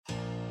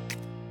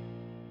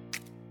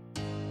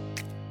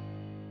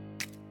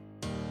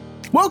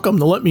Welcome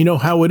to Let Me Know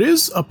How It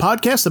Is, a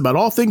podcast about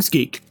all things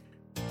geek.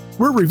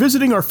 We're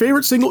revisiting our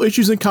favorite single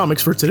issues in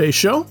comics for today's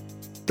show.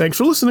 Thanks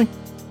for listening.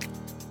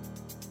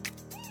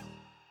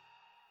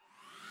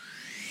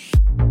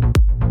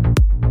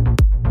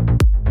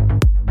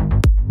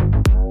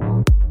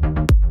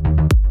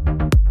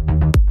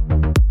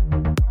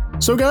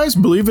 So guys,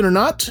 believe it or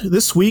not,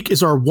 this week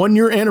is our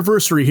 1-year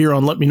anniversary here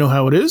on Let Me Know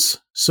How It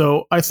Is.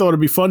 So I thought it'd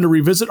be fun to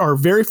revisit our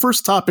very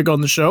first topic on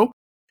the show,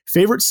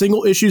 favorite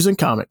single issues in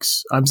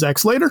comics. I'm Zach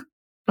Slater.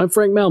 I'm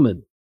Frank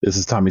Melman. This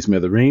is Tommy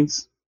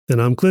Smithereens.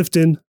 And I'm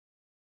Clifton.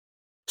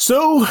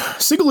 So,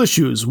 single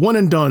issues, one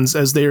and dones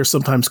as they are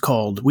sometimes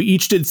called. We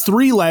each did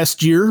 3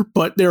 last year,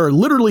 but there are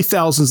literally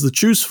thousands to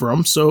choose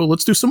from, so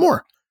let's do some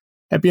more.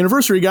 Happy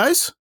anniversary,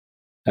 guys.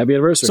 Happy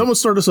anniversary. Someone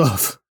start us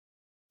off.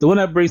 The one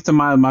that brings to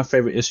mind my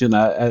favorite issue,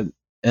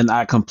 and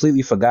I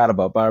completely forgot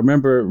about, but I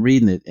remember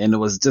reading it, and it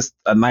was just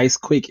a nice,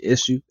 quick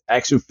issue,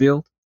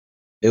 action-filled.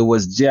 It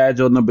was G.I.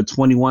 Joe number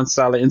 21,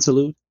 Silent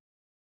Interlude.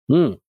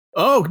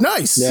 Oh,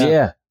 nice.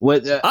 Yeah.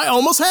 I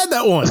almost had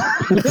that one.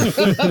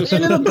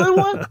 Isn't it a good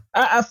one?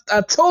 I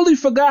totally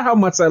forgot how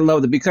much I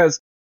loved it because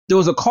there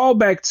was a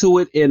callback to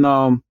it in,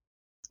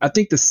 I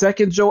think, the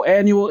second Joe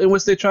annual in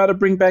which they try to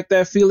bring back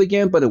that feel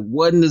again, but it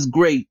wasn't as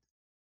great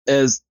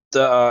as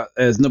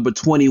as number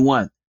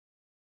 21.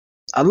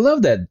 I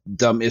love that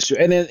dumb issue.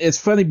 And it's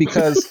funny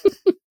because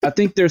I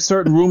think there's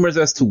certain rumors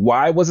as to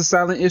why it was a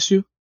silent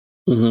issue.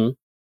 Mm-hmm.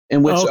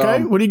 In which,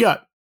 what do you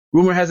got?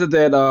 Rumor has it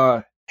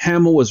that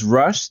Hamill was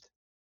rushed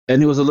and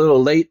he was a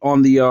little late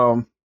on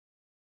the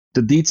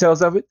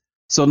details of it.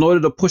 So in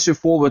order to push it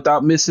forward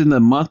without missing the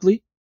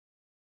monthly,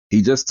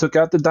 he just took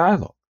out the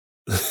dialogue.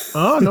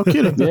 Oh, no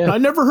kidding. Yeah. I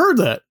never heard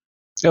that.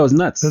 That was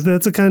nuts.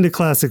 That's a kind of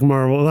classic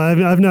Marvel.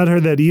 I've not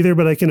heard that either,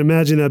 but I can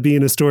imagine that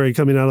being a story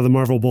coming out of the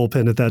Marvel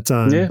bullpen at that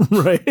time. Yeah.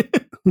 Right.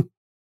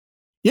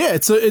 Yeah,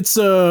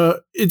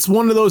 it's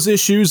one of those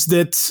issues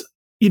that,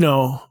 you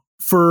know,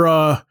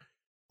 for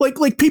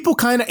like people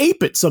kind of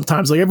ape it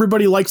sometimes. Like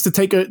everybody likes to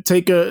take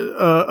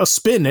a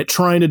spin at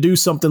trying to do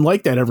something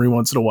like that every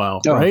once in a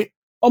while, right?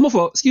 Oh, my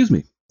fault. Excuse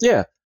me.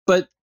 Yeah,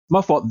 but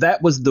my fault.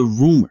 That was the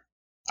rumor.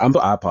 I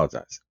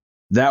apologize.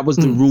 That was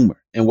the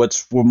rumor, and what's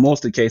for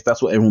most of the case,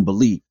 that's what everyone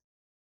believed.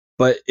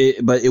 But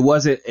it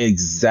wasn't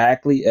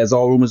exactly as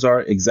all rumors are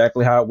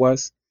exactly how it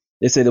was.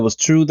 They said it was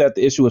true that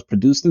the issue was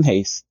produced in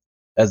haste,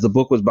 as the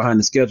book was behind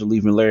the schedule,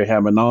 leaving Larry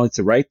Hama not only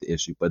to write the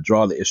issue but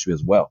draw the issue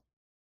as well.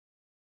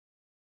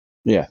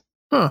 Yeah.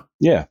 Huh.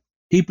 Yeah.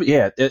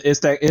 It's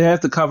that it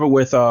has the cover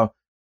with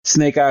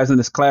Snake Eyes in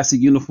his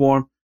classic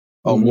uniform,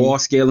 wall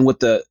scaling with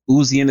the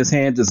Uzi in his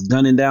hand, just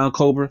gunning down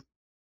Cobra.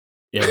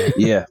 Yeah.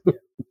 Yeah.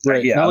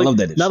 Right. Yeah, I love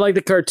that issue. Not like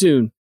the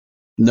cartoon.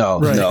 No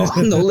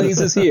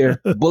lasers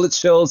here. Bullet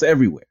shells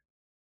everywhere.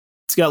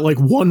 It's got like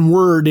one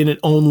word in it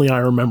only. I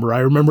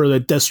remember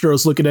that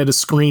Destro's looking at a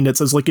screen that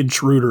says like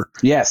intruder.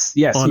 Yes.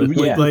 On it.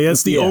 Like,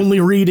 that's the only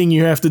reading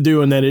you have to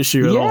do in that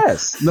issue.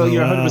 Yes. No,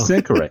 you're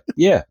 100% correct.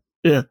 Yeah.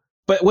 Yeah.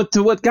 But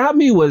what got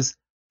me was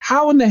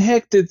how in the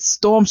heck did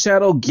Storm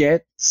Shadow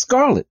get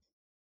Scarlet?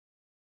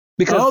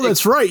 Because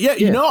that's right. Yeah,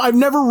 you know, I've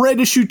never read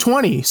issue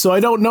 20, so I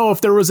don't know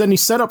if there was any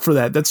setup for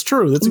that. That's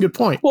true. That's a good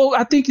point. Well,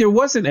 I think there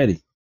wasn't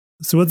any.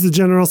 So what's the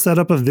general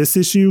setup of this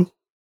issue?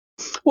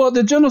 Well,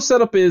 the general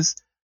setup is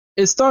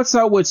it starts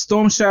out with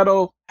Storm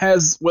Shadow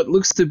has what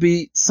looks to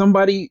be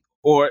somebody,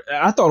 or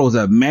I thought it was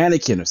a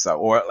mannequin or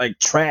something, or like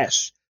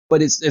trash,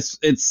 but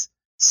it's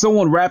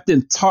someone wrapped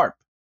in tarp,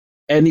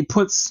 and he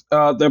puts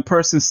the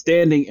person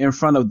standing in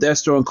front of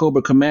Destro and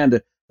Cobra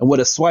Commander, and with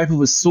a swipe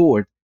of his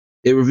sword,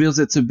 it reveals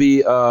it to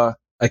be a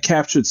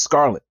captured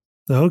Scarlet.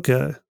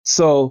 Okay.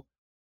 So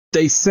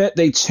they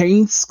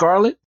chained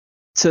Scarlet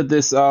to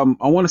this, I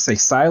want to say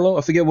silo.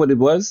 I forget what it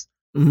was.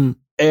 Mm-hmm.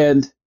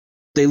 And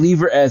they leave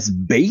her as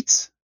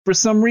bait for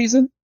some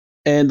reason.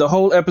 And the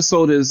whole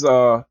episode is,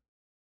 the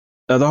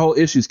whole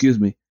issue,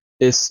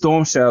 is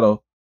Storm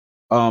Shadow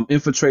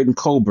infiltrating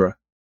Cobra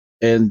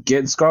and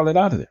getting Scarlet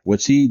out of there,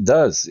 which he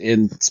does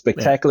in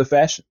spectacular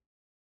fashion.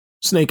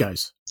 Snake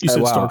Eyes. You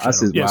said wow. Storm Shadow. I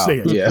said, yeah, wow.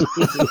 Snake Eyes. Yeah.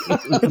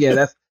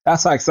 Yeah,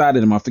 that's how excited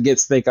I am. I forget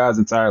Snake Eyes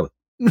entirely.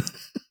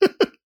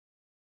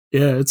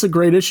 Yeah, it's a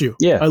great issue.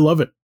 Yeah. I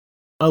love it.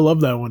 I love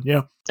that one.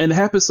 Yeah. And it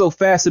happens so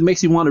fast, it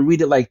makes you want to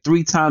read it like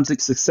 3 times in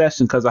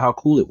succession because of how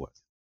cool it was.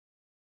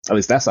 At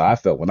least that's how I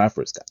felt when I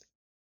first got it.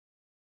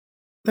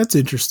 That's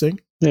interesting.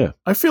 Yeah.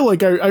 I feel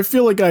like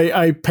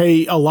I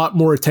pay a lot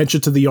more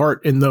attention to the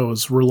art in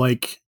those. We're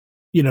like,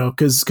 you know,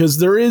 because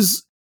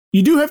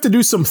you do have to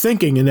do some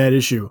thinking in that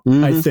issue,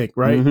 I think,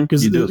 right?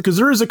 Because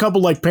there is a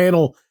couple like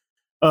panel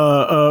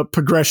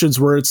progressions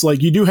where it's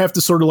like you do have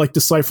to sort of like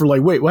decipher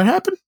like, wait, what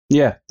happened?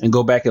 Yeah, and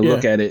go back and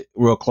look at it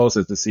real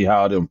closer to see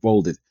how it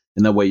unfolded.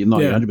 And that way, you're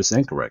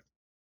 100% correct.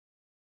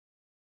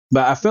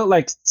 But I felt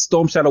like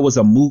Storm Shadow was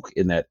a mook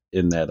in that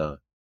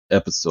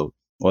episode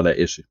or that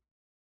issue.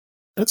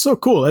 That's so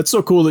cool. That's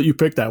so cool that you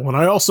picked that one.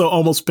 I also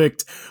almost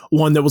picked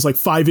one that was like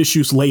 5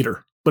 issues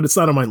later, but it's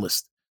not on my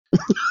list.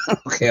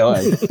 Okay, all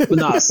right. But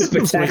no,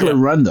 spectacular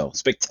run though.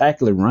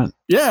 Spectacular run.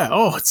 Yeah.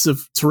 Oh, it's a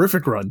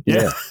terrific run.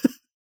 Yeah.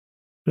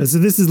 So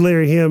this is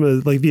Larry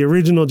Hama, like the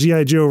original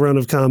G.I. Joe run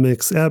of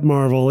comics at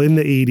Marvel in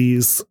the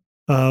 80s,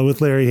 with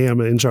Larry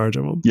Hama in charge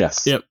of them.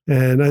 Yes. Yep.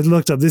 And I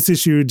looked up, this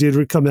issue did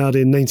come out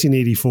in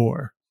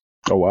 1984.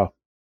 Oh, wow.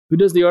 Who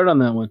does the art on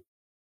that one?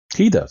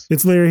 He does.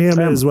 It's Larry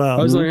Hama as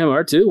well. Oh, it's Larry Hama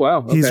art too? Wow.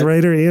 Okay. He's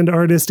writer and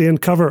artist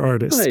and cover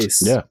artist.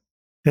 Nice. Yeah.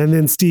 And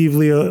then Steve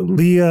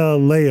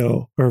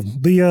Lealoa.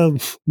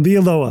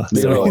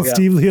 Sorry, yeah.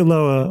 Steve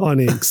Lealoa on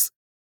inks.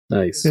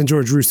 Nice. And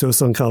George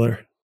Russos on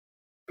color.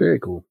 Very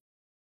cool.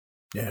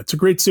 Yeah, it's a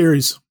great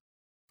series.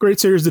 Great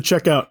series to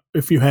check out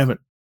if you haven't.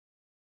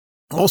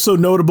 Also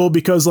notable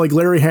because like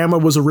Larry Hama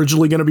was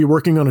originally going to be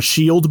working on a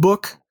S.H.I.E.L.D.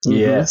 book.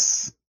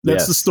 Yes.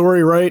 That's the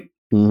story, right?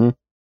 Mm-hmm.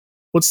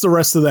 What's the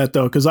rest of that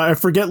though? Because I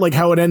forget like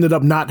how it ended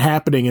up not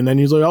happening, and then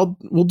he's like,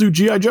 "We'll do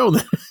G.I. Joe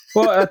then."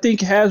 Well, I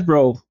think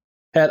Hasbro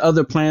had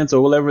other plans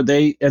or whatever.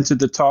 They entered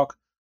the talk,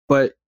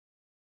 but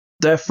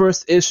that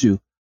first issue,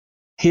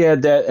 he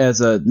had that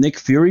as a Nick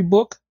Fury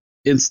book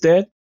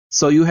instead.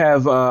 So you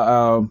have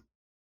our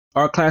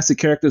classic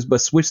characters, but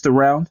switched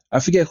around.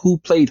 I forget who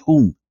played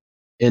whom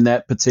in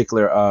that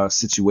particular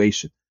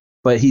situation,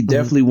 but he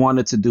definitely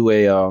wanted to do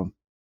a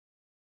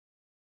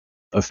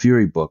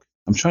Fury book.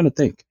 I'm trying to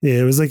think. Yeah,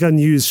 it was like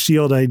unused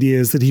S.H.I.E.L.D.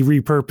 ideas that he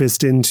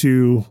repurposed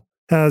into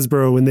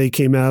Hasbro when they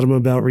came at him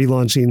about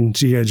relaunching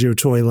G.I. Joe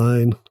toy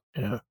line.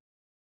 Yeah,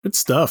 good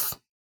stuff.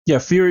 Yeah,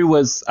 Fury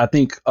was, I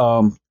think,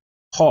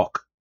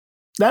 Hawk.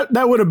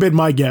 That would have been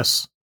my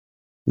guess.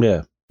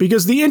 Yeah.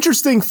 Because the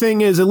interesting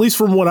thing is, at least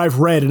from what I've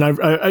read, and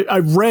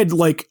I've read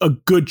like a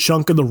good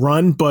chunk of the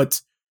run,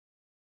 but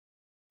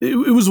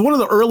it was one of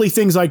the early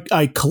things I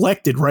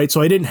collected, right?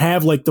 So I didn't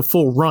have like the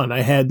full run.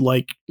 I had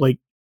like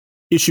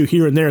issue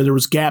here and there. There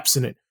was gaps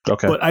in it.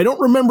 Okay. But I don't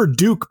remember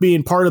Duke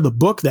being part of the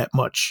book that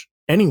much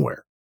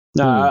anywhere.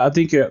 No, I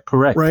think you're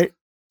correct. Right?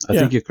 I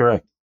think you're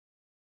correct.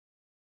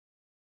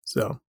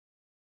 So,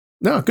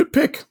 no, good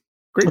pick.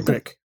 Great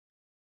pick.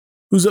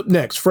 Who's up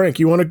next? Frank,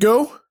 you want to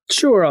go?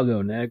 Sure, I'll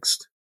go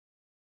next.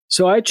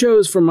 So I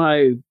chose for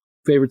my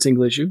favorite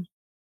single issue,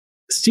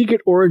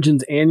 Secret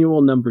Origins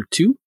Annual number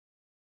 2.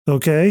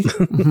 Okay.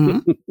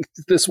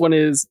 This one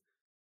is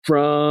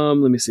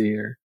from, let me see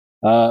here,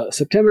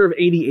 September of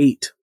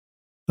 88.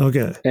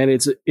 Okay. And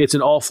it's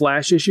an all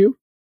Flash issue.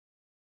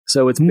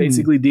 So it's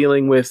basically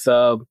dealing with,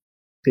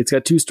 it's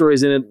got 2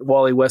 stories in it,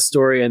 Wally West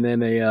story and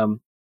then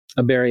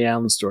a Barry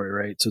Allen story,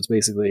 right? So it's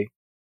basically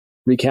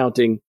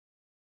recounting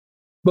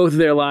both of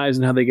their lives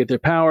and how they get their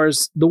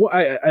powers.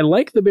 I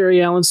like the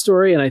Barry Allen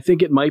story, and I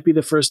think it might be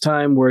the first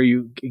time where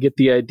you get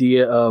the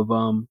idea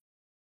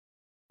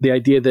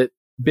that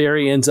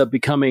Barry ends up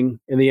becoming,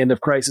 in the end of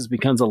Crisis,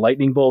 becomes a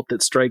lightning bolt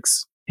that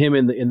strikes him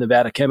in the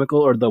vat of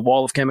chemical, or the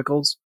wall of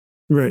chemicals,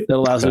 right? That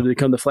allows him to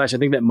become the Flash. I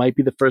think that might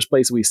be the first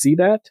place we see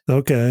that.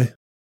 Okay.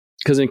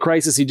 Because in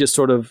Crisis, he just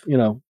sort of,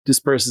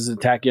 disperses the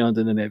tachyons,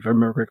 and then if I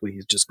remember correctly,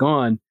 he's just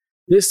gone.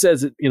 This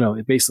says it,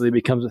 it basically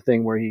becomes a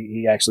thing where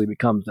he actually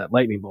becomes that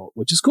lightning bolt,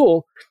 which is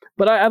cool.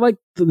 But I like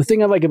the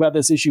thing I like about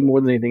this issue more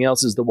than anything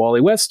else is the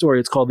Wally West story.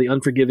 It's called The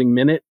Unforgiving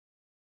Minute.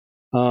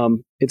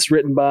 It's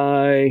written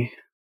by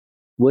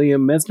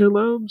William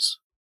Mesner-Loebs,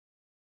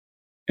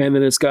 and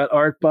then it's got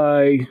art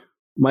by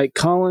Mike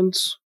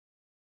Collins.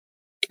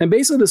 And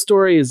basically, the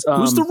story is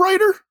who's the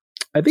writer?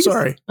 I think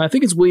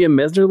it's William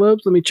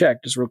Mesner-Loebs. Let me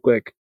check just real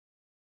quick.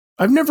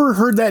 I've never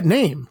heard that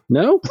name.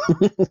 No,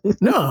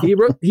 no.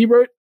 He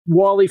wrote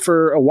Wally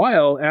for a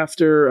while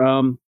after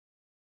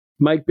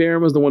Mike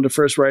Barron was the one to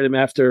first write him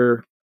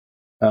after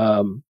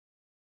when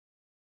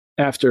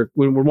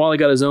Wally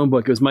got his own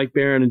book. It was Mike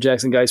Barron and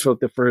Jackson Geis for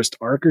like the first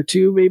arc or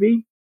 2,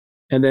 maybe,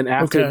 and then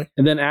after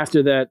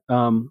that,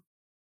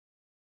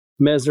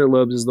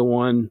 Mesner-Loebs is the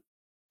one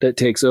that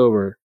takes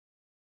over.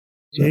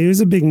 Yeah, he was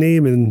a big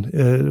name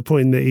in a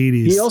point in the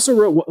 80s. He also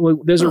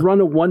wrote. There's a run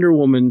of Wonder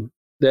Woman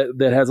that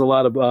has a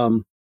lot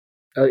of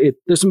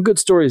there's some good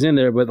stories in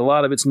there, but a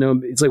lot of it's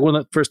known. It's like one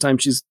of the first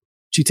times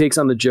she takes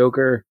on the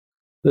Joker.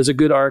 There's a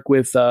good arc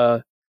with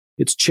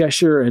it's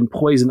Cheshire and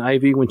Poison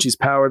Ivy when she's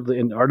powered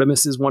in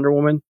Artemis's Wonder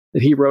Woman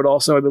that he wrote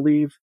also, I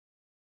believe.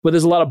 But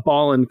there's a lot of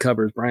Ballin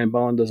covers. Brian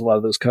Ballin does a lot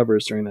of those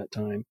covers during that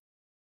time.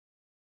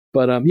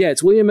 But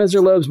it's William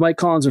Mesner-Loebs, Mike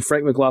Collins, and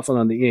Frank McLaughlin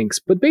on the inks.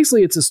 But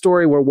basically, it's a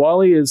story where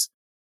Wally is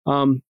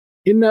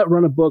in that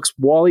run of books.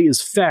 Wally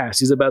is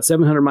fast. He's about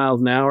 700 miles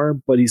an hour,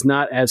 but he's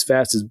not as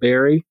fast as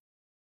Barry.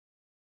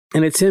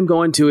 And it's him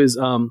going to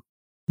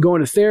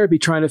therapy,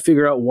 trying to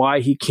figure out why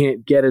he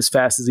can't get as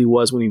fast as he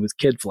was when he was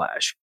Kid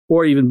Flash,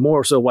 or even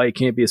more so, why he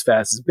can't be as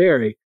fast as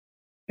Barry.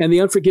 And The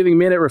Unforgiving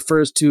Minute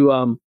refers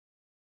to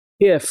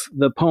If,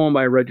 the poem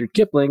by Rudyard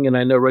Kipling. And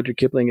I know Rudyard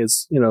Kipling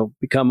has,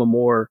 become a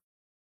more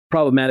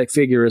problematic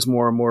figure as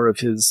more and more of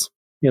his,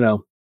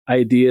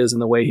 ideas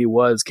and the way he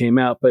came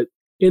out. But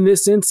in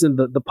this instance,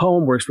 the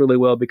poem works really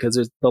well because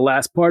there's the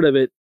last part of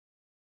it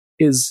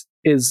is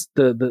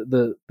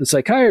the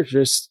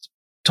psychiatrist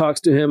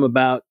talks to him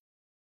about,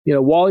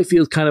 Wally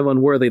feels kind of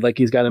unworthy, like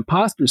he's got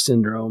imposter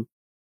syndrome.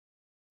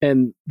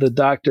 And the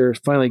doctor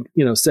finally,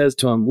 says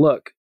to him,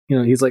 look,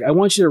 he's like, I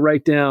want you to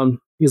write down,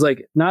 he's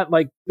like, not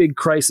like big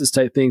crisis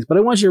type things, but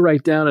I want you to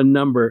write down a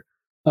number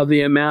of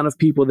the amount of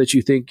people that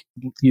you think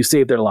you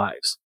saved their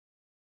lives.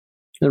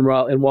 And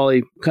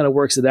Wally kind of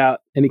works it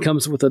out, and he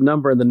comes with a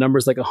number, and the number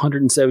is like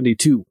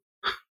 172.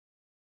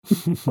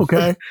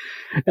 Okay.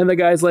 And the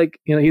guy's like,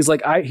 he's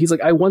like,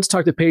 I once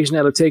talked a patient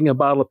out of taking a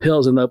bottle of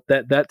pills, and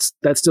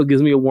that still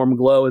gives me a warm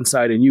glow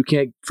inside. And you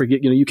can't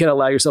forget, you can't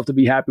allow yourself to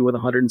be happy with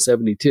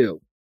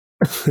 172.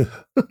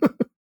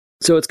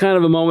 So it's kind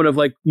of a moment of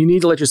like, you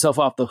need to let yourself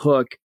off the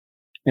hook,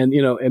 and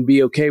and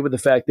be okay with the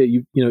fact that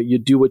you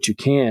do what you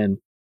can,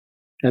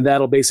 and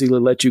that'll basically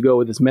let you go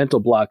with this mental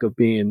block of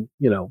being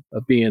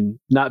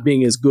not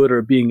being as good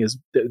or being as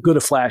good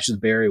a Flash as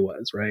Barry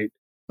was, right?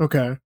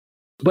 Okay.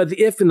 But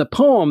the if in the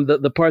poem,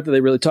 the part that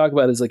they really talk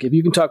about is like, if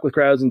you can talk with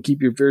crowds and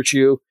keep your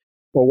virtue,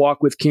 or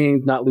walk with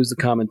kings, not lose the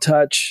common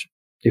touch,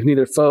 if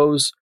neither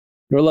foes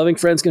nor loving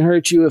friends can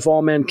hurt you, if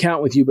all men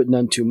count with you but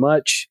none too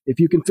much, if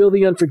you can fill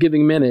the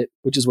unforgiving minute,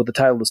 which is what the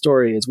title of the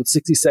story is, with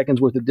 60 seconds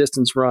worth of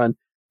distance run,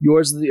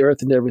 yours is the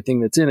earth and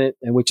everything that's in it,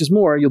 and which is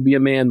more, you'll be a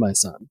man, my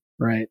son,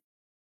 right?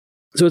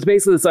 So it's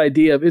basically this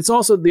idea of, it's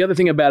also the other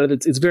thing about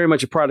it, it's very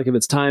much a product of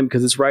its time,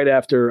 because it's right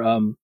after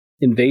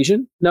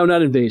Invasion. No,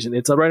 not Invasion.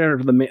 It's right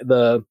after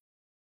the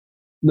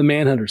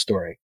Manhunter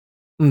story,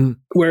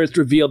 where it's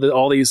revealed that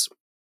all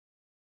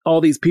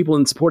these people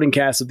in supporting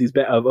cast of these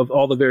of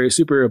all the various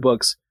superhero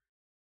books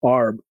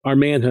are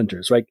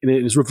Manhunters, right? And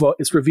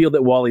it's revealed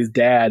that Wally's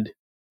dad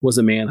was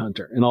a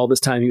Manhunter, and all this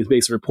time he was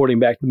basically reporting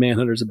back to the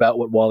Manhunters about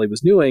what Wally was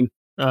doing.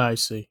 I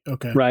see.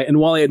 Okay. Right, and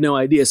Wally had no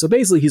idea. So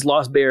basically, he's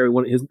lost Barry,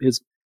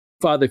 his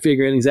father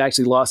figure, and he's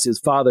actually lost his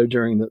father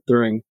during the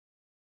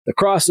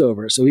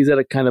crossover. So he's at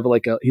a kind of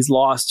like he's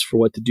lost for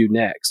what to do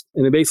next.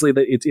 And basically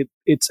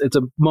it's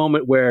a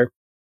moment where,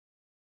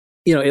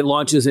 it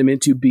launches him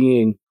into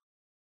being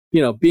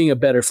a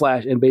better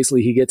Flash. And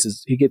basically he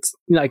gets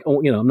like,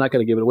 I'm not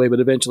going to give it away, but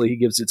eventually he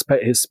gives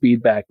his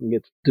speed back and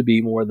gets to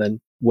be more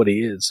than what he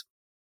is.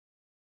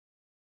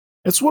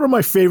 It's one of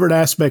my favorite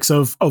aspects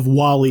of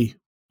Wally.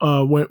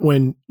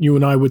 When you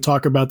and I would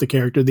talk about the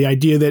character, the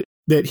idea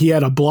that he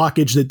had a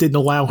blockage that didn't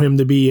allow him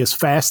to be as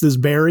fast as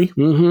Barry.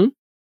 Mm-hmm.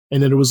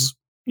 And then it was,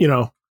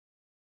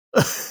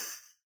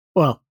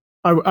 well,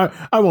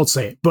 I won't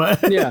say it,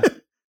 but yeah.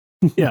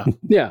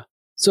 Yeah.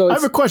 So I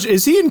have a question.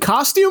 Is he in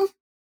costume?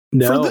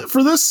 No.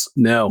 For this?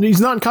 No.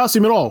 He's not in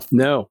costume at all.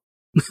 No.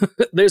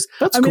 That's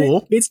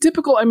cool. It's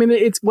typical. I mean,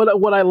 it's what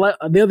I the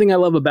other thing I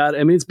love about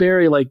it. I mean, it's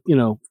Barry, like,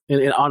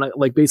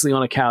 basically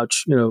on a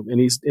couch, and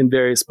he's in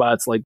various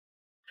spots. Like,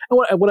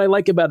 what I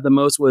like about it the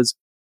most was,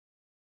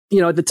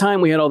 at the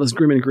time we had all this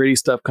grim and gritty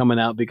stuff coming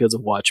out because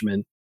of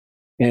Watchmen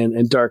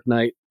and Dark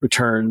Knight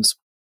Returns.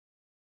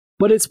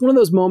 But it's one of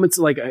those moments,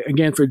 like,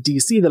 again, for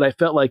DC, that I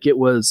felt like it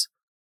was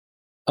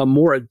a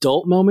more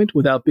adult moment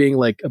without being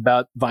like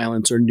about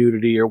violence or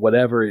nudity or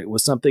whatever. It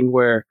was something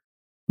where,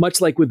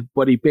 much like with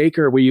Buddy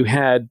Baker, where you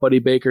had Buddy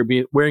Baker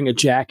wearing a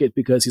jacket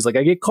because he's like,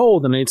 I get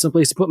cold and I need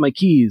someplace to put my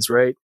keys,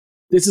 right?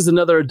 This is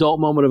another adult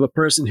moment of a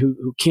person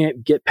who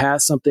can't get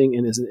past something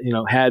and is,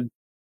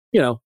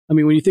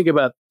 when you think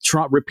about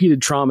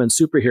repeated trauma in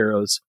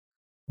superheroes,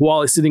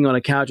 Wally's sitting on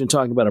a couch and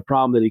talking about a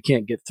problem that he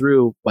can't get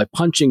through by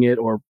punching it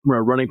or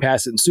running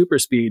past it in super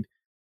speed.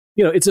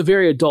 It's a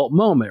very adult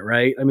moment,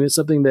 right? I mean, it's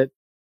something that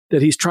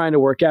he's trying to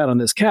work out on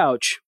this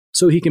couch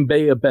so he can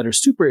be a better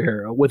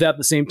superhero, without, at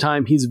the same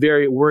time, he's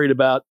very worried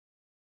about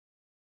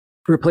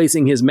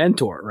replacing his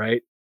mentor,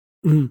 right?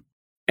 Mm-hmm.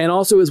 And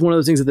also is one of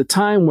those things at the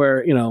time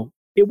where,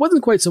 it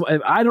wasn't quite so,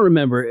 I don't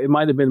remember, it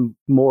might have been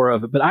more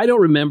of it, but I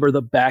don't remember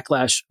the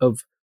backlash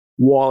of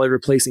Wally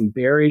replacing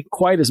Barry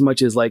quite as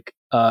much as like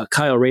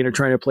Kyle Rayner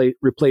trying to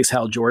replace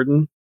Hal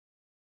Jordan,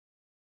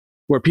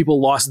 where people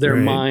lost their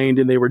mind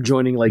and they were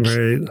joining like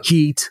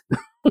Heat,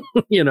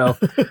 or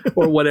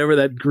whatever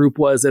that group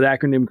was, that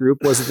acronym group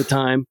was at the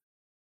time.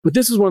 But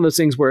this was one of those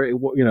things where,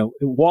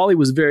 Wally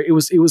was it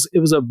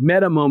was a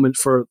meta moment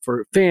for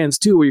fans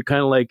too, where you're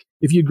kind of like,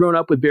 if you'd grown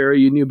up with Barry,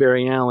 you knew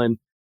Barry Allen,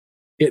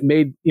 it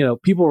made,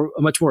 people were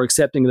much more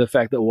accepting of the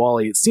fact that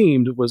Wally, it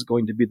seemed, was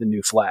going to be the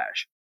new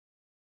Flash.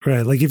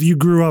 Right. Like if you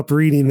grew up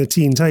reading the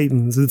Teen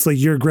Titans, it's like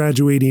you're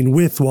graduating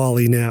with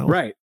Wally now.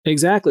 Right.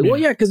 Exactly. Yeah. Well,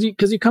 yeah,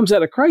 because he comes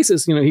out of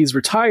Crisis, he's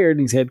retired,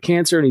 he's had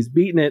cancer and he's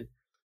beaten it.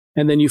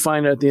 And then you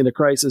find out at the end of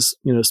Crisis,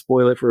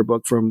 spoil it for a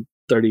book from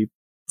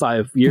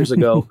 35 years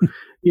ago,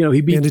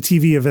 he beat and a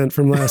TV event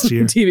from last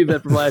year. TV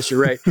event from last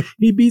year, right?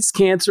 He beats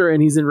cancer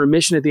and he's in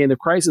remission at the end of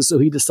Crisis, so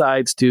he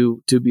decides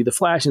to be the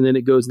Flash, and then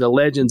it goes into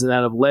Legends, and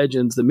out of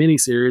Legends, the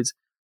miniseries,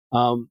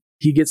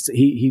 he decides,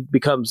 he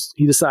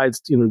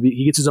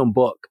gets his own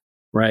book,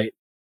 right?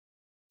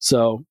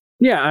 So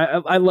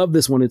yeah, I love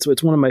this one. It's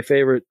one of my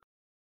favorite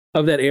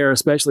of that era,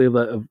 especially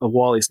of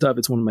Wally stuff.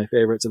 It's one of my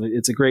favorites, and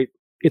it's a great.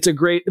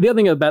 The other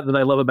thing that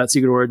I love about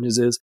Secret Origins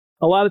is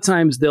a lot of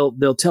times they'll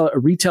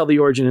retell the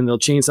origin and they'll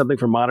change something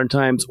for modern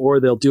times, or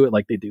they'll do it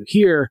like they do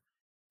here,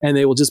 and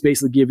they will just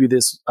basically give you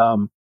this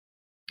kind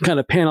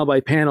of panel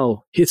by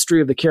panel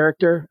history of the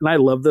character. And I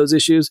love those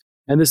issues.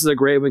 And this is a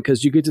great one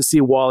because you get to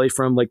see Wally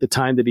from like the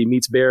time that he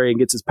meets Barry and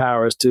gets his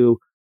powers to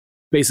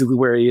basically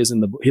where he is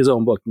in his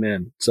own book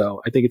then.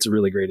 So I think it's a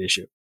really great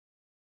issue.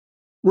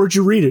 Where'd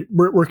you read it?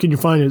 Where can you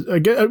find it? I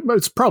guess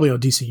it's probably on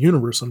DC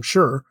Universe, I'm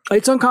sure.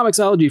 It's on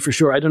Comixology for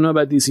sure. I don't know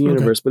about DC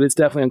Universe, but it's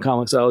definitely on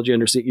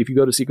Comixology. If you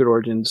go to Secret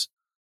Origins,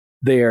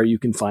 there you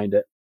can find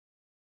it.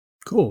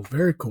 Cool.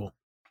 Very cool.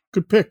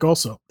 Good pick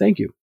also. Thank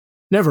you.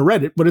 Never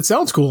read it, but it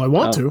sounds cool. I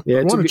want to. Yeah,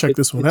 I want to check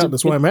this one out.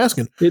 That's why I'm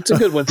asking. It's a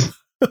good one.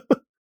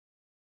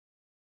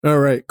 All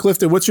right.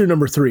 Clifton, what's your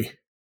number 3?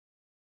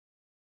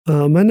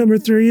 My number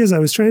 3 is I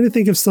was trying to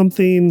think of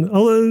something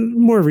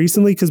more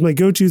recently because my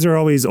go-tos are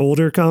always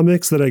older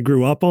comics that I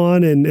grew up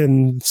on,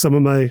 and some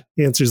of my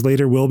answers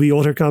later will be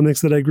older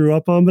comics that I grew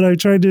up on, but I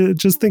tried to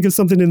just think of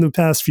something in the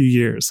past few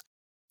years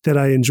that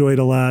I enjoyed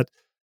a lot.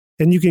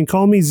 And you can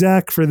call me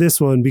Zach for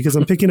this one because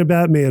I'm picking a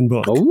Batman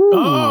book.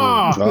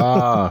 Wow.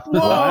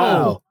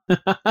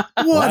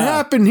 What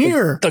happened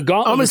here? The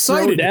gauntlet I'm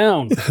excited.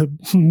 Down.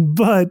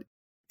 But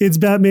it's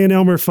Batman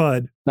Elmer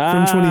Fudd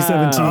from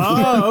 2017.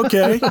 Oh,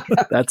 okay.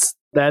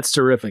 That's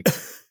terrific.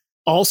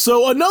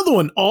 Also another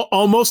one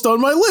almost on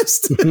my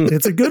list.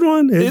 It's a good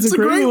one. It's a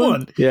great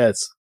one.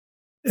 Yes.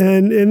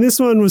 And this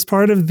one was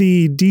part of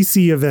the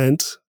DC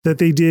event that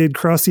they did,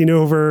 crossing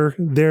over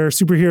their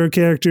superhero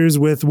characters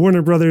with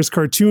Warner Brothers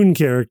cartoon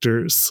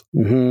characters.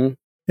 Mm-hmm.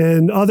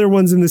 And other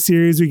ones in the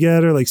series we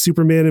get are like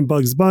Superman and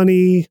Bugs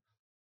Bunny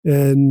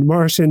and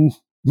Martian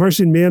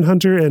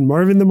Manhunter and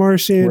Marvin the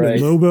Martian and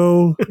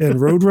Lobo and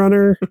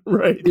Roadrunner.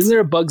 Right. Isn't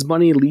there a Bugs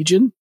Bunny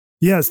Legion?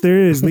 Yes, there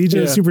is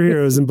Legion of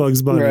Superheroes in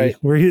Bugs Bunny,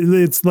 where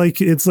it's like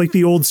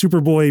the old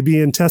Superboy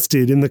being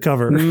tested in the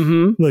cover,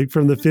 like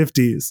from the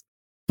 50s.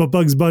 But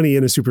Bugs Bunny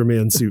in a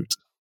Superman suit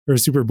or a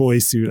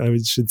Superboy suit, I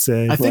should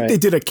say. I think they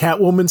did a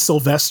Catwoman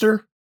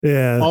Sylvester.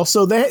 Yeah.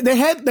 Also, they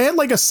had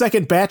like a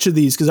second batch of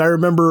these because I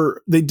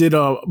remember they did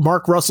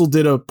Mark Russell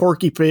did a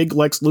Porky Pig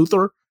Lex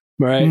Luthor.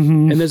 Right.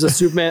 And there's a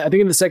Superman. I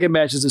think in the second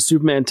batch is a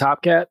Superman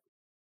Top Cat.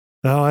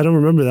 Oh, I don't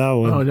remember that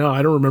one. Oh no,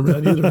 I don't remember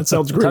that either. That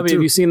sounds great. Tommy,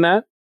 have you seen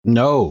that?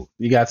 No,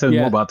 you got to tell me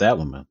more about that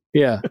one, man.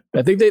 Yeah,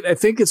 I think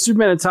it's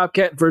Superman and Top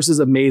Cat versus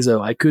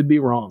Amazo. I could be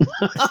wrong.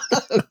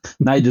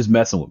 Now you're just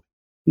messing with me.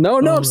 No,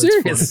 I'm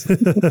serious.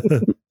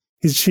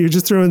 You're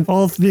just throwing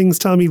all things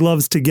Tommy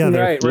loves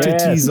together to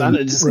tease him.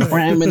 Just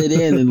cramming it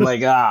in and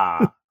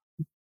But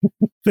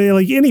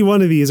like any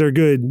one of these are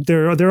good.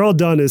 They're all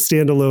done as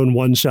standalone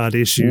one-shot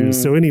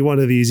issues. So any one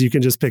of these you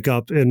can just pick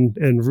up and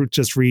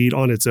just read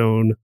on its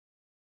own.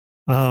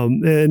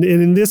 And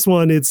in this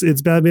one,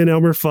 it's Batman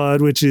Elmer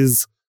Fudd, which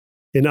is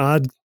an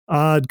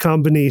odd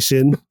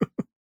combination,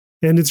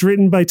 and it's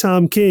written by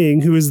Tom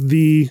King, who is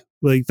the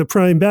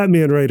prime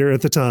Batman writer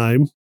at the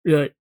time.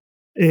 Yeah.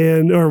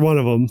 Or one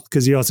of them,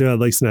 because he also had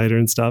like Snyder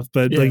and stuff.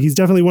 But like he's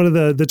definitely one of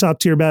the top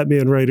tier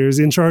Batman writers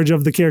in charge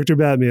of the character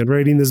Batman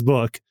writing this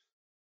book.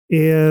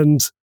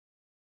 And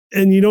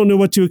you don't know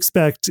what to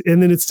expect.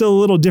 And then it's still a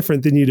little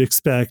different than you'd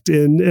expect.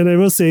 And I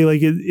will say, like,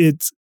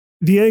 it's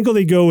the angle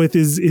they go with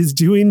is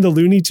doing the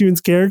Looney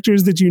Tunes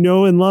characters that you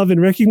know and love and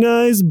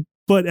recognize,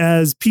 but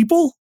as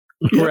people.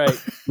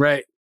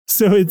 Right.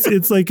 So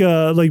it's like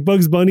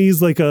Bugs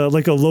Bunny's like a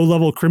low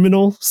level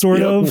criminal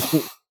sort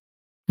of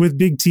with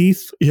big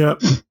teeth.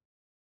 Yep.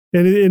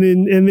 And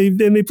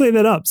they play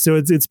that up. So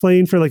it's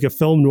playing for like a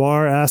film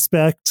noir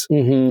aspect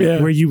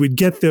where you would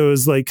get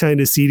those like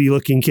kind of seedy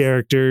looking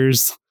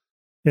characters.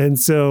 And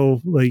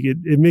so like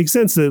it makes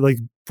sense that like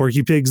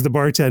Porky Pig's the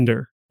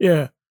bartender.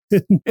 Yeah.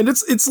 And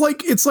it's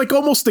like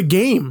almost a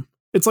game.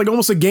 It's like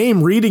almost a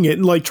game reading it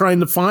and like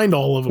trying to find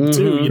all of them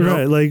too. You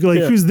know? Right. Like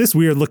who's this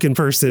weird looking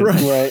person?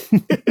 Right.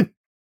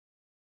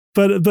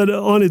 But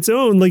on its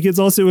own, like it's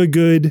also a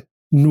good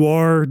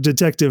noir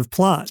detective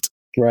plot.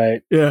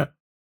 Right. Yeah.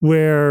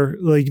 Where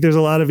like there's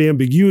a lot of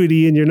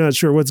ambiguity and you're not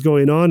sure what's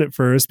going on at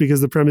first because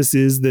the premise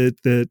is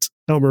that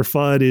Elmer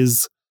Fudd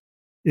is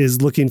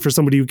looking for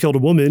somebody who killed a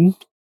woman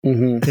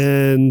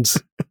and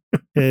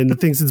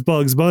thinks it's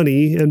Bugs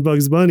Bunny, and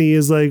Bugs Bunny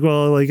is like,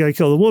 well, like I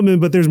killed a woman,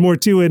 but there's more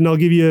to it, and I'll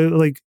give you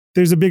like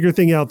there's a bigger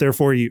thing out there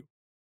for you,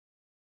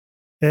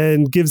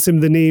 and gives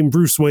him the name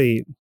Bruce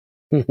Wayne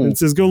and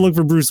says, go look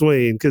for Bruce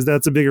Wayne because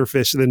that's a bigger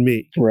fish than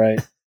me, right?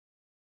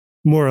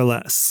 More or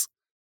less.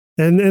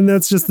 And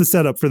that's just the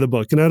setup for the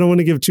book. And I don't want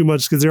to give too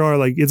much because there are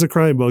like, it's a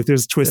crime book.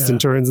 There's twists and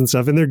turns and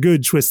stuff, and they're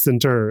good twists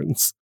and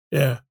turns.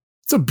 Yeah.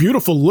 It's a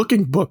beautiful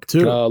looking book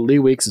too. Lee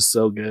Weeks is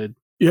so good.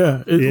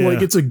 Yeah.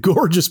 Like it's a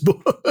gorgeous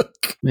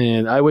book.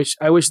 Man, I wish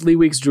Lee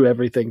Weeks drew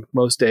everything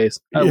most days.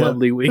 I love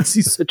Lee Weeks.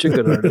 He's such a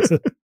good artist.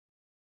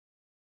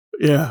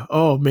 Yeah.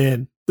 Oh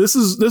man. This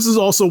is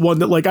also one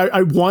that like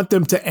I want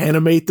them to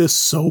animate this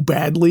so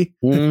badly.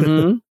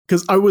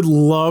 Because I would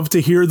love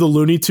to hear the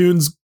Looney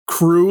Tunes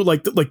crew,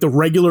 like the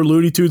regular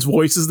Looney Tunes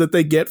voices that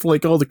they get for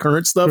like all the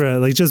current stuff, right?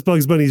 Like just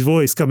Bugs Bunny's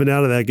voice coming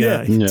out of that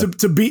guy,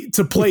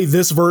 to play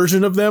this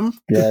version of them.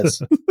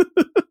 Yes,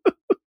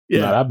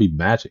 yeah, that'd be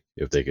magic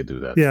if they could do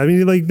that. Yeah, I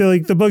mean, like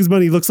the Bugs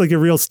Bunny looks like a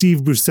real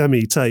Steve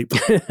Buscemi type.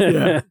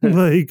 Yeah,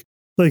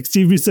 like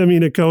Steve Buscemi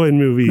in a Coen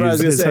movie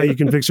is how you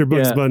can picture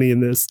Bugs Bunny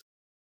in this.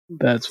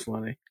 That's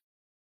funny.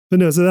 But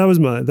no, so that was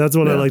mine. That's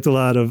one I liked a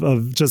lot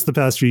of just the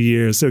past few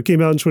years. So it came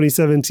out in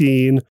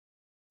 2017.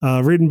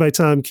 Written by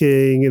Tom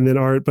King and then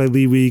art by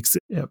Lee Weeks.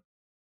 Yep.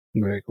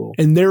 Very cool.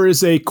 And there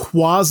is a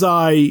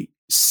quasi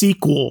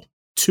sequel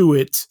to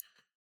it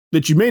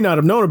that you may not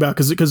have known about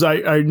because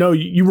I know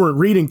you weren't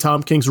reading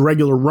Tom King's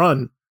regular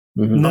run.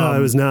 Mm-hmm. No, I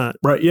was not.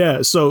 Right.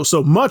 Yeah. So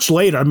much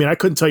later. I mean, I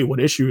couldn't tell you what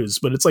issue it is,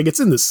 but it's like it's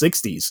in the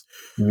 60s,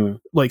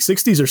 like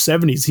 60s or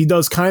 70s. He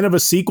does kind of a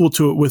sequel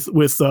to it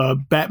with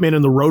Batman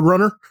and the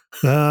Roadrunner.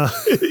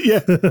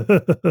 Yeah.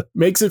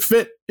 Makes it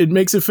fit. It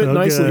makes it fit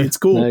nicely. It's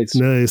cool.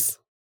 Nice.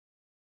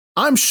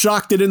 I'm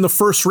shocked that in the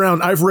first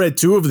round, I've read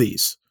 2 of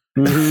these.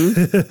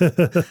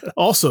 Mm-hmm.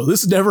 Also,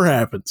 this never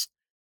happens.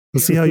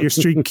 We'll see how your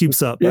streak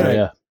keeps up.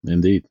 Yeah,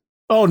 indeed.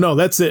 Oh no,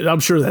 that's it. I'm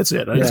sure that's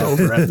it. It's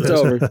over after this.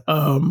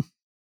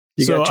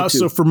 It's over.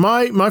 So for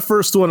my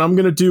first one, I'm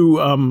gonna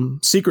do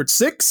Secret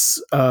Six.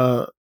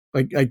 I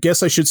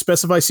guess I should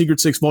specify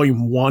Secret Six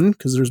Volume 1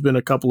 because there's been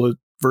a couple of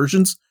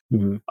versions.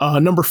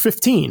 Mm-hmm. Number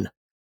 15,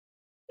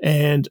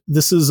 and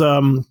this is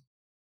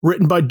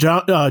written by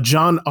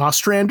John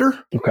Ostrander.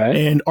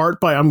 Okay, and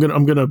art by I'm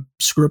gonna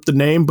screw up the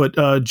name,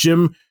 but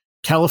Jim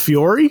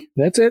Calafiore.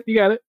 That's it. You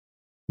got it.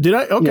 Did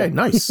I? Okay,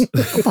 nice.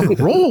 I'm on a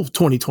roll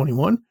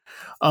 2021.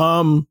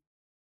 And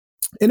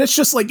it's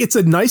just like, it's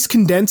a nice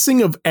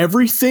condensing of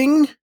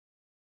everything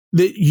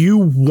that you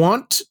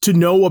want to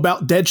know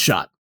about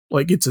Deadshot.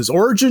 Like it's his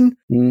origin,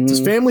 it's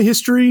his family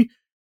history,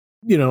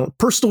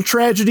 personal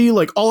tragedy,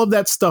 like all of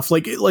that stuff.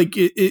 Like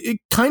it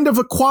kind of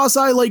a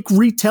quasi like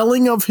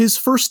retelling of his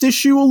first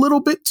issue a little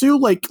bit too.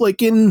 Like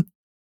in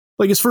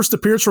like his first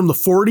appearance from the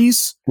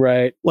 40s.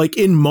 Right. Like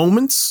in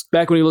moments.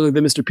 Back when he looked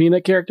like the Mr.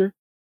 Peanut character.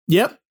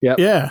 Yep.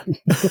 Yeah.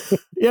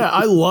 Yeah.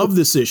 I love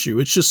this issue.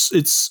 It's just,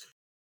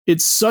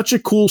 it's such a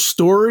cool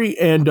story.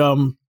 And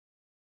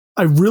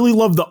I really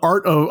love the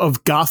art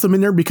of Gotham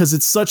in there because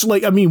it's such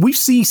like, I mean, we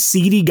see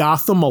seedy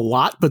Gotham a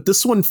lot, but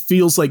this one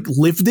feels like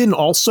lived in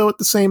also at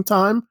the same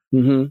time,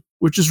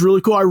 which is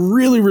really cool. I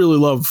really, really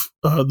love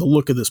the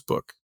look of this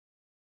book.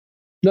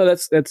 No,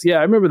 that's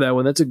I remember that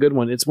one. That's a good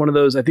one. It's one of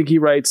those, I think he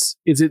writes,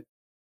 is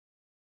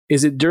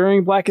it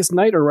during Blackest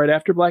Night or right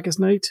after Blackest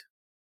Night?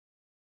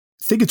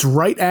 I think it's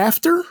right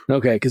after.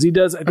 Okay, because he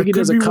does. I think he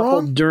does a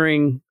couple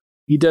during.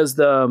 He does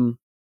the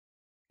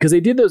because they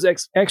did those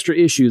extra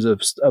issues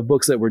of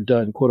books that were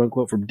done, quote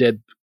unquote, from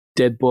dead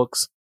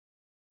books.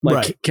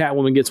 Like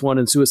Catwoman gets one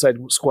and Suicide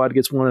Squad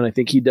gets one, and I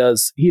think he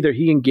does. Either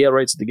he and Gale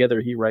writes it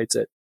together, he writes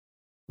it,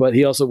 but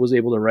he also was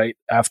able to write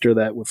after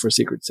that for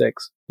Secret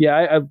Six.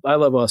 Yeah, I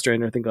love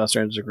Ostrander. I think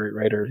Ostrander's a great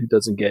writer. He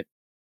doesn't get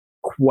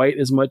quite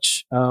as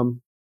much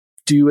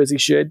due as he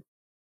should,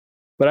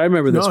 but I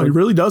remember this one. No, he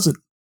really doesn't.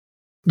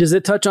 Does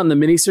it touch on the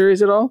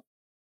miniseries at all?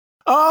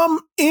 I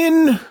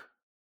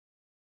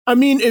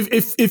mean,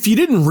 if you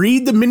didn't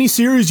read the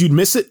miniseries, you'd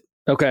miss it.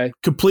 Okay,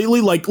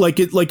 completely. Like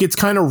it's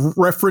kind of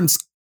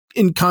referenced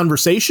in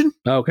conversation.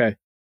 Okay,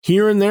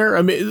 here and there.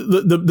 I mean,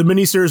 the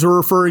miniseries we're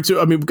referring to.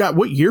 I mean, God,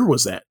 what year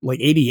was that? Like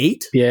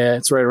 88? Yeah,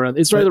 it's right around.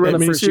 It's right around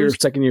the first year,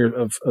 second year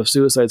of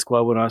Suicide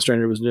Squad when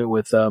Ostrander was doing it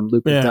with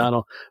Luke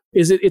McDonnell.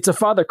 It's a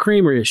Father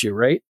Kramer issue,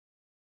 right?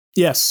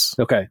 Yes.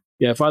 Okay.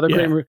 Yeah, Father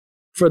Kramer.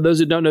 For those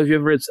who don't know, if you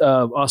ever read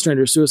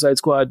Ostrander's Suicide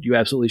Squad, you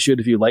absolutely should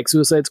if you like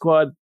Suicide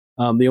Squad.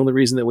 The only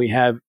reason that we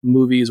have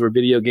movies or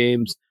video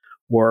games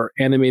or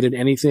animated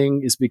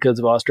anything is because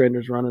of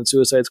Ostrander's run on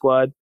Suicide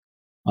Squad.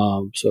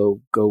 So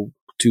go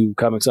to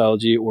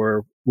Comixology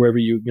or wherever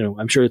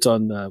I'm sure it's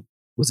on,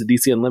 was it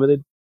DC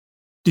Unlimited?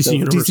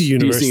 DC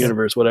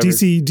Universe, whatever.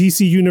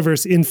 DC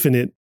Universe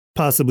Infinite.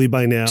 Possibly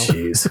by now.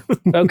 Jeez.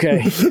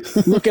 Okay.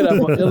 Look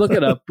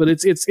it up. But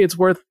it's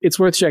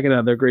worth checking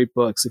out. They're great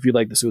books if you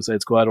like the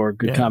Suicide Squad or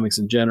good comics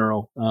in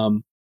general.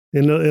 And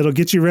it'll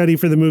get you ready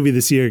for the movie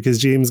this year because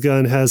James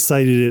Gunn has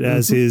cited it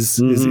as his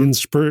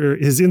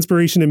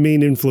inspiration and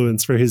main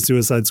influence for his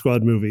Suicide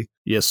Squad movie.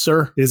 Yes,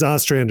 sir. Is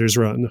Ostrander's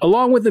run.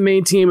 Along with the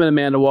main team and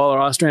Amanda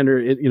Waller,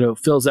 Ostrander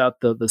fills out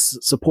the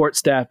support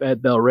staff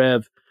at Bel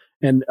Rev.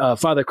 And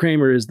Father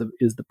Kramer is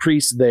the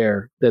priest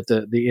there that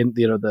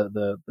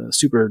the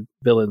super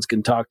villains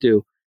can talk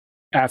to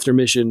after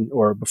mission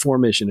or before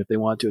mission if they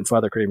want to. And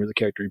Father Kramer is the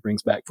character he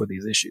brings back for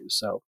these issues.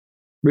 So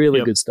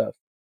really good stuff.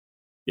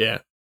 Yeah,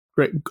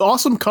 great,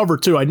 awesome cover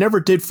too. I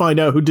never did find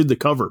out who did the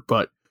cover,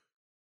 but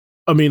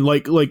I mean,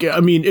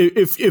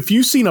 if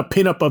you've seen a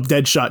pinup of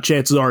Deadshot,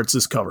 chances are it's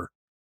this cover.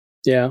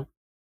 Yeah,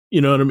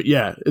 you know what I mean.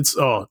 Yeah, it's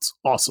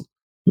awesome.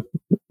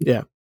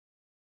 Yeah,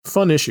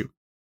 fun issue.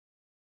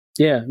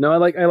 Yeah, no, I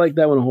like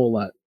that one a whole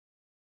lot.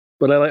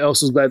 But I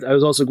was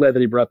also glad that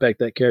he brought back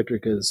that character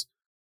because,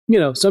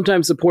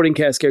 sometimes supporting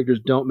cast characters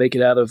don't make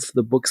it out of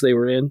the books they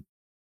were in.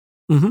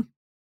 Mm-hmm.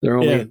 They're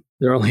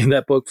only in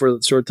that book for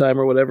a short time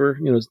or whatever.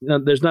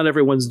 There's not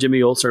everyone's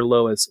Jimmy Olsen or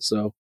Lois.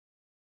 So.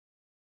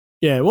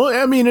 Yeah, well,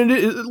 I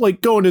mean,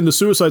 like going into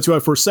Suicide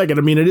Squad for a second.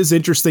 I mean, it is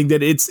interesting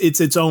that it's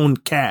its own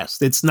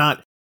cast. It's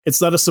not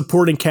a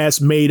supporting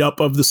cast made up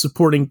of the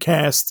supporting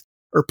cast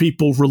or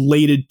people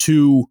related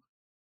to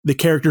the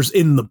characters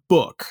in the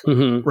book,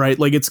 right?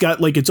 Like it's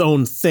got like its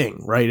own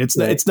thing, right? It's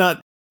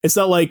not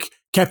like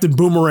Captain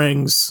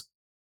Boomerang's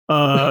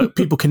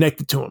people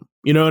connected to him.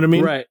 You know what I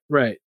mean?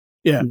 Right.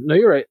 Yeah. No,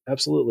 you're right.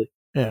 Absolutely.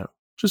 Yeah.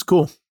 Which is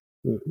cool.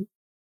 Mm-hmm.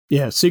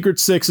 Yeah, Secret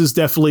Six is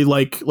definitely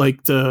like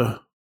the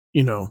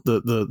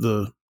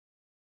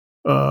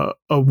a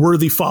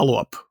worthy follow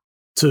up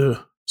to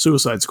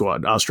Suicide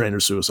Squad,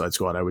 Ostrander's Suicide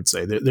Squad. I would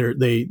say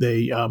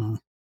they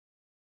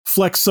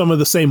flex some of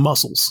the same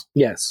muscles.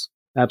 Yes,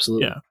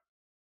 absolutely. Yeah.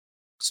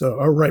 So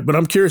all right, but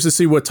I'm curious to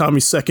see what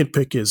Tommy's second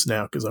pick is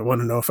now because I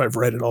want to know if I've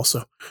read it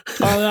also.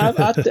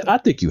 I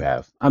think you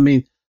have. I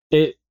mean,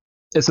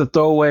 it's a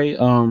throwaway.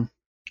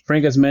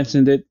 Frank has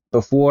mentioned it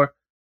before.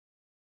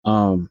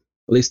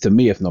 At least to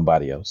me, if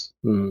nobody else.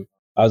 Mm-hmm.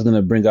 I was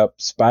gonna bring up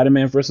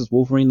Spider-Man versus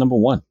Wolverine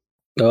 #1.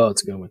 Oh,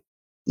 it's a good one.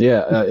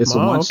 Yeah, it's a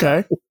one.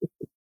 Okay.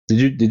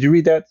 Did you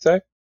read that,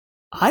 Zach?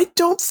 I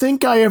don't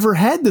think I ever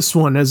had this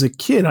one as a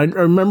kid. I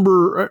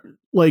remember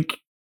like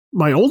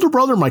my older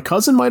brother, my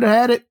cousin might have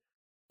had it,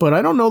 but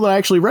I don't know that I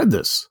actually read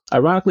this.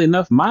 Ironically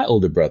enough, my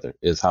older brother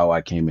is how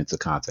I came into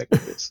contact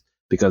with this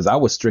because I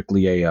was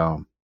strictly a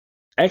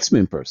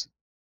X-Men person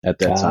at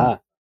that time,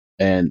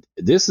 and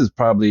this is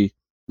probably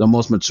the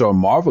most mature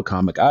Marvel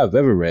comic I've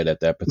ever read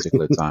at that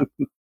particular time.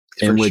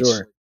 In which,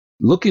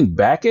 looking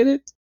back at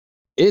it,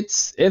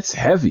 it's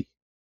heavy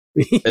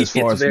as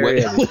far as what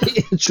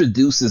it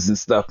introduces and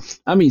stuff.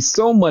 I mean,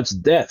 so much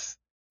death.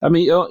 I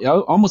mean, I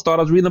almost thought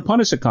I was reading a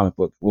Punisher comic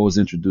book. What was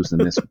introduced in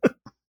this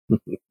one?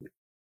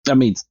 I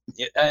mean,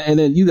 and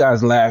then you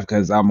guys laugh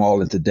because I'm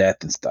all into death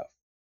and stuff.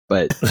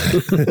 But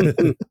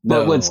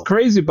but what's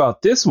crazy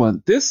about this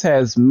one? This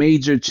has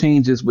major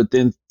changes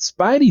within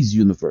Spidey's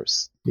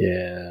universe.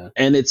 Yeah,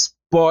 and it's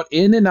brought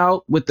in and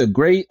out with the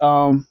great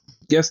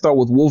guest star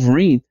with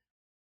Wolverine,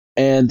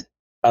 and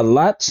a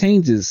lot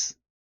changes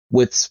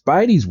with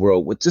Spidey's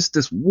world with just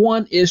this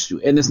one issue.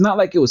 And it's not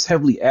like it was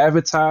heavily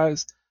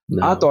advertised.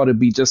 No. I thought it'd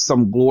be just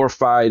some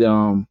glorified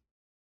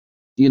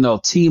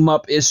team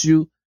up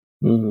issue.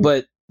 Mm-hmm.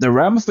 But the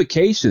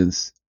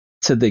ramifications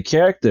to the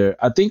character,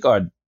 I think,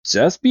 are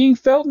just being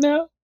felt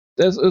now.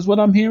 Is what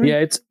I'm hearing.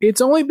 Yeah,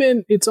 it's only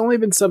been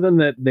something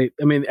that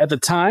at the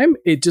time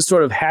it just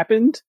sort of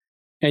happened,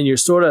 and you're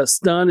sort of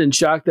stunned and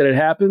shocked that it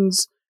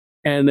happens,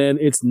 and then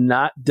it's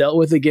not dealt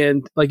with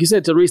again, like you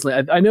said, till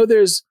recently. I know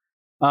there's,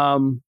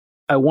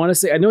 I want to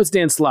say, I know it's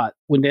Dan Slott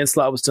when Dan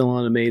Slott was still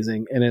on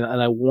Amazing, and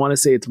I want to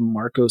say it's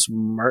Marcos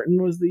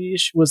Martin was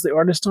the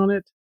artist on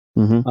it,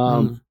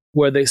 mm-hmm.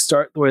 Where they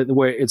start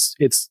where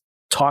it's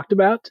talked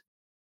about.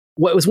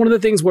 What was one of the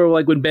things where,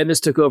 like, when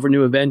Bendis took over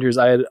New Avengers,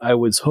 I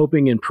was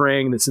hoping and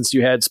praying that since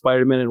you had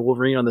Spider-Man and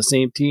Wolverine on the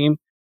same team,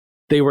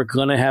 they were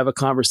going to have a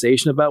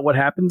conversation about what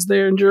happens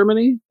there in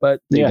Germany, but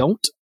they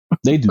don't.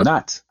 They do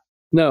not.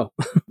 No,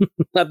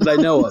 not that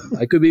I know of.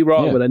 I could be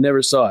wrong, but I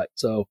never saw it.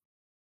 So,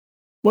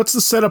 what's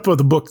the setup of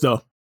the book,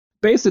 though?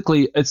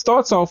 Basically, it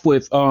starts off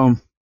with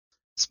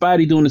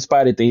Spidey doing the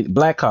Spidey thing,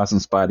 Black Costume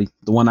Spidey,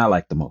 the one I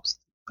like the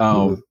most,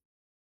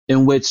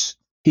 in which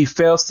he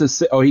fails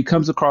to or he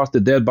comes across the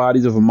dead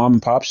bodies of a mom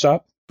and pop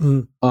shop.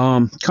 Mm.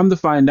 Come to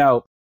find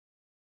out,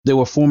 they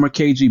were former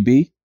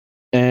KGB,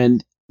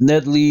 and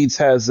Ned Leeds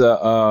has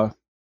an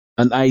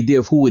idea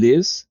of who it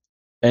is,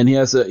 and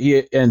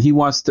he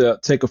wants to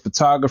take a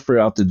photographer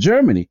out to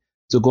Germany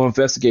to go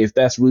investigate if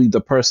that's really the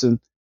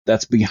person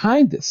that's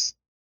behind this.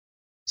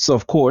 So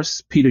of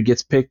course Peter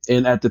gets picked,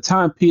 and at the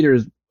time Peter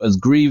is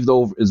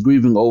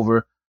grieving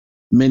over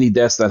many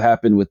deaths that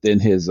happened within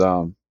his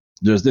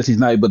he's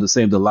not able to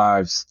save the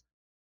lives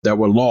that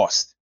were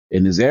lost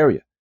in his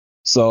area.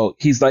 So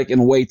he's like in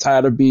a way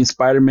tired of being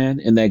Spider-Man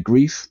in that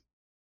grief.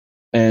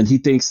 And he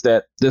thinks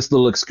that this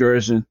little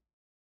excursion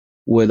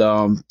would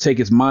take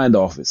his mind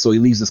off it. So he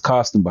leaves his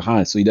costume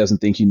behind. So he doesn't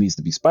think he needs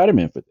to be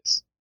Spider-Man for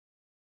this.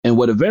 And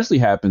what eventually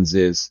happens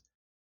is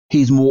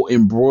he's more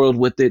embroiled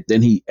with it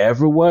than he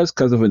ever was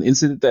because of an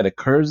incident that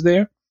occurs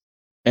there.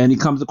 And he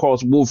comes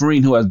across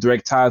Wolverine, who has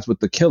direct ties with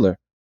the killer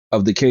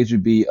of the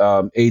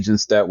KGB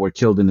agents that were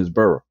killed in his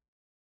burrow.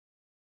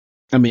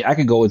 I mean, I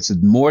could go into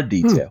more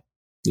detail.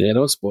 Yeah,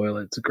 don't spoil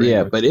it. It's a great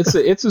one. But it's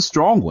a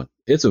strong one.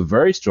 It's a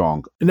very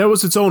strong. And that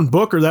was its own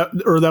book, or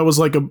that was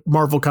like a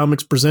Marvel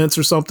Comics Presents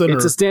or something.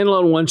 It's a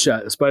standalone one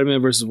shot.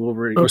 Spider-Man versus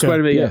Wolverine. Okay.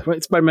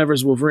 Spider-Man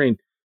versus Wolverine.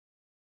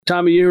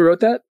 Tommy, you wrote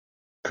that?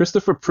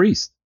 Christopher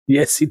Priest.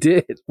 Yes, he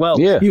did. Well,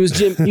 he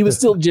was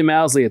still Jim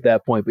Owsley at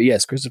that point, but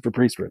yes, Christopher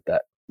Priest wrote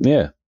that.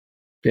 Yeah.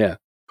 Yeah.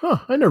 Huh,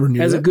 I never knew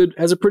that.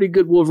 Has a pretty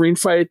good Wolverine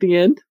fight at the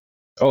end.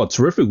 Oh, a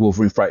terrific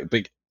Wolverine fight.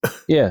 But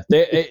yeah,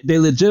 they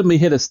legitimately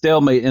hit a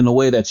stalemate in a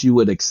way that you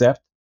would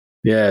accept.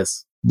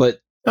 Yes. But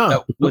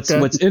what's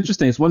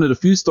interesting is one of the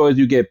few stories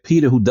you get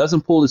Peter who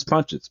doesn't pull his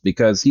punches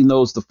because he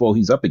knows the foe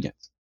he's up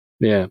against.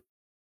 Yeah.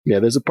 Yeah,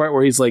 there's a part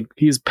where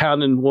he's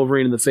pounding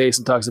Wolverine in the face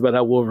and talks about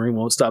how Wolverine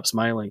won't stop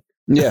smiling.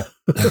 Yeah.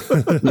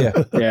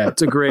 Yeah. Yeah,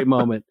 it's a great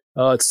moment.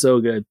 Oh, it's so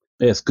good.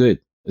 Yeah, it's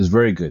good. It's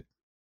very good.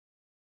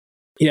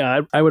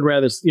 Yeah, I would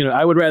rather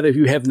if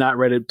you have not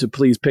read it to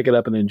please pick it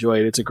up and enjoy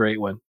it. It's a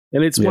great one.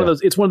 And it's one of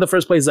the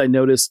first places I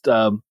noticed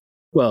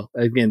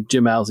again,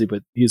 Jim Owsley,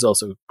 but he's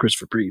also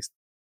Christopher Priest.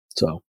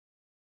 So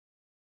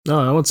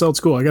that one sounds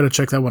cool. I got to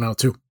check that one out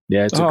too.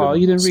 Yeah, it's a good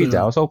one. You didn't read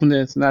that. I was hoping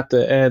it's not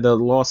to add a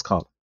lost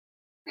column.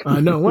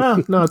 No,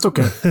 well, no, it's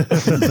okay.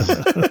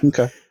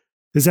 Okay.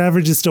 His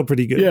average is still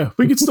pretty good. Yeah,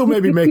 we could still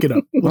maybe make it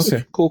up. We'll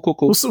see. Cool.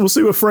 We'll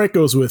see what Frank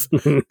goes with.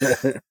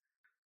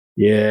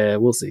 Yeah,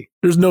 we'll see.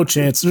 There's no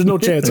chance. There's no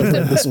chance I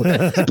read this one.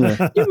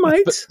 You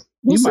might.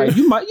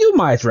 You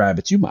might,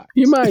 Rabbit. You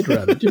might,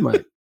 Rabbit. You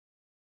might.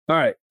 All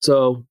right.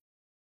 So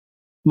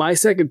my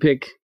second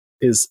pick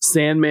is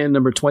Sandman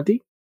number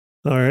 20.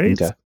 All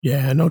right. Okay.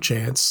 Yeah, no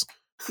chance.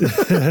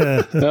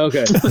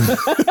 Okay.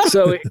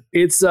 So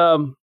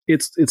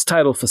it's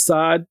titled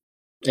Facade,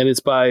 and it's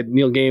by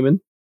Neil Gaiman,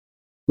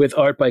 with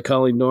art by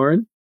Colleen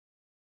Doran.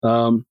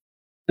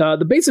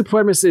 The basic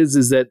premise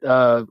is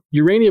that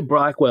Urania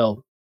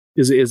Blackwell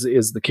is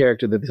the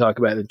character that they talk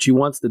about, and she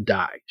wants to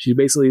die.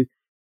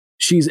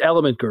 She's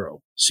Element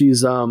Girl.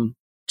 She's a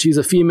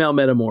female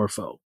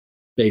metamorpho,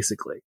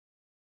 basically,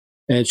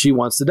 and she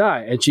wants to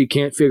die, and she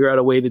can't figure out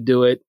a way to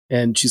do it.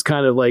 And she's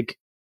kind of like,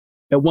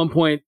 at one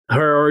point,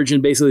 her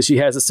origin, basically, she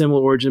has a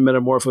similar origin,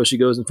 Metamorpho. She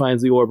goes and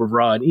finds the Orb of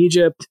Ra in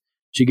Egypt.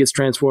 She gets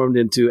transformed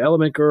into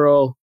Element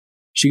Girl.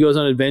 She goes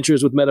on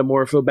adventures with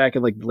Metamorpho back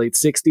in like the late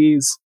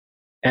 60s.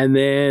 And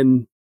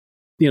then,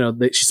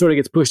 she sort of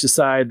gets pushed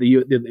aside.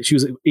 She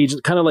was an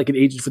agent, kind of like an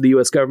agent for the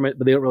U.S. government,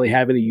 but they don't really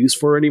have any use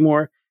for her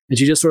anymore. And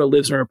she just sort of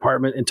lives in her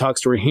apartment and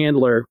talks to her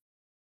handler,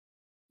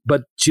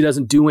 but she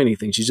doesn't do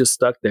anything. She's just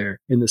stuck there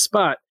in the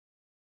spot.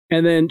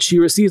 And then she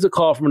receives a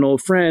call from an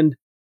old friend,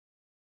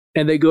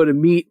 and they go to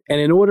meet. And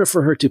in order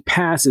for her to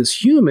pass as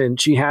human,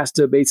 she has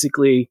to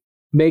basically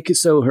make it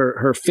so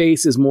her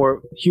face is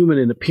more human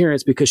in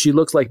appearance, because she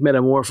looks like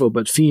Metamorpho,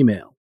 but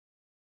female.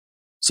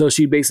 So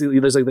she basically,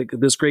 there's like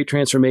this great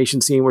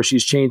transformation scene where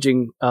she's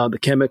changing the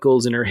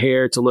chemicals in her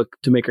hair to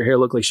make her hair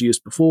look like she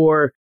used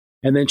before.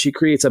 And then she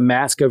creates a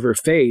mask of her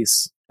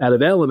face out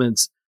of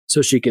elements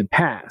so she can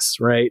pass,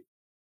 right?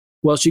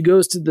 Well, she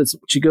goes to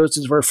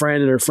her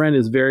friend, and her friend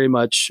is very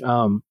much,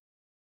 a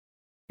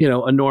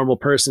normal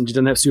person. She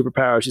doesn't have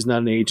superpowers. She's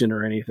not an agent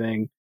or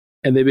anything.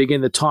 And they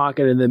begin to talk.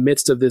 And in the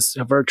midst of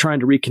her trying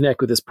to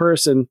reconnect with this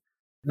person,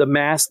 the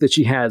mask that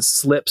she has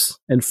slips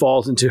and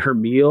falls into her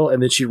meal.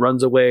 And then she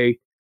runs away,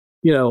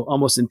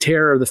 almost in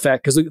terror of the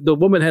fact, because the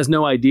woman has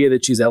no idea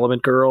that she's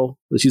Element Girl,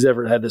 that she's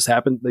ever had this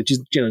happen, that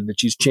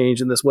she's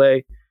changed in this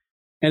way.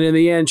 And in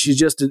the end,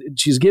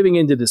 she's giving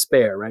into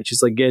despair, right? She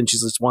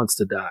just wants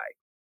to die.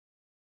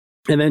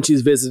 And then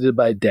she's visited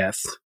by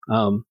Death,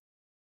 the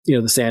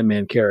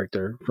Sandman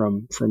character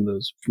from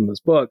those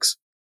books.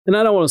 And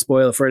I don't want to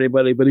spoil it for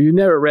anybody, but if you've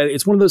never read it,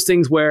 it's one of those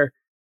things where,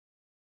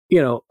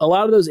 a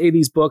lot of those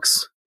 80s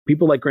books,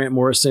 people like Grant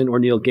Morrison or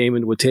Neil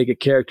Gaiman would take a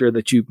character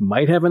that you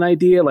might have an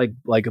idea, like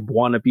a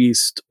B'wana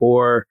Beast,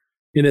 or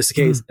in this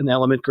case, an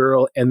Element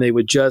Girl, and they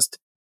would just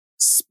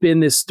spin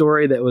this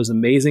story that was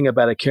amazing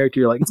about a character.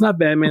 You're like, it's not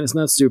Batman, it's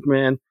not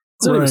Superman,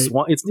 it's not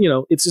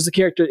even it's just a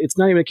character. It's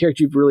not even a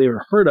character you've really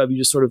ever heard of. You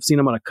just sort of seen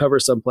him on a cover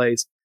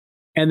someplace,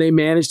 and they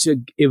managed to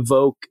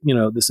evoke,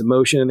 this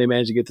emotion, and they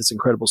managed to get this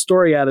incredible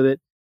story out of it,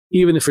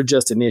 even if for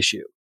just an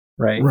issue,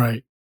 right?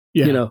 Right.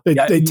 Yeah.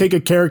 They take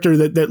a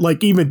character that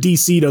like even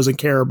DC doesn't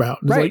care about.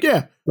 It's right. Like,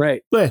 yeah,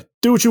 right. Yeah,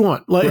 do what you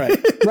want. Like,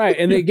 right.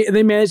 And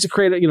they managed to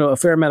create a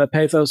fair amount of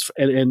pathos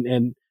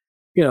and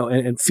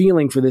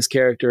feeling for this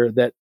character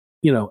that,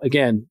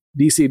 again,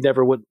 DC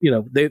never would,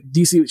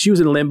 she was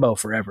in limbo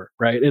forever.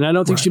 Right. And I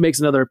don't think she makes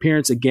another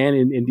appearance again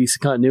in DC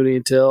continuity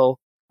until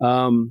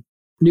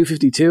New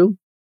 52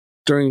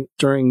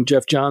 during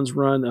Jeff Johns'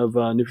 run of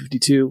New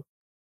 52.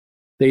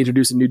 They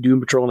introduced a new Doom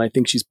Patrol, and I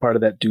think she's part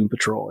of that Doom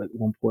Patrol at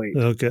one point.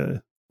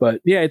 Okay.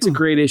 But yeah, it's a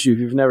great issue. If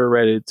you've never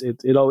read it,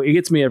 it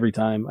gets me every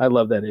time. I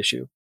love that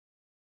issue.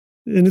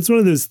 And it's one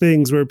of those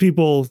things where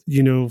people,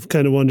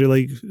 kind of wonder,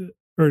 like,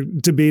 or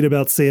debate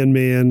about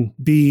Sandman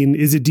being,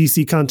 is it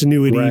DC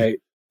continuity? Right.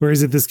 Or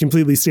is it this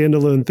completely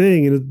standalone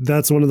thing? And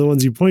that's one of the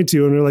ones you point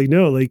to, and they're like,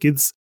 no, like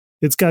it's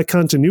got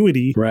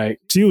continuity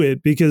to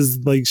it, because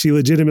like she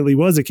legitimately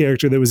was a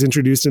character that was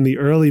introduced in the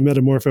early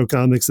Metamorpho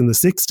comics in the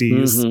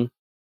 60s. Mm-hmm.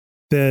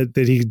 That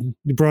he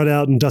brought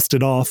out and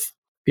dusted off.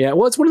 Yeah,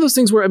 well, it's one of those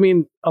things where, I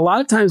mean, a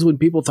lot of times when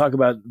people talk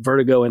about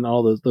Vertigo and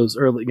all those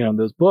early,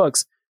 those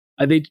books,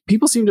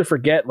 people seem to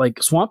forget,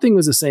 like, Swamp Thing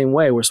was the same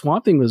way, where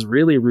Swamp Thing was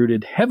really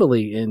rooted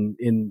heavily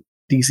in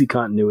DC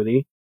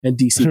continuity and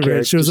DC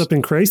characters. It shows up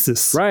in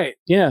Crisis. Right,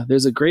 yeah.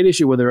 There's a great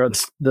issue where they're on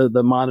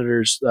the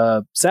Monitor's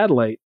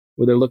satellite,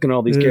 where they're looking at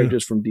all these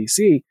characters from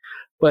DC.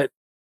 But,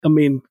 I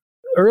mean,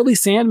 early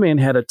Sandman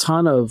had a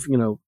ton of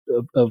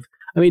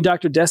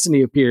Dr.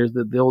 Destiny appears,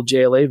 the old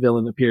JLA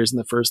villain appears in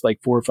the first like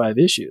 4 or 5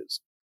 issues.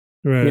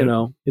 Right.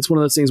 It's one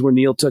of those things where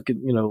Neil took, a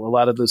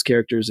lot of those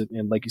characters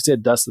and like you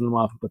said, dusted them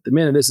off and put them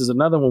in. And this is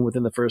another one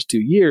within the first 2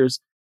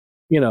 years,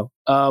 but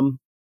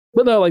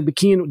no, like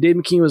Dave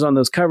McKean was on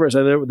those covers.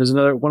 There's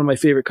another one of my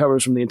favorite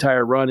covers from the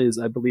entire run is,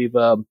 I believe,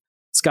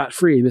 Scott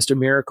Free, Mr.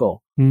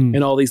 Miracle,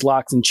 and all these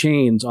locks and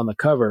chains on the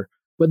cover.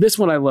 But this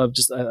one I love.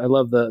 I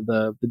love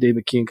the Dave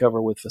McKean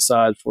cover with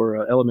Facade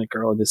for Element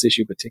Girl in this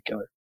issue in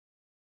particular.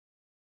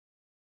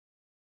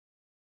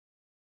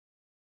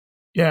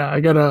 Yeah,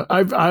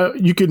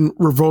 you can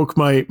revoke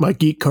my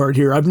geek card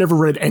here. I've never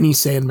read any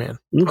Sandman.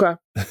 Okay.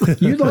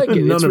 You'd like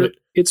it. None of it.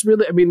 It's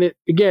really, I mean,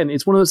 again,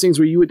 it's one of those things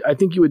where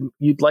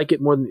you'd like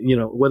it more than,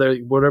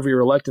 whatever your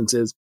reluctance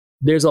is.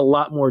 There's a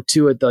lot more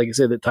to it, like I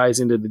said, that ties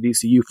into the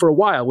DCU for a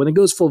while. When it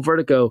goes full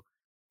Vertigo,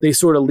 they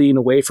sort of lean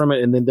away from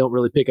it and then don't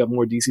really pick up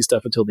more DC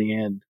stuff until the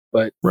end.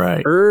 But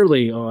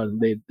early on,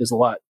 there's a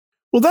lot.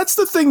 Well, that's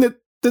the thing that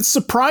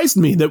surprised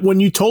me, that when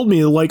you told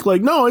me like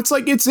no, it's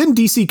like it's in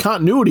DC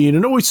continuity, and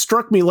it always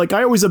struck me like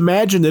I always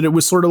imagined that it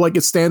was sort of like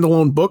a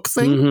standalone book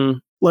thing,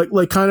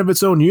 like kind of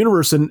its own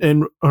universe,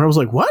 and I was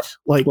like, what?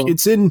 Like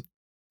it's in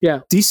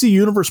DC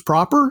universe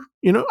proper?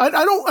 You know, I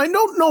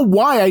don't know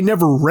why I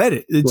never read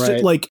it. It's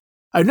just like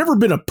I've never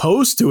been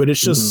opposed to it.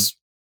 It's just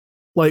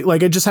like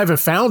I just haven't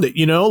found it.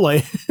 You know,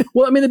 like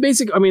well, I mean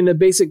the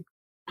basic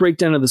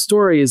breakdown of the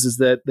story is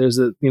that there's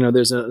an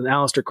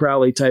Aleister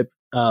Crowley type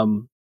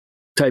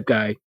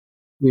guy,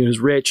 who's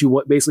rich,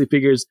 who basically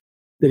figures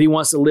that he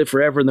wants to live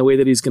forever, and the way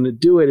that he's going to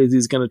do it is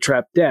he's going to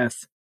trap Death,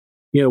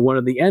 one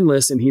of the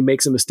Endless, and he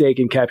makes a mistake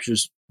and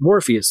captures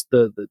Morpheus,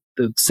 the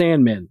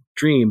Sandman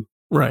dream,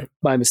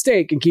 by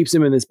mistake, and keeps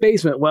him in this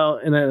basement. Well,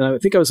 and I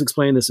think I was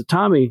explaining this to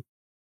Tommy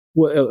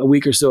a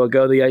week or so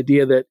ago, the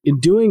idea that in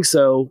doing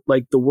so,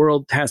 like the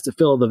world has to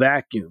fill the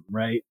vacuum,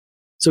 right?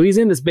 So he's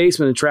in this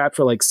basement and trapped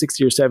for like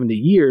 60 or 70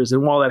 years,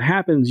 and while that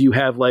happens, you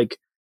have like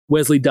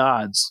Wesley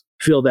Dodds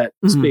fill that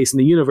space in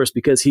the universe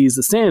because he's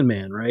the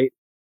Sandman, right?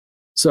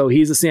 So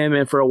he's the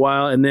Sandman for a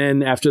while, and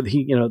then after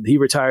he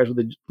retires with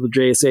the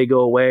JSA go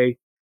away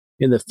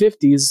in the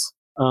 50s,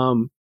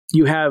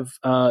 you have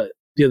the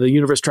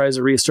universe tries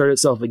to reassert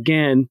itself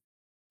again,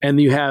 and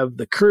you have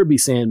the Kirby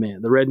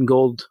Sandman, the red and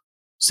gold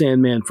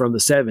Sandman from the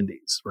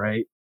 70s,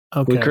 right?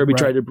 Okay, when Kirby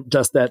tried to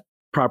dust that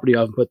property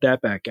off and put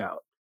that back out.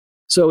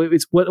 So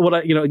it's what I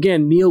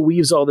again, Neil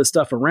weaves all this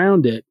stuff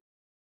around it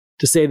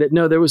to say that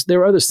no, there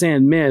were other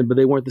Sandmen, but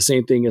they weren't the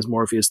same thing as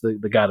Morpheus,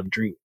 the god of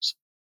dreams.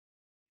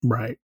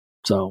 Right.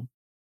 So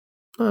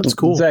that's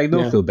cool. Zach,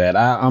 don't feel bad.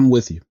 I'm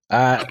with you.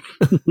 I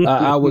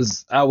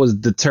was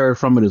deterred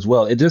from it as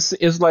well.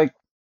 It's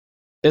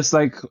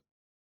like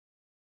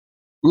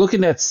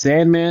looking at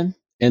Sandman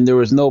and there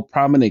was no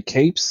prominent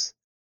capes.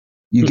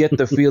 You get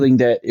the feeling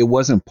that it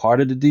wasn't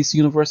part of the DC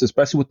universe,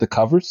 especially with the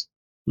covers.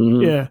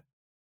 Mm-hmm. Yeah.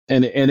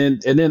 And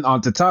then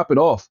on to top it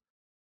off,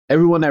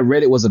 everyone that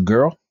read it was a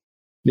girl.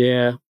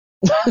 Yeah.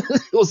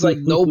 It was like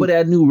nobody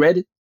I knew read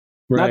it.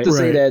 Not to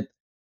say that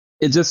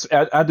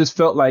I just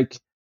felt like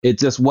it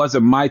just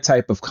wasn't my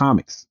type of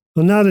comics.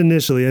 Well, not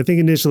initially. I think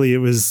initially it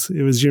was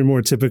your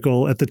more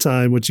typical at the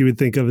time, what you would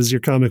think of as your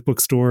comic book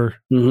store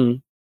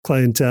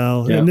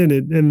clientele. Yeah.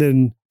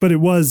 But it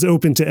was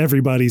open to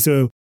everybody.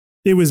 So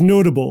it was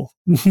notable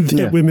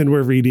that women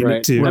were reading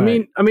it too.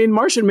 Right. I mean,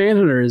 Martian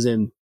Manhunter is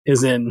in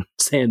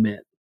Sandman.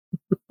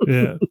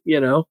 Yeah.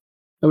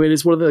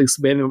 It's one of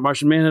the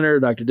Martian Manhunter,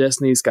 Dr.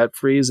 Destiny, Scott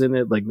Free's in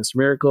it, like Mr.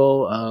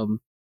 Miracle,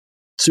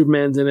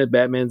 Superman's in it,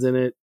 Batman's in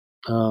it.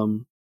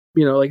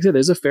 Like I said,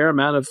 there's a fair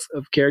amount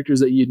of characters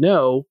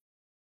that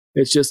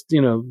It's just,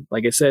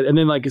 like I said, and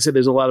then like I said,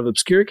 there's a lot of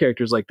obscure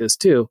characters like this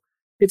too.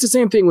 It's the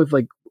same thing with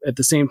like at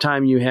the same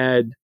time you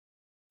had,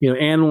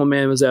 Animal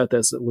Man was out.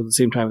 That's with the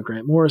same time with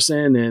Grant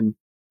Morrison, and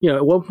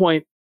at one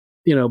point,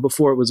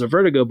 before it was a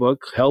Vertigo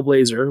book,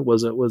 Hellblazer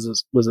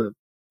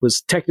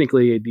was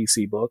technically a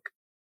DC book.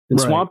 And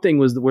Swamp Thing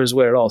was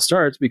where it all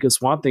starts, because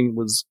Swamp Thing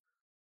was,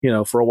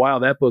 for a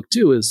while that book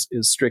too is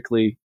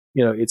strictly,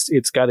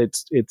 it's got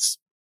its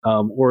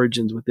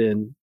origins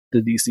within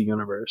the DC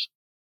universe.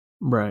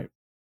 Right.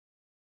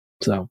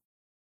 So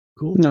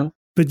cool. No.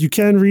 But you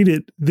can read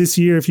it this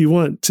year if you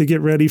want to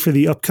get ready for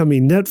the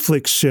upcoming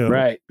Netflix show.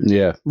 Right.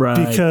 Yeah.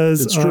 Right.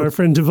 Because our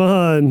friend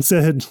Devon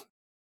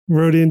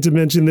wrote in to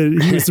mention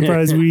that he was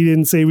surprised we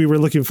didn't say we were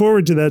looking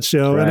forward to that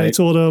show. Right. And I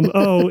told him,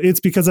 it's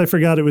because I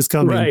forgot it was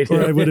coming. Right.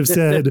 Or I would have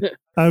said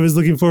I was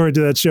looking forward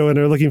to that show and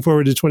are looking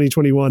forward to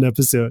 2021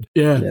 episode.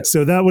 Yeah.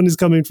 So that one is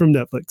coming from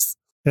Netflix,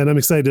 and I'm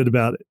excited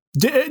about it.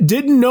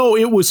 Didn't know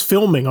it was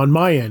filming on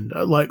my end.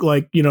 Like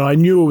I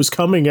knew it was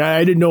coming.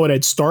 I didn't know it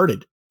had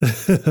started.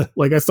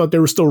 Like I thought they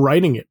were still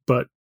writing it,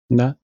 but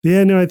no.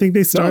 Yeah, no, I think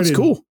they started. That's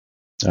cool.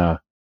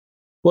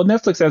 Well,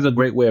 Netflix has a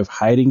great way of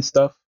hiding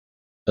stuff,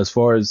 as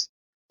far as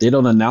they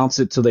don't announce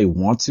it till they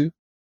want to.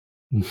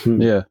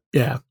 Yeah,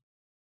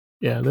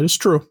 that is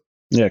true.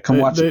 Yeah, come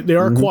watch it. They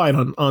are quiet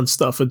on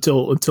stuff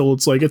until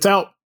it's like it's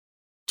out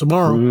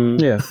tomorrow.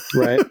 Yeah,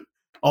 right.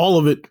 All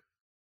of it.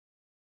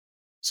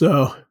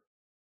 So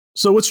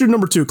what's your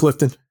number 2,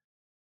 Clifton?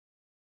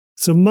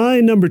 So my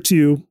number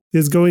 2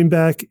 is going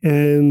back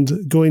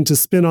and going to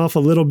spin off a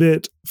little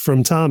bit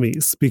from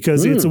Tommy's,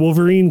 because it's a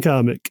Wolverine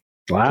comic.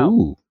 Wow.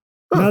 Ooh.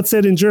 Not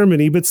set in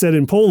Germany, but set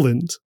in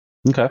Poland.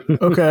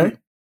 Okay.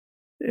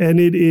 And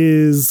it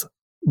is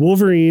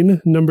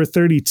Wolverine number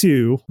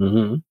 32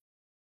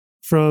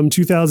 from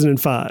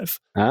 2005.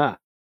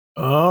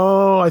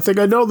 Oh, I think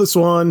I know this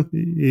one.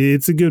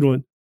 It's a good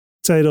one.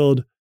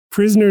 Titled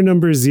Prisoner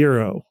Number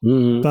 0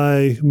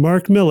 by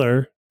Mark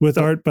Miller with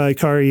art by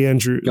Kari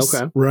Andrews.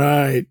 Okay.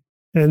 Right.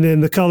 And then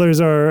the colors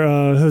are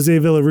Jose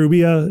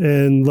Villarrubia,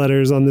 and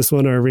letters on this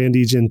one are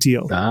Randy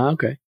Gentile.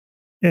 Okay.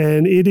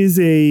 And it is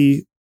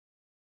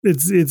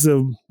it's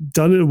a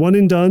done one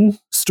and done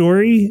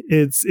story.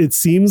 It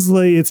seems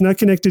like it's not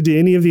connected to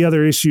any of the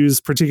other issues,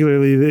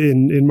 particularly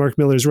in Mark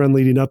Millar's run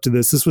leading up to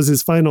this. This was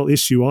his final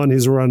issue on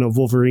his run of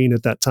Wolverine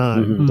at that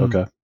time. Mm-hmm.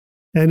 Okay.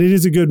 And it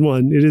is a good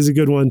one. It is a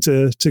good one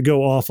to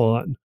go off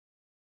on,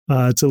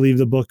 to leave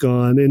the book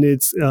on. And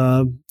it's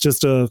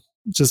just a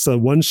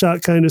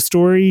one-shot kind of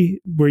story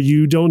where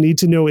you don't need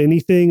to know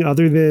anything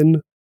other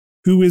than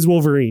who is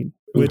Wolverine,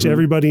 which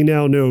everybody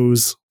now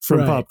knows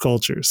from pop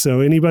culture.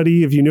 So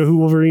anybody, if you know who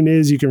Wolverine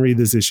is, you can read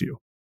this issue.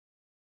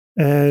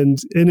 And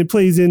it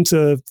plays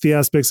into the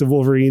aspects of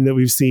Wolverine that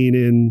we've seen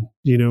in,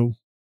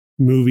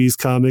 movies,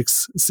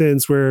 comics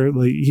since, where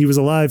like he was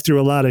alive through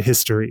a lot of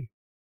history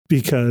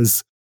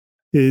because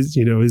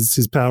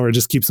his power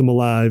just keeps him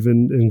alive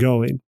and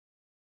going.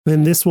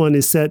 And this one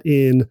is set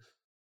in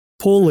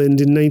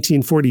Poland in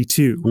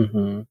 1942.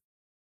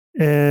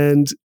 Mm-hmm.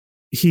 And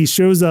he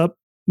shows up.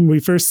 We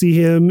first see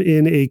him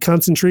in a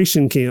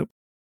concentration camp.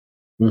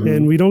 Mm-hmm.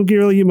 And we don't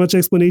really get much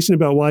explanation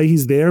about why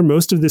he's there.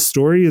 Most of this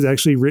story is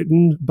actually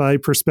written by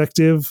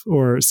perspective,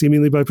 or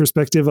seemingly by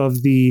perspective,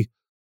 of the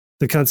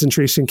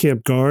concentration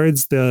camp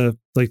guards, the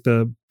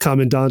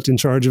commandant in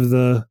charge of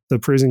the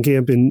prison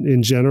camp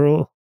in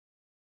general.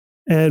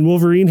 And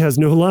Wolverine has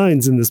no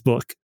lines in this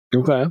book.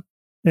 Okay.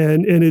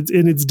 And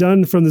it's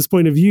done from this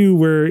point of view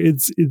where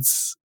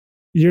it's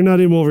you're not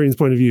in Wolverine's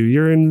point of view.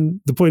 You're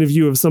in the point of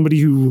view of somebody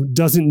who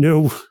doesn't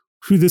know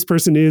who this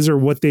person is or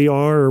what they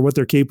are or what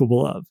they're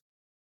capable of.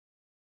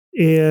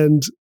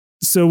 And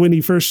so when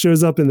he first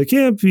shows up in the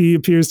camp, he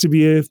appears to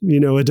be a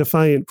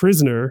defiant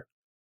prisoner.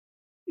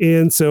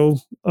 And so,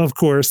 of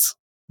course,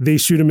 they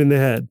shoot him in the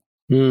head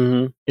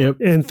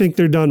and think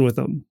they're done with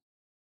him.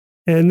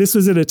 And this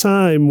was at a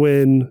time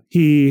when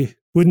he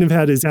wouldn't have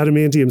had his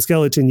adamantium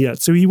skeleton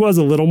yet. So he was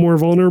a little more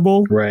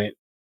vulnerable. Right.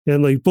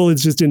 And like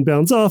bullets just didn't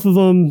bounce off of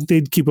him.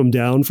 They'd keep him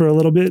down for a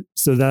little bit.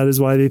 So that is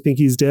why they think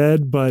he's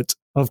dead. But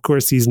of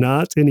course he's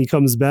not. And he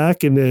comes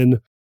back. And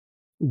then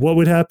what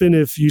would happen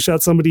if you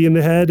shot somebody in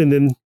the head and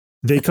then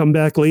they come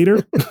back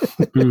later?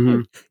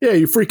 Yeah,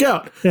 you freak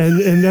out.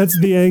 And that's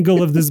the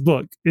angle of this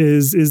book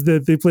is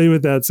that they play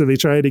with that. So they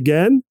try it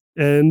again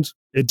and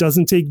it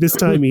doesn't take this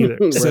time either.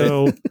 Right.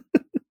 So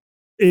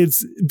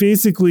it's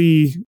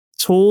basically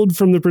told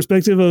from the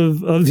perspective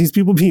of these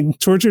people being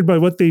tortured by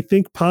what they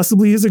think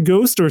possibly is a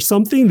ghost or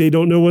something. They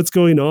don't know what's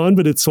going on,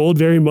 but it's told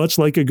very much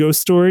like a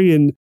ghost story,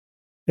 and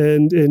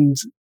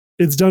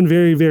it's done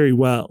very, very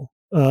well.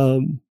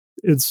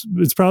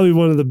 It's probably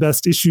one of the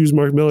best issues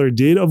Mark Millar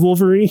did of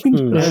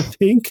Wolverine, I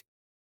think.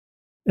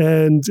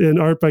 And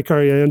art by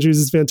Kari Andrews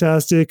is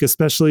fantastic,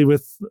 especially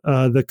with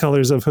the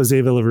colors of Jose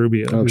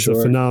Villarrubia, who's a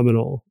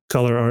phenomenal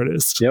color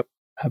artist. Yep,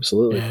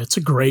 absolutely. Yeah, it's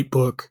a great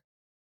book.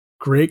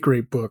 Great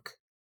book.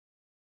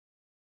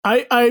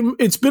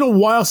 It's been a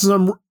while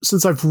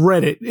since I've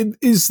read it.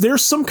 Is there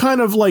some kind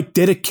of like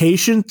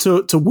dedication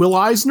to Will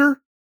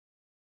Eisner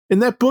in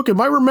that book? Am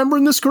I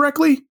remembering this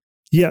correctly?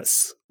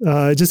 Yes.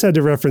 I just had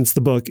to reference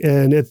the book.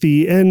 And at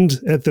the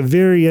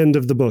very end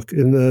of the book,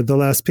 in the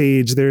last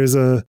page, there's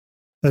a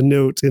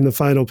note in the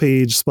final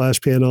page splash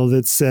panel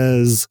that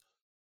says,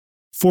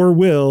 "For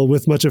Will,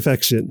 with much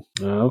affection."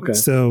 Okay.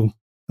 So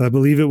I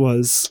believe it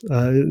was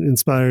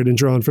inspired and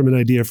drawn from an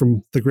idea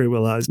from the great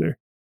Will Eisner.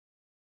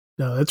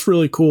 No, that's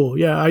really cool.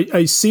 Yeah,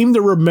 I seem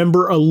to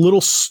remember a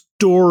little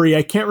story.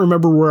 I can't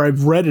remember where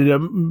I've read it. It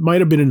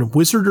might have been in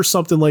Wizard or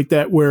something like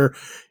that, where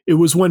it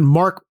was when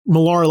Mark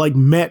Millar like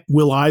met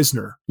Will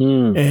Eisner,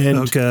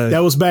 and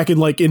that was back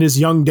in his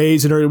young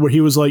days, and where he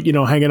was like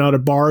hanging out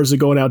at bars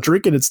and going out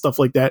drinking and stuff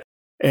like that.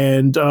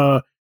 And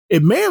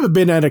it may have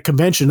been at a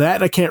convention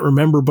that I can't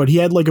remember, but he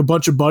had like a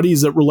bunch of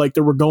buddies that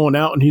were going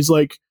out, and he's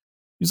like,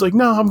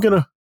 no,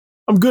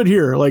 I'm good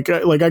here. Like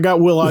I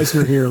got Will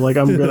Eisner here. Like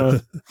I'm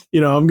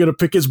gonna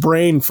pick his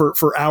brain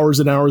for hours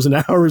and hours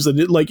and hours. And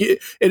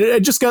it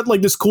just got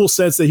like this cool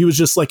sense that he was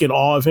just like in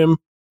awe of him,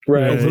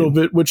 right? A little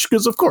bit,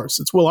 because of course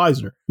it's Will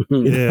Eisner.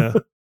 Yeah.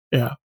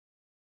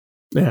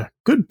 Yeah.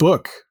 Good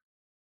book.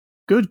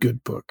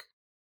 Good book.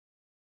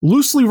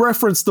 Loosely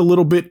referenced a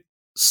little bit,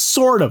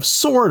 sort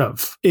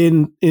of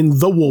in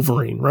The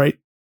Wolverine, right?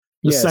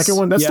 The second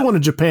one. That's the one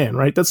in Japan,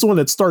 right? That's the one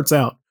that starts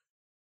out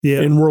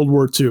in World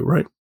War II,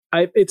 right?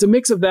 It's a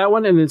mix of that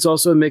one, and it's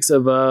also a mix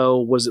of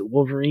was it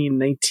Wolverine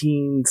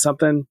 19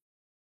 something?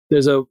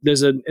 There's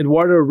an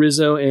Eduardo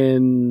Rizzo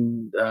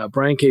and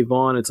Brian K.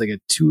 Vaughan. It's like a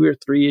 2 or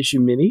 3 issue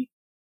mini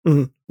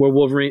where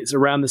Wolverine. It's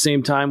around the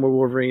same time where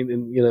Wolverine,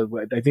 and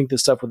I think the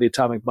stuff with the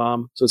atomic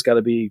bomb. So it's got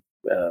to be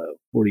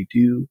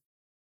 42.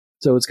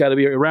 So it's got to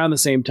be around the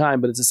same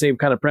time, but it's the same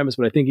kind of premise.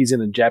 But I think he's in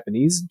a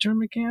Japanese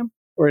internment camp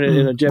or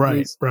in a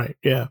Japanese. Right.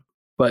 Yeah.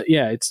 But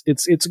yeah,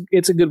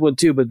 it's a good one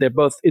too. But they're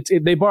both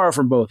they borrow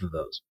from both of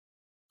those.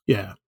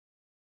 Yeah.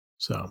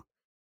 So,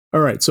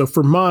 all right. So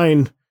for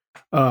mine,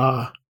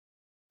 I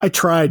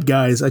tried,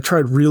 guys. I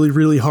tried really,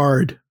 really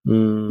hard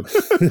to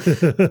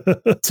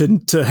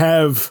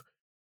have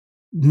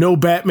no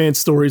Batman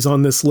stories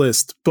on this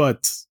list,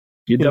 but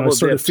I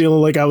started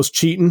feeling like I was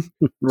cheating.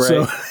 Right.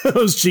 So I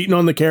was cheating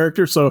on the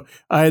character, so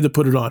I had to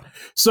put it on.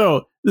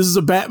 So this is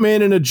a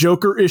Batman and a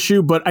Joker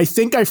issue, but I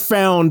think I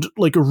found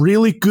like a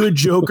really good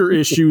Joker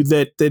issue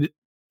that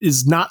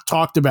is not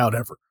talked about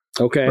ever.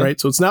 Okay. Right.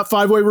 So it's not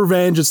Five-Way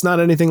Revenge. It's not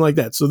anything like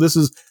that. So this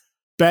is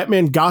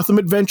Batman Gotham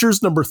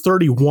Adventures number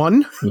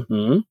 31.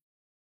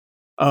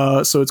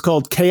 So it's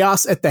called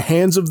Chaos at the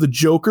Hands of the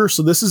Joker.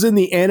 So this is in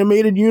the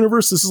animated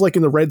universe. This is like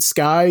in the Red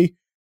Sky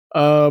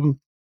era.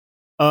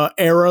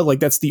 Like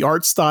that's the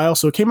art style.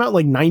 So it came out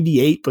like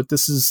 98, but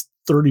this is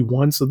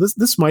 31. So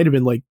this might have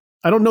been like,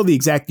 I don't know the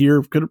exact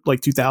year, could have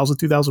like 2000,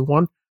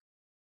 2001.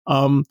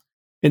 And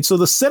so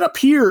the setup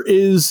here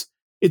is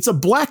it's a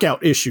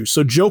blackout issue.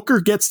 So Joker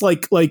gets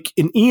like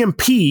an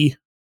EMP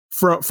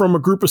from a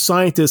group of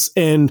scientists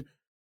and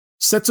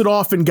sets it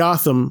off in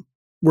Gotham,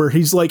 where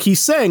he's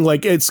saying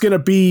like it's going to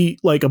be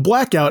like a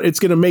blackout. It's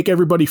going to make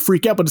everybody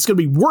freak out, but it's going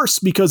to be worse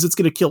because it's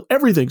going to kill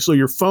everything. So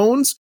your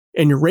phones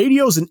and your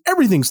radios and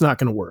everything's not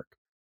going to work.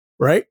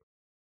 Right.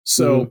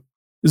 So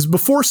this is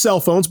before cell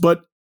phones,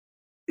 but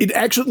it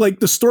actually like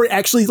the story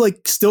actually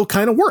like still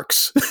kind of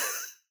works.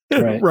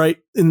 Right.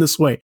 In this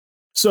way.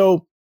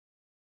 So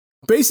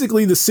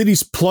basically the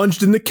city's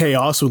plunged into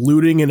chaos with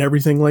looting and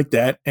everything like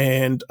that.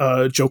 And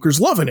Joker's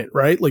loving it,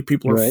 right? Like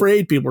people are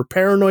afraid, people are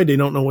paranoid, they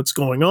don't know what's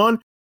going on.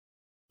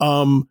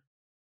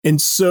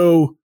 And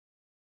so,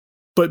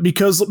 but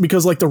because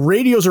like the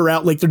radios are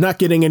out, like they're not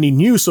getting any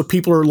news. So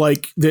people are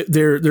like,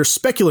 they're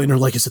speculating. They're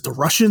like, is it the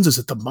Russians? Is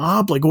it the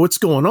mob? Like what's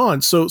going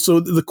on? So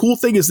the cool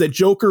thing is that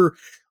Joker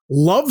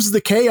loves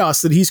the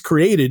chaos that he's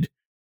created,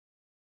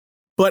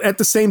 but at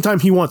the same time,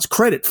 he wants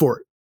credit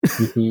for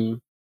it.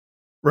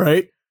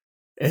 Right.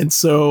 And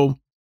so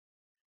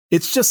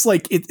it's just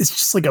like it's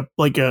just like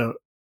a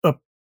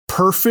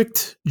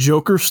perfect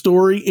Joker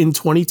story in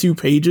 22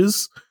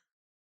 pages.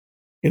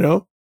 You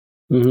know,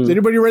 has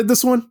anybody read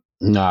this one?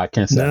 No, I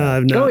can't say. No,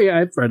 I've not. Oh yeah,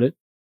 I've read it.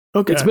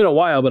 Okay, it's been a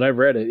while, but I've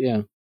read it.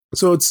 Yeah.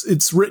 So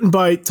it's written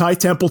by Ty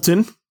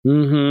Templeton.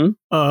 You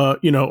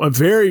know, a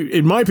very,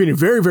 in my opinion,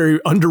 very, very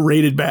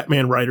underrated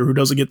Batman writer who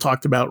doesn't get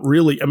talked about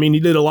really. I mean, he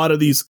did a lot of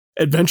these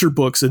adventure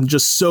books and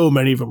just so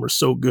many of them are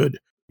so good.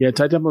 Yeah,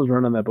 Ty Templeton's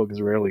run on that book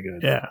is really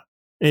good. Yeah.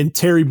 And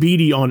Terry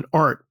Beatty on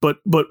art. But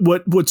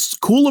what's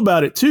cool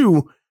about it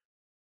too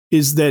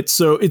is that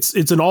so it's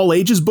an all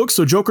ages book,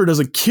 so Joker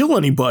doesn't kill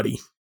anybody,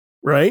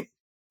 right?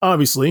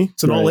 Obviously,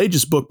 it's an all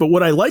ages book. But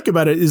what I like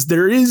about it is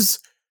there is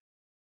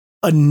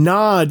a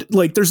nod,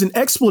 like there's an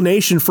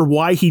explanation for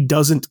why he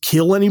doesn't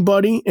kill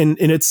anybody, and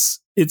it's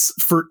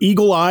for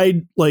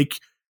eagle-eyed like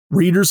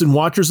readers and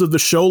watchers of the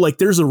show, like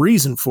there's a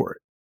reason for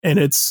it. And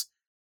it's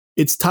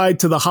tied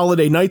to the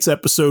Holiday Nights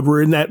episode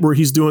where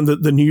he's doing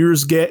the New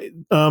Year's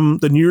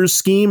the New Year's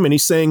scheme, and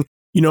he's saying,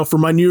 you know, for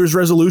my New Year's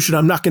resolution,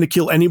 I'm not going to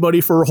kill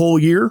anybody for a whole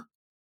year.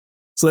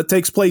 So that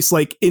takes place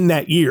like in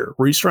that year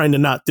where he's trying to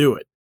not do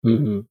it.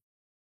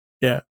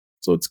 Yeah.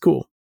 So it's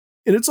cool.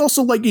 And it's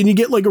also like, and you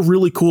get like a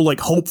really cool,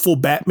 like hopeful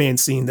Batman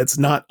scene that's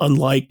not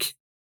unlike,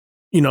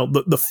 you know,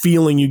 the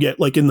feeling you get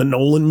like in the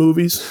Nolan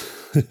movies,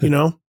 you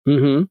know?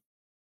 Yeah,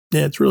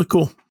 it's really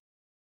cool.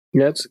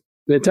 Yeah,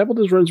 the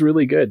Templeton's run's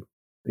really good.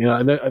 You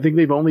know, I think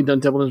they've only done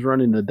Templeton's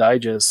run in the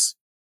digest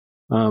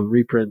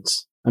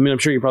reprints. I mean, I'm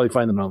sure you probably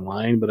find them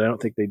online, but I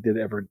don't think they did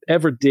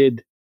ever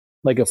did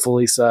like a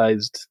fully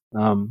sized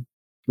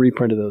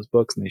reprint of those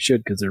books, and they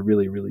should because they're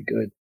really, really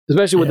good.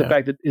 Especially with the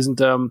fact that isn't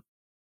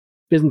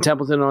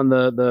Templeton on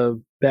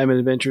the Batman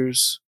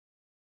Adventures,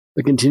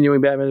 the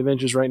continuing Batman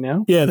Adventures right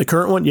now? Yeah, the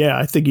current one. Yeah,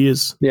 I think he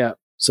is. Yeah,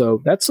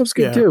 so that stuff's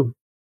good too.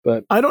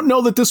 But I don't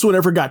know that this one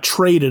ever got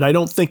traded. I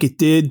don't think it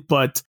did,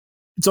 but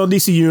it's on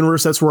DC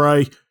Universe. That's where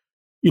I,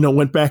 you know,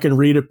 went back and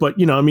read it. But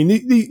you know, I mean,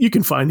 you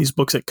can find these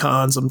books at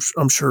cons.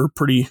 I'm sure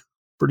pretty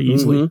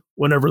easily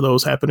whenever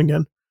those happen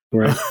again.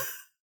 Right.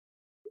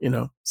 You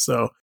know.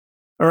 So,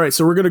 all right.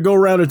 So we're gonna go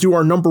around and do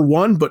our number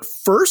one. But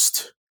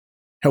first,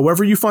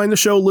 however you find the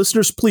show,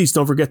 listeners, please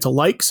don't forget to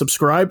like,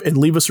 subscribe, and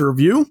leave us a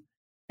review.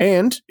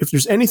 And if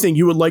there's anything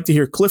you would like to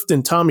hear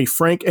Clifton, Tommy,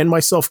 Frank, and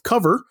myself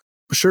cover,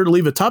 be sure to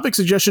leave a topic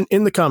suggestion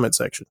in the comment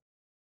section.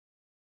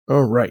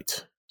 All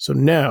right. So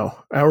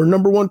now, our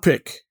number one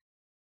pick.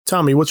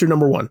 Tommy, what's your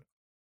number one?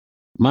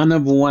 My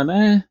number one,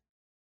 I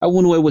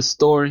went away with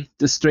story,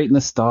 just straight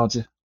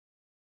nostalgia.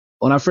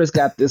 When I first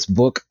got this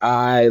book,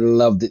 I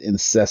loved it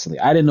incessantly.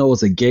 I didn't know it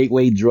was a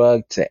gateway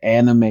drug to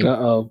anime.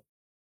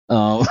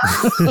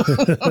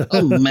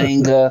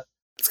 Manga.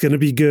 It's going to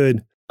be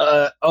good.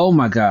 Oh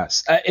my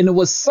gosh. And it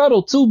was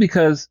subtle too,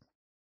 because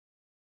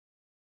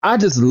I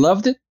just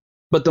loved it.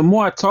 But the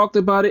more I talked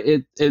about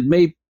it, it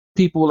made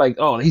people like,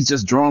 oh, he's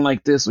just drawn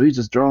like this or he's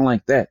just drawn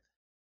like that.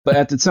 But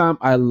at the time,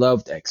 I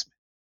loved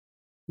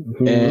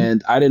X-Men.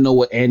 And I didn't know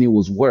what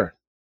annuals were.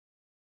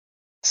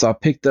 So I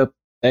picked up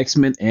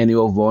X-Men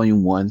Annual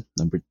Volume 1,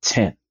 number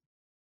 10.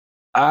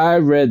 I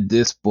read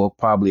this book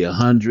probably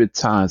 100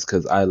 times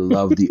because I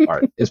love the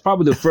art. It's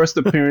probably the first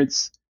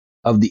appearance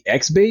of the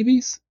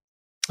X-Babies.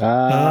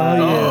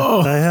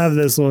 Yeah, I have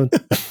this one.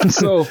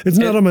 So it's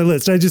not on my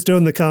list. I just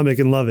own the comic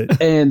and love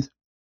it. And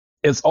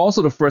it's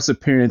also the first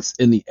appearance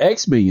in the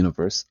X-Men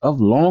universe of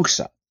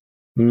Longshot.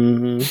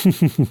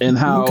 And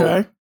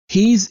how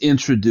he's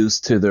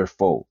introduced to their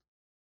fold.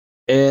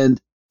 And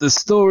the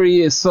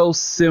story is so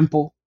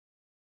simple.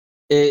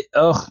 I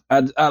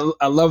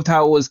loved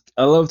how it was.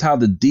 I loved how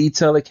the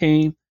detail it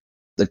came,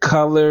 the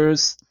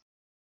colors.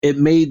 It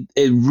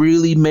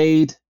really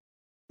made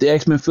the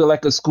X-Men feel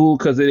like a school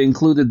because it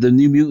included the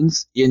New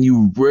Mutants, and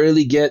you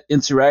rarely get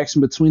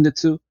interaction between the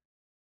two.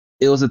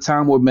 It was a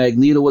time where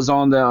Magneto was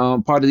on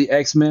the part of the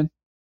X-Men.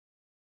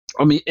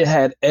 I mean, it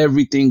had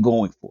everything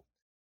going for it.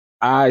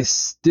 I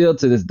still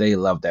to this day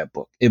love that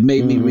book. It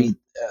made me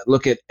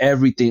look at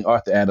everything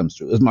Arthur Adams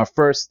drew. It was my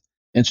first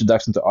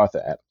introduction to Arthur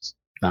Adams.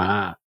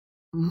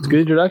 It's a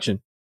good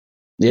introduction.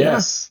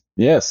 Yes.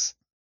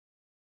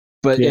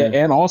 But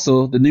and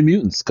also the New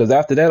Mutants, because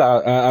after that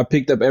I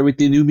picked up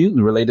everything New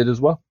Mutant related as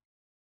well.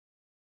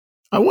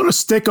 I want to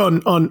stick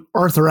on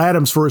Arthur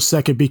Adams for a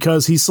second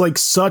because he's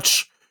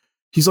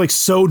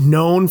so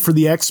known for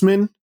the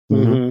X-Men,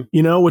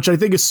 you know, which I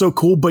think is so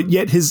cool. But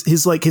yet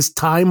his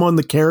time on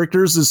the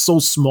characters is so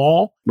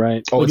small,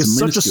 right? Like it's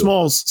such a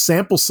small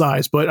sample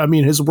size, but I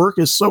mean his work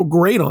is so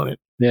great on it.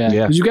 Yeah,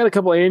 because you got a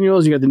couple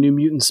annuals. You got the New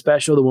Mutant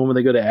special, the one where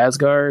they go to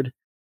Asgard.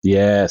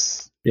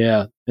 Yes.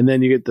 Yeah, and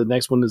then you get the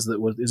next one.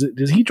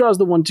 Does he draws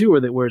the one too,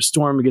 where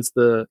Storm gets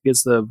the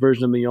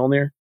version of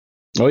Mjolnir?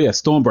 Oh yeah,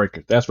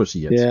 Stormbreaker. That's what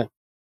she gets.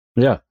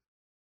 Yeah.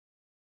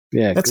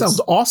 That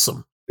sounds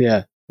awesome.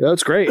 Yeah,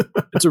 that's great.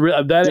 It's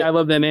I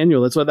love that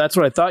annual. That's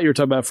what I thought you were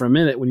talking about for a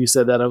minute when you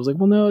said that. I was like,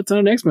 well, no, it's not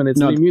an X-Men. It's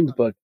a New Mutants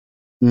book.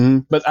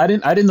 But I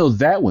didn't know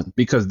that one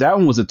because that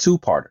one was a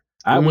 2-parter.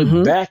 I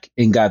went back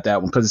and got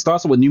that one because it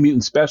starts with New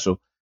Mutant Special,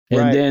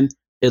 and then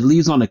it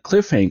leaves on a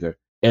cliffhanger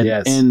and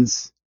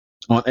ends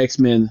on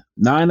X-Men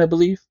 9, I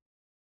believe.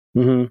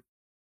 I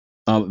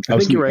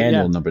think you're right.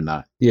 Annual number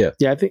 9. Yeah.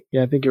 I think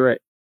you're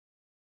right.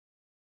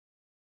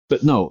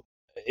 But no,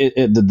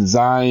 the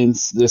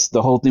designs,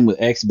 the whole thing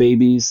with X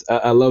babies.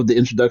 I love the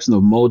introduction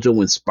of Mojo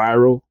and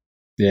Spiral.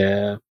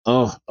 Yeah.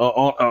 Oh,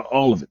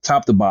 all of it,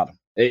 top to bottom.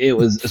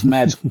 It's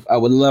magical. I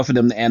would love for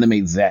them to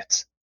animate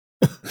that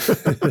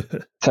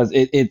because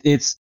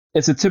it's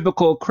a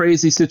typical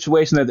crazy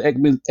situation that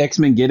the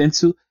X-Men get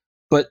into.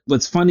 But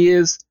what's funny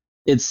is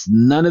it's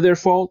none of their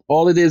fault.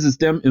 All it is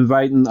them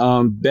inviting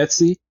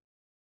Betsy,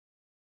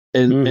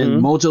 and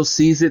Mojo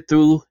sees it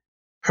through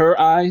her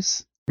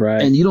eyes.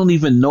 Right. And you don't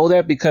even know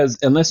that because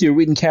unless you're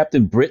reading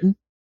Captain Britain,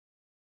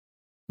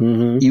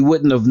 you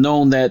wouldn't have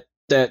known that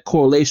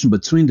correlation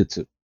between the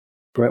two.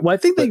 Right. Well, I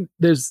think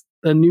there's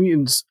a New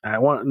Mutants. I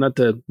want not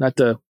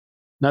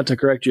to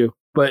correct you,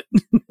 but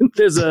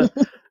there's a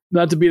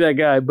not to be that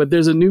guy, but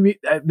there's a new.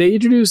 They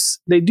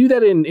do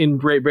that in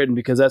Great Britain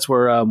because that's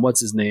where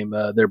what's his name,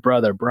 their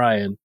brother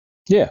Brian.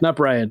 Yeah. Not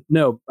Brian.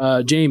 No,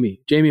 Jamie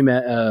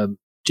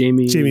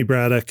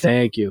Braddock.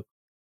 Thank you.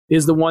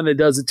 Is the one that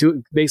does it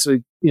to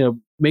basically,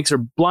 makes her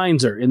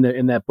blinds her in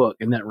that book,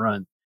 in that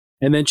run.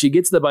 And then she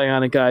gets the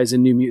Bionic Guys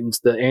in New Mutants,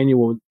 the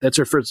annual. That's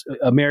her first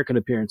American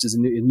appearance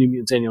in New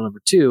Mutants annual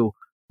number 2.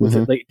 With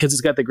it, because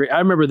it's got the great. I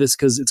remember this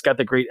because it's got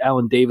the great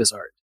Alan Davis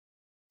art.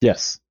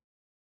 Yes.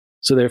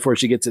 So therefore,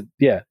 she gets it.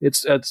 Yeah,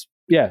 it's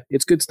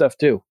good stuff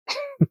too.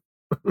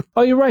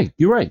 Oh, you're right.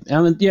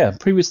 Alan. Yeah.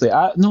 Previously,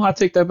 I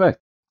take that back.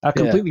 I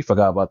completely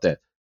forgot about that.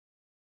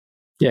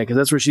 Yeah, because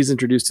that's where she's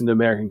introduced into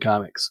American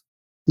comics.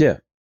 Yeah.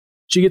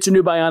 She gets her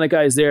new Bionic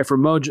Eyes there for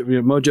Mojo.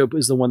 Mojo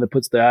is the one that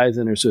puts the eyes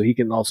in her, so he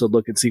can also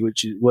look and see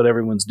what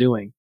everyone's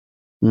doing.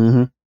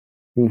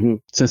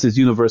 Since his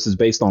universe is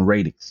based on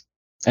ratings,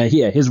 and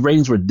his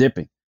ratings were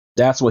dipping.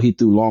 That's what he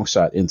threw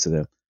Longshot into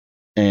them,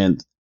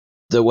 and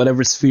the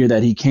whatever sphere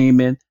that he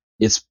came in,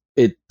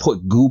 it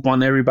put goop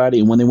on everybody.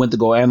 And when they went to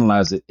go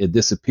analyze it, it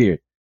disappeared.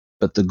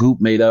 But the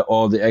goop made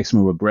all the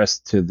X-Men regress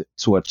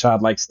to a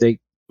childlike state,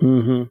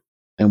 in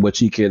which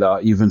he could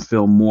even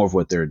film more of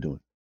what they're doing.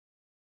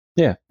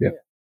 Yeah.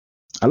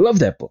 I love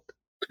that book.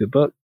 Good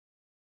book.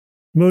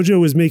 Mojo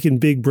was making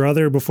Big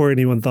Brother before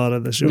anyone thought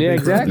of the show. Yeah,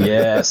 exactly.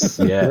 Yes.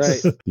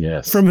 Right.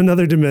 Yes. From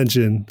another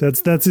dimension.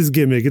 That's his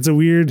gimmick. He's a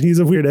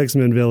weird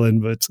X-Men villain,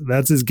 but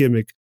that's his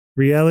gimmick.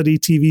 Reality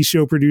TV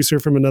show producer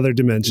from another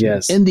dimension.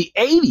 Yes. In the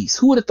 80s.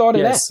 Who would have thought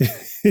of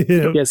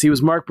that? Yes, he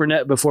was Mark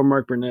Burnett before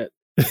Mark Burnett.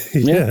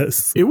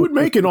 Yes. It would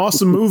make an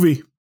awesome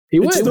movie.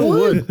 It still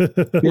would.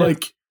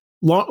 Like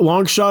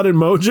Longshot and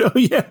Mojo.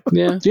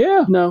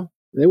 Yeah. No,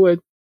 they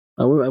would.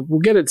 We'll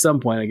get it at some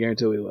point. I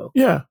guarantee we will.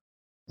 Yeah.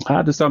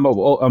 I just talking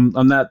about.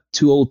 I'm not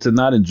too old to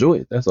not enjoy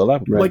it. That's all I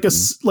like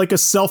a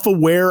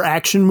self-aware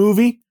action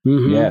movie.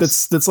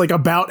 Yes. That's like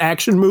about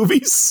action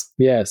movies.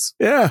 Yes.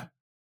 Yeah.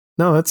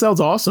 No, that sounds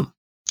awesome.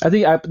 I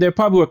think they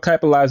probably were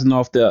capitalizing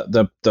off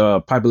the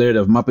popularity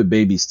of Muppet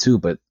Babies too,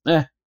 but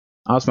I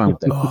was fine with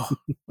that. Oh,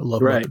 I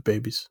love Muppet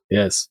Babies.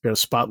 Yes. Got to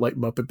spotlight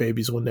Muppet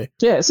Babies one day.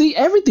 Yeah. See,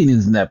 everything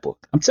is in that book.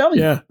 I'm telling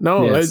you. Yeah.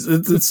 No, Yes.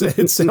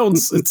 it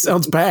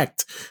sounds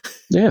packed.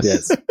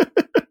 Yes.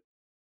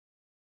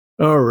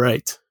 All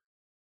right.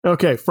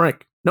 Okay,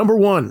 Frank. Number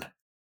 1.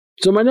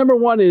 So my number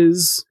one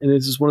is, and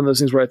it's just one of those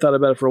things where I thought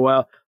about it for a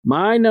while.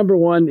 My number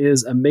one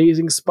is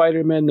Amazing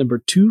Spider-Man number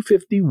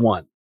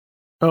 251.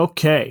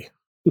 Okay.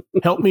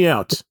 Help me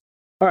out.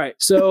 All right.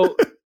 So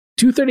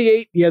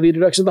 238, you have the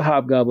introduction of the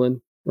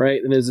Hobgoblin,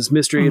 right? And there's this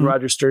mystery in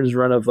Roger Stern's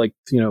run of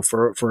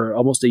for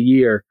almost a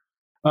year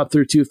up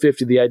through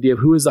 250, the idea of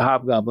who is the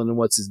Hobgoblin and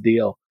what's his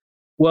deal.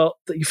 Well,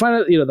 you find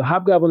out, the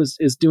Hobgoblin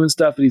is doing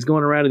stuff, and he's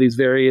going around to these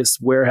various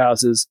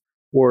warehouses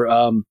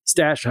or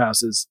stash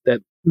houses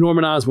that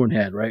Norman Osborn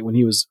had, right? When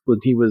he was,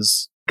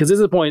 because this is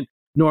the point,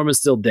 Norman's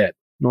still dead.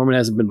 Norman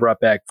hasn't been brought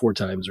back 4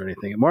 times or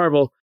anything. At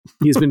Marvel,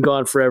 he's been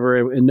gone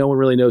forever, and no one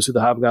really knows who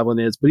the Hobgoblin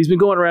is. But he's been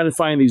going around and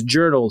finding these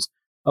journals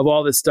of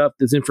all this stuff,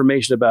 this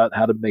information about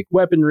how to make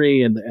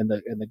weaponry and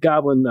the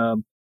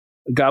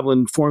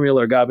Goblin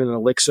formula or Goblin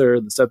elixir,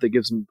 the stuff that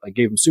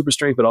gave him super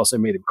strength, but also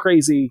made him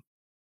crazy.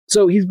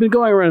 So he's been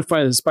going around and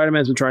finding this.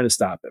 Spider-Man's been trying to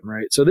stop him,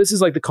 right? So this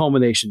is like the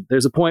culmination.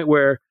 There's a point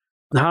where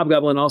the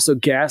Hobgoblin also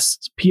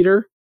gasps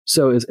Peter,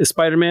 so is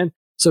Spider-Man.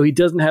 So he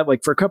doesn't have,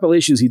 for a couple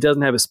issues, he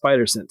doesn't have a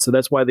spider sense. So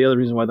that's why the other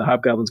reason why the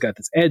Hobgoblin's got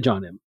this edge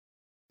on him.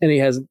 And he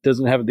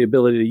doesn't have the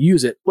ability to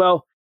use it.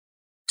 Well,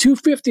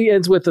 250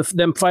 ends with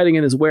them fighting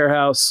in his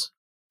warehouse.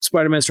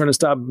 Spider-Man's trying to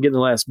stop him getting the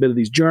last bit of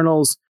these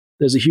journals.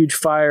 There's a huge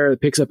fire that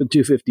picks up in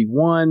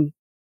 251.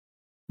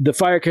 The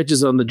fire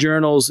catches on the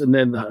journals, and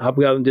then the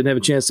Hobgoblin didn't have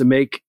a chance to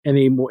make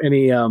any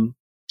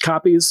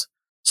copies.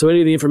 So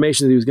any of the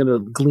information that he was going to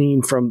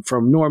glean from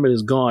Norman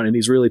is gone, and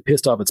he's really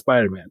pissed off at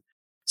Spider-Man.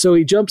 So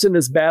he jumps in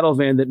this battle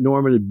van that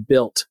Norman had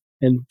built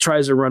and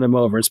tries to run him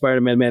over, and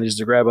Spider-Man manages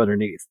to grab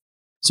underneath.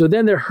 So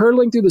then they're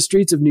hurtling through the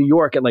streets of New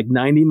York at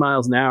 90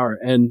 miles an hour,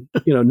 and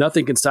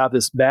nothing can stop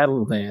this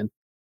battle van.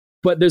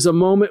 But there's a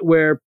moment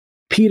where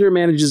Peter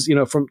manages,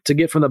 to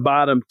get from the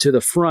bottom to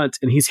the front,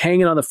 and he's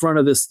hanging on the front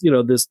of this,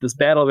 this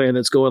battle van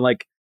that's going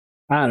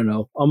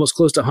almost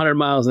close to 100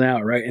 miles an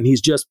hour, right? And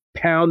he's just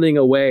pounding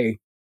away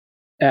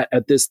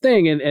at this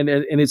thing, and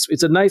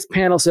it's a nice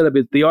panel setup.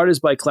 The art is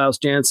by Klaus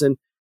Janson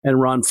and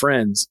Ron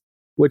Frenz,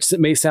 which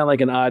may sound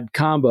like an odd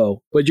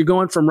combo, but you're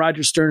going from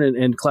Roger Stern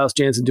and Klaus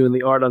Janson doing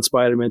the art on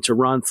Spider-Man to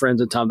Ron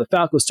Frenz and Tom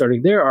DeFalco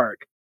starting their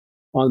arc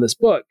on this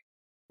book.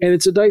 And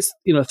it's a nice,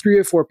 3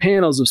 or 4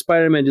 panels of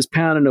Spider-Man just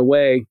pounding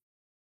away,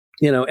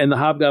 and the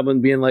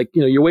Hobgoblin being like,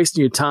 you're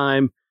wasting your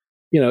time.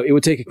 It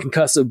would take a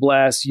concussive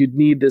blast. You'd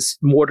need this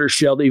mortar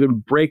shell to even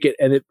break it.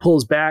 And it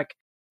pulls back,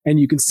 and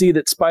you can see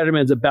that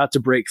Spider-Man's about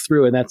to break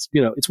through. And that's,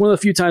 it's one of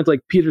the few times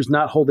Peter's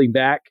not holding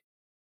back.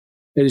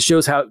 And it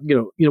shows how,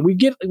 we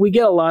get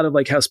a lot of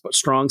how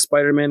strong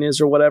Spider-Man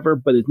is or whatever,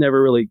 but it's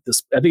never really,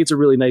 I think it's a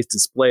really nice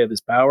display of his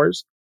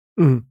powers.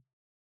 Mm-hmm.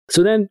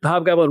 So then the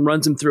Hobgoblin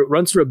runs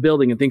through a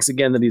building and thinks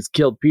again that he's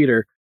killed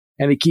Peter,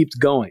 and he keeps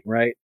going,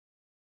 right?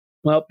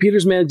 Well,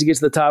 Peter's managed to get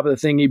to the top of the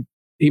thing.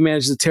 He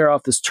manages to tear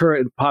off this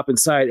turret and pop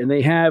inside, and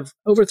they have,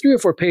 over 3 or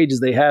 4 pages,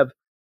 they have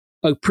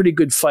a pretty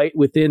good fight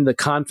within the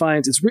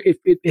confines.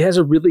 It has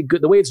a really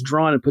good, the way it's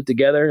drawn and put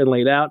together and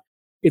laid out,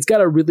 it's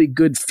got a really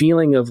good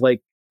feeling of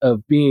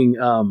being,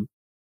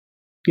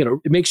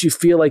 it makes you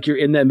feel like you're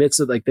in that midst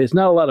of there's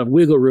not a lot of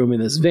wiggle room in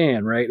this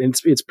van, right? And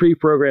it's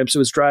pre-programmed, so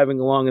it's driving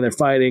along and they're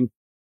fighting,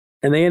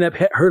 and they end up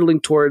hurtling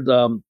toward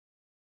the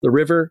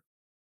river,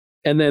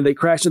 and then they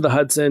crash into the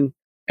Hudson,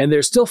 and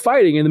they're still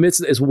fighting in the midst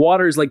of this.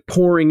 Water is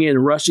pouring in,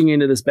 rushing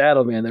into this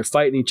battle van. They're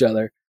fighting each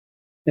other,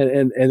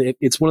 and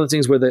it's one of the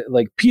things where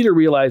Peter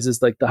realizes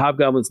the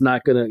Hobgoblin's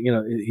not gonna,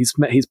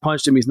 he's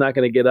punched him, he's not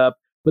gonna get up,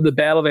 but the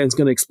battle van's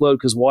gonna explode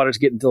because water's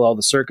getting to all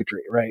the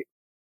circuitry, right?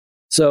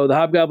 So the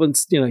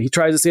Hobgoblin's, he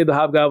tries to save the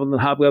Hobgoblin. The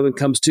Hobgoblin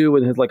comes to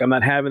and is I'm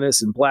not having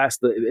this, and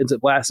ends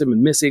up blasting him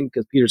and missing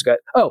because Peter's got.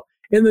 Oh,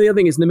 and then the other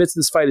thing is, in the midst of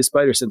this fight, his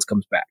spider sense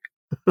comes back.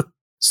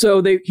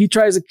 So he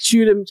tries to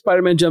shoot him.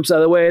 Spider-Man jumps out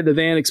of the way. The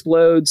van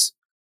explodes.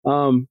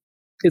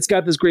 It's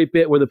got this great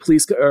bit where the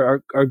police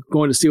are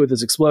going to see what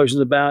this explosion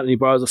is about, and he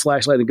borrows a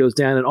flashlight and goes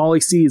down, and all he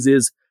sees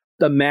is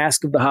the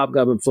mask of the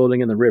Hobgoblin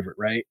floating in the river,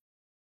 right?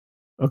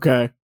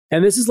 Okay.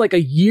 And this is a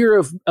year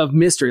of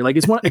mystery. I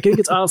think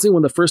it's honestly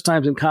one of the first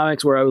times in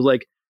comics where I was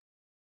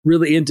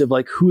really into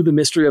who the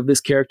mystery of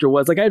this character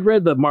was. I'd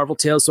read the Marvel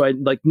Tales, so I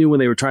knew when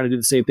they were trying to do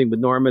the same thing with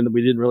Norman that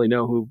we didn't really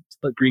know who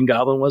the Green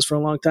Goblin was for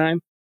a long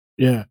time.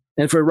 Yeah.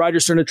 And for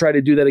Roger Stern to try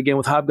to do that again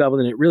with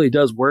Hobgoblin, it really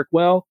does work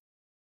well.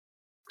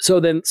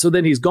 So then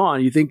he's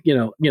gone. You think,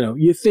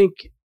 you think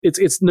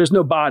it's there's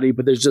no body,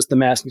 but there's just the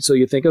mask. So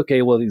you think,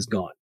 okay, well, he's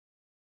gone.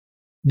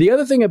 The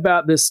other thing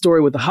about this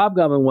story with the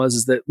Hobgoblin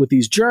is that with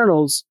these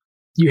journals,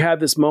 you have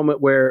this moment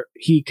where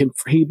he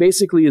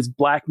basically is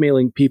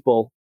blackmailing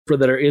people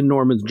that are in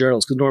Norman's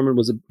journals, because Norman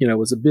was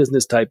a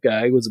business type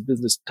guy, was a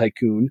business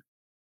tycoon.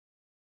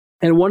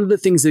 And one of the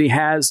things that he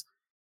has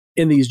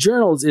in these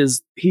journals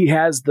is he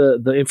has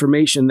the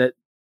information that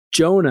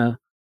Jonah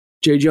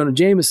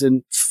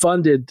Jameson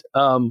funded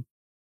the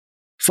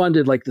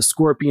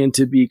Scorpion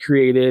to be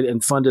created,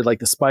 and funded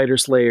the Spider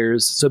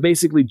Slayers. So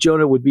basically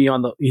Jonah would be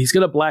he's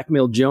going to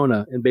blackmail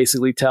Jonah and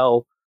basically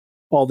tell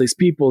all these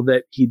people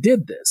that he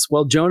did this.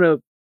 Well, Jonah,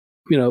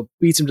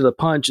 beats him to the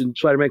punch, and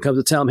Spider-Man comes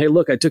to tell him, hey,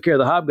 look, I took care of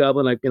the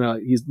Hobgoblin.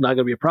 He's not going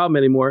to be a problem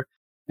anymore.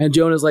 And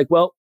Jonah's like,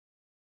 well,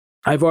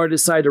 I've already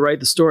decided to write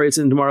the story. It's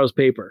in tomorrow's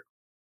paper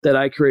that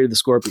I created the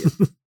Scorpion.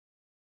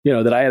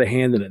 That I had a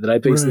hand in it, that I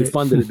basically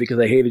funded it because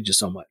I hated you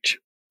so much.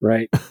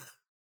 Right.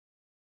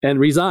 And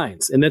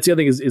resigns. And that's the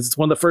other thing is it's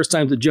one of the first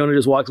times that Jonah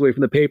just walks away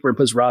from the paper and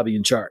puts Robbie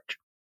in charge.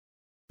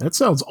 That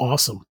sounds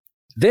awesome.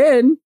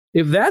 Then,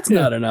 if that's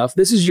not enough,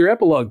 this is your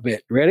epilogue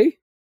bit. Ready?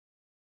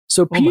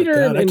 So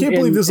Peter I can't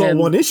believe this is all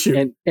one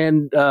issue.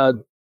 And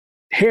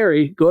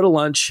Harry go to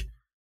lunch,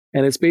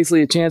 and it's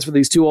basically a chance for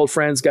these two old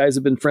friends, guys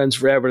have been friends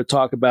forever, to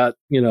talk about,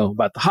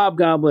 about the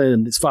Hobgoblin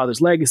and his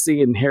father's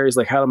legacy. And Harry's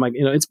like, how am I,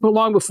 it's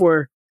long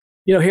before,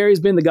 Harry's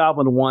been the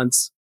Goblin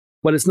once,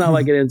 but it's not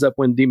like it ends up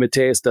when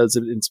DeMatteis does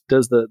it. It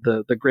does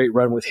the great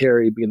run with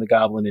Harry being the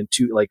Goblin in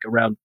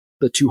around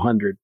the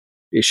 200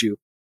 issue.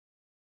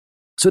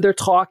 So they're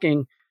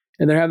talking,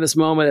 and they're having this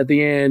moment at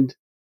the end.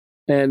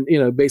 And,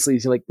 basically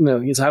he's like,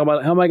 he's how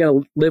am I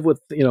going to live with,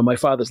 my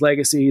father's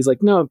legacy? He's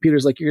like, no,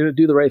 Peter's like, you're going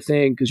to do the right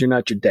thing because you're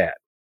not your dad.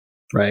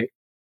 Right.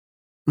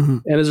 Mm-hmm.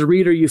 And as a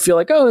reader, you feel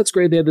like, oh, that's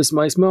great. They had this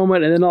nice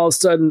moment. And then all of a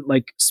sudden,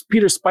 like,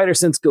 Peter's spider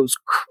sense goes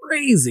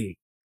crazy.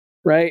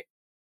 Right.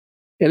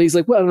 And he's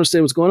like, well, I don't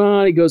understand what's going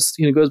on. He goes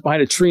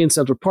behind a tree in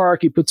Central Park.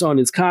 He puts on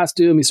his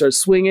costume. He starts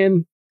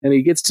swinging, and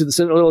he gets to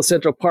the little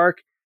Central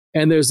Park,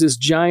 and there's this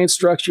giant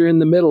structure in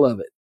the middle of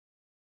it.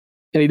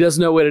 And he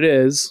doesn't know what it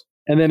is.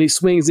 And then he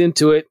swings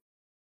into it,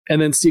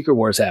 and then Secret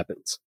Wars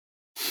happens.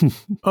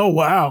 Oh,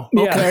 wow.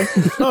 Okay.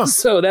 Yeah.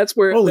 So that's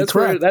why one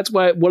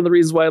of the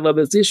reasons why I love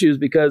this issue is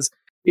because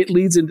it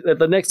leads into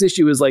the next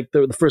issue is like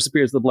the first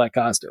appearance of the Black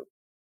Costume.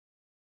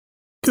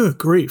 Good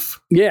grief.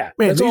 Yeah.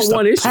 Man, that's all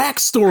one issue. Pack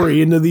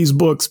story into these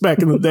books back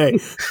in the day.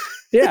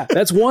 Yeah.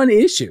 That's one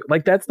issue.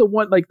 Like that's the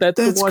one, that's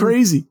the one.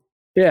 Crazy.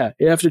 Yeah.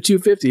 After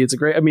 250, it's a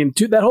great,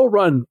 that whole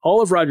run,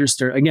 all of Roger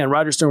Stern, again,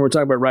 Roger Stern, we're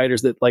talking about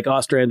writers that like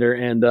Ostrander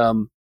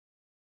and,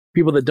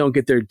 people that don't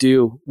get their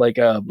due, like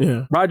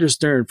Roger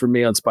Stern for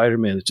me on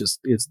Spider-Man is just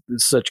it's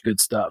such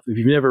good stuff. If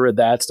you've never read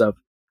that stuff,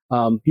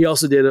 he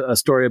also did a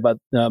story about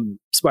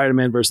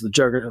Spider-Man versus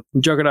the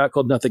Juggernaut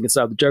called Nothing Can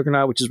Stop the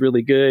Juggernaut, which is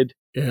really good.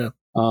 Yeah,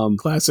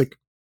 classic.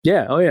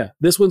 Yeah, oh yeah,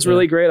 this one's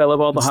really great. I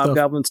love all the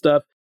Hobgoblin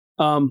stuff.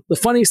 The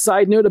funny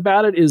side note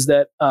about it is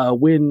that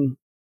when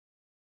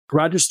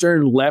Roger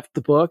Stern left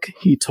the book,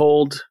 he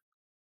told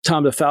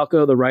Tom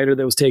DeFalco, the writer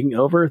that was taking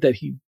over, that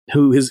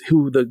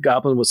who the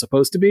Goblin was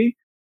supposed to be.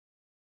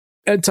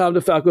 And Tom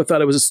DeFalco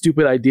thought it was a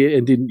stupid idea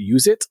and didn't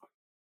use it.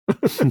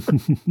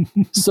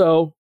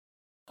 So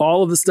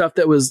all of the stuff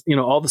that was,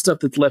 all the stuff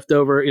that's left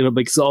over,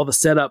 because all the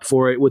setup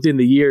for it within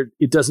the year,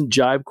 it doesn't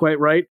jive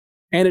quite right.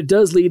 And it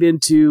does lead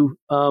into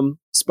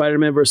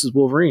Spider-Man versus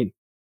Wolverine.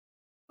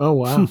 Oh,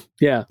 wow.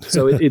 Yeah.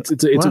 So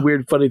it's a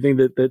weird, funny thing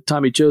that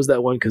Tommy chose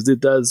that one because it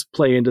does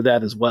play into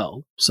that as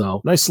well.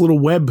 So nice little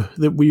web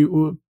that we...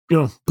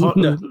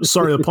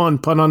 sorry, the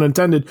pun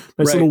unintended.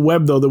 Nice little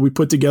web though that we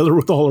put together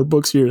with all our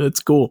books here.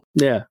 That's cool.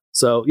 Yeah.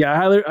 So yeah,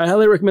 I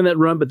highly recommend that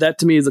run. But that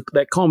to me is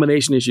that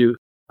culmination issue.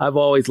 I've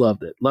always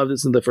loved it. Loved it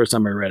since the first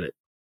time I read it.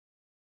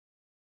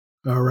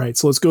 All right,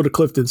 so let's go to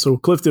Clifton. So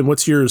Clifton,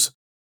 what's yours?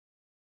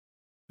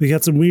 We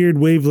got some weird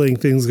wavelength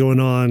things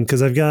going on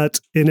because I've got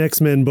an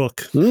X-Men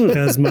book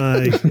as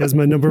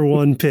my number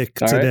one pick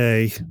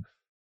today. Right.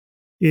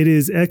 It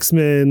is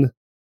X-Men.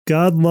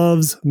 God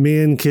Loves,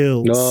 Man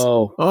Kills.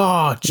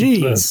 Oh,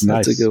 geez.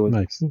 That's a good one.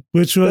 Nice.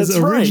 Which was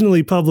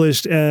originally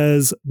published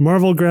as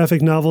Marvel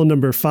graphic novel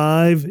number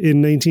 5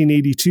 in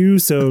 1982.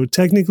 So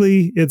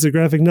technically it's a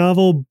graphic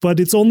novel,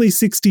 but it's only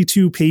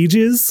 62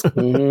 pages,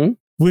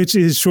 which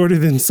is shorter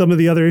than some of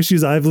the other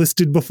issues I've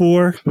listed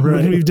before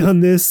when we've done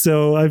this.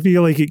 So I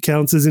feel like it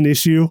counts as an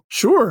issue.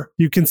 Sure.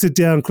 You can sit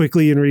down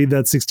quickly and read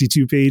that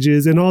 62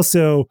 pages. And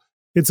also,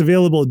 it's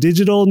available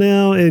digital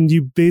now, and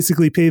you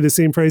basically pay the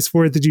same price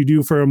for it that you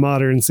do for a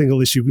modern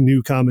single-issue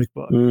new comic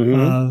book,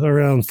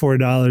 around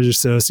 $4 or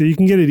so. So you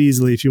can get it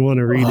easily if you want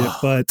to read it.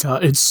 But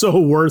God, it's so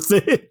worth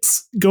it.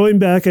 Going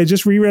back, I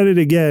just reread it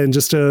again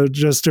just to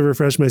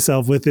refresh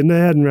myself with it, and I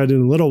hadn't read it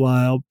in a little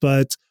while.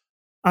 But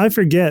I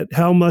forget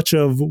how much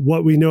of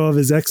what we know of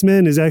as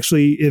X-Men is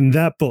actually in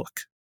that book,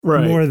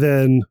 right? More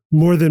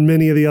than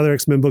many of the other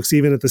X-Men books,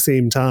 even at the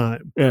same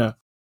time. Yeah,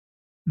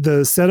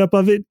 the setup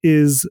of it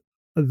is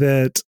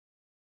that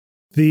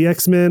the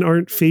X-Men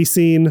aren't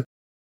facing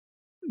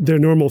their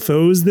normal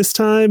foes this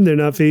time. They're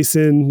not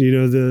facing,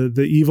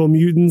 the evil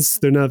mutants.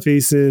 They're not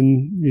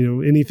facing,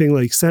 anything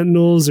like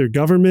Sentinels or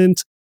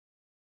government.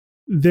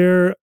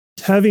 They're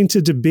having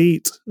to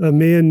debate a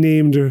man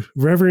named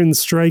Reverend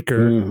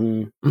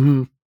Stryker,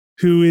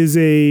 who is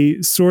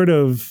a sort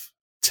of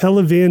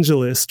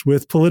televangelist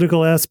with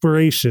political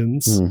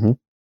aspirations.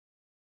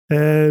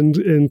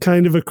 And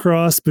kind of a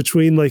cross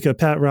between like a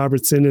Pat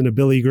Robertson and a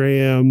Billy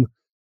Graham.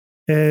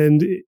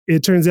 And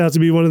it turns out to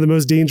be one of the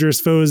most dangerous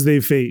foes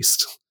they've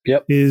faced.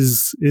 Yep.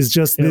 Is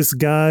just this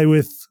guy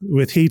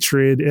with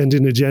hatred and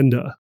an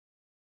agenda.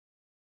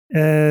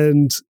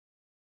 And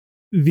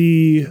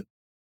the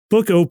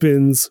book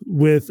opens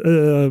with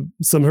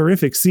some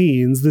horrific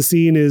scenes. The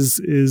scene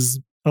is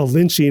a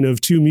lynching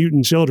of 2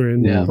 mutant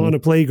children on a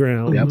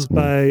playground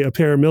by a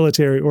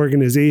paramilitary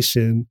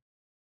organization.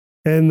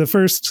 And the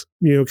first,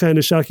 kind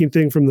of shocking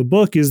thing from the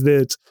book is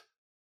that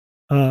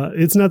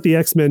it's not the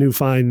X-Men who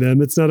find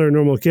them. It's not our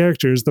normal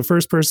characters. The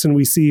first person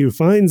we see who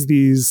finds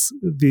these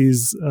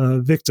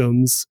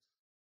victims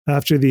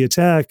after the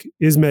attack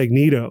is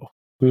Magneto.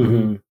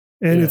 Mm-hmm.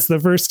 And it's the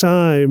first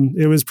time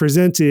it was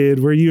presented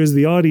where you as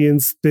the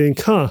audience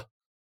think,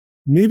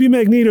 maybe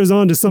Magneto's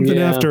onto something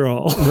after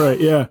all. Right,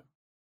 yeah.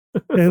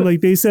 And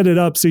like they set it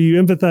up so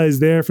you empathize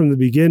there from the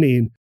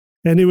beginning.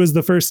 And it was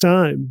the first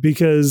time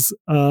because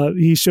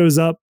he shows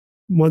up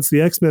once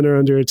the X-Men are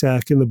under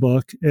attack in the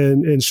book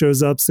and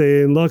shows up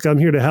saying, look, I'm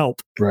here to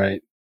help.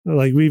 Right.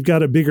 Like we've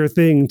got a bigger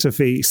thing to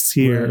face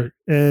here.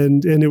 Right.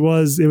 And it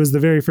was the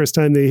very first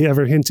time they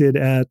ever hinted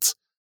at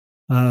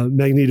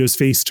Magneto's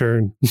face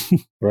turn.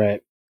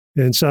 Right.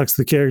 And shocks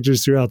the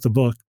characters throughout the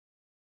book.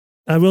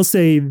 I will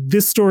say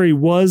this story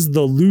was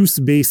the loose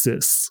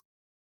basis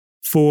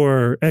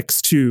for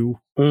X2.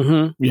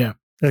 Mm-hmm. Yeah.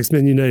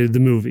 X-Men United, the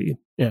movie.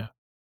 Yeah.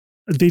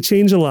 They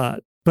change a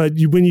lot, but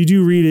when you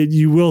do read it,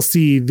 you will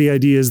see the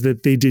ideas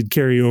that they did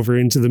carry over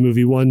into the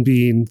movie. One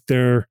being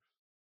their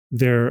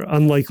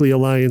unlikely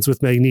alliance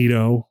with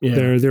Magneto,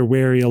 their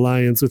wary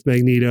alliance with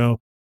Magneto.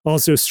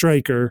 Also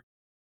Stryker,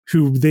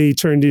 who they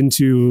turned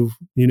into,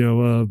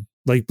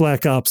 like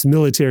Black Ops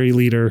military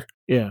leader.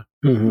 Yeah.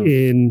 Mm-hmm.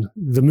 In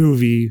the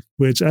movie,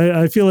 which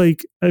I feel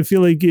like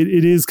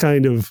it is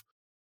kind of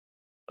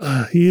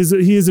he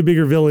is a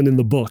bigger villain in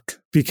the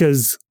book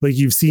because like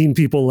you've seen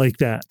people like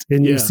that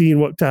and you've seen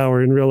what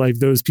power in real life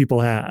those people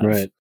have,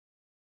 right?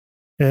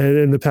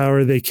 And the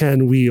power they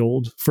can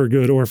wield for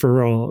good or for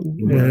wrong,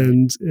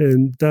 right.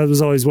 And that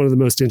was always one of the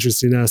most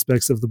interesting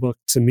aspects of the book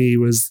to me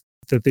was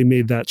that they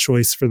made that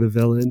choice for the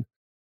villain.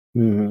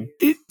 Mm-hmm.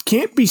 It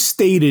can't be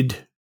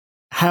stated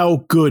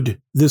how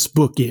good this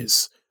book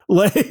is.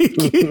 Like,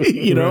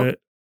 right.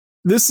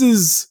 This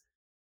is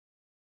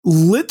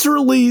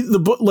literally the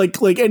book.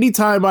 Like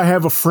anytime I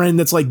have a friend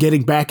that's like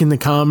getting back into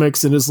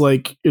comics and it's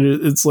like,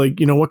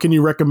 what can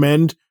you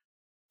recommend?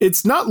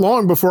 It's not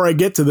long before I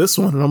get to this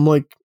one. And I'm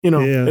like,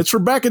 it's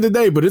from back in the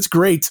day, but it's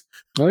great.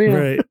 Oh yeah.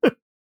 Right.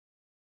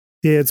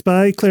 Yeah. It's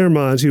by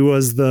Claremont, who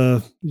was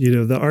the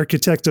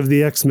architect of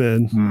the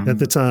X-Men at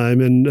the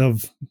time. And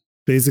of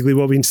basically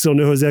what we still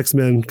know as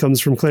X-Men comes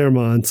from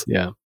Claremont.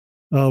 Yeah.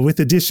 With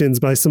additions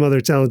by some other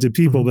talented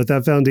people, but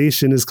that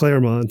foundation is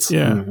Claremont.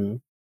 Yeah. Mm-hmm.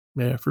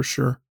 Yeah, for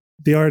sure.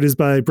 The art is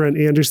by Brent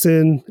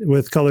Anderson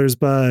with colors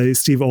by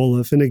Steve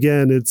Oliff. And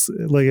again, it's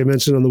like I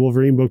mentioned on the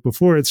Wolverine book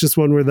before, it's just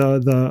one where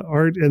the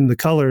art and the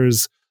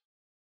colors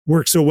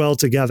work so well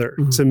together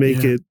to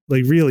make it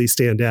like really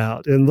stand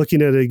out. And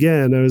looking at it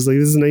again, I was like,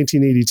 this is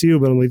 1982,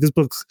 but I'm like, this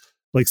book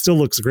like still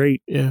looks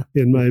great. Yeah.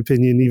 In my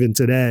opinion, even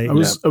today. I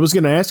was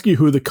going to ask you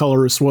who the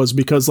colorist was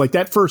because like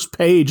that first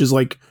page is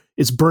like,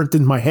 it's burnt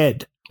in my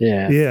head.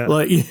 Yeah. Yeah.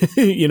 Like,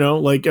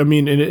 like, I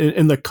mean,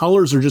 and the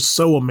colors are just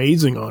so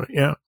amazing on it.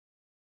 Yeah.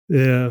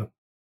 Yeah.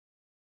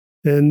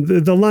 And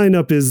the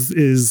lineup is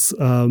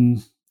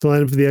the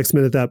lineup of the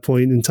X-Men at that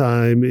point in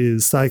time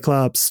is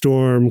Cyclops,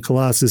 Storm,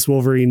 Colossus,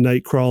 Wolverine,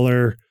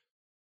 Nightcrawler,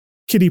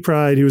 Kitty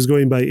Pryde, who was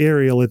going by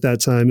Ariel at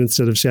that time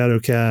instead of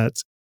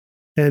Shadowcat.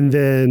 And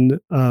then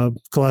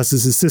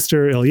Colossus's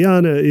sister,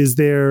 Illyana, is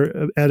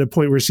there at a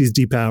point where she's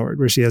depowered,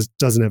 where she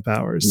doesn't have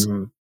powers.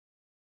 Mm-hmm.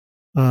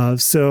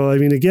 So, I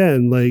mean,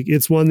 again, like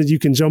it's one that you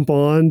can jump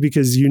on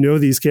because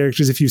these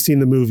characters if you've seen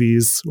the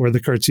movies or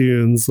the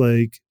cartoons.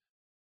 Like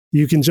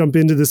you can jump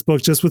into this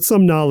book just with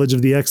some knowledge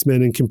of the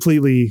X-Men and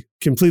completely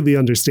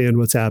understand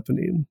what's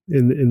happening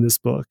in this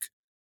book.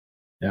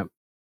 Yeah.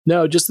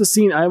 No, just the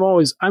scene. I'm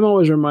always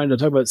reminded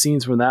to talk about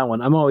scenes from that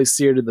one. I'm always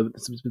seared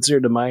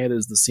to my head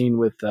is the scene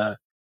with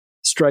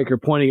Stryker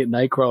pointing at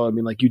Nightcrawler. I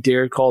mean, like, you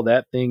dare call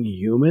that thing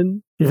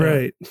human?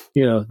 Right.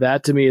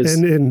 That to me is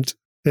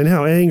and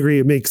how angry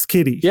it makes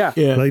Kitty. Yeah.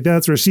 Like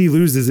that's where she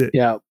loses it.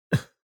 Yeah.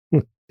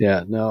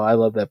 Yeah. No, I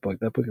love that book.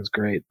 That book is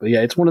great. But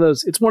yeah, it's one of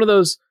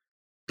those,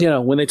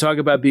 when they talk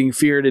about being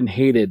feared and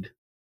hated,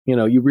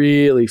 you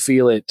really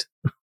feel it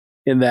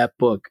in that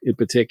book in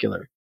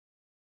particular.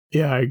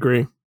 Yeah, I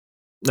agree.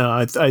 No,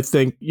 I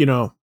think,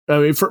 I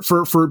mean,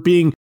 for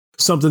being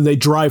something they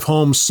drive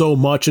home so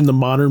much in the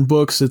modern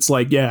books, it's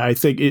like, yeah, I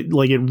think it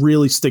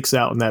really sticks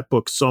out in that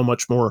book so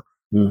much more.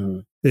 Mm-hmm.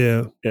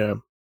 Yeah. Yeah.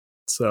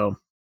 So,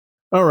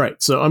 all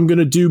right. So I'm going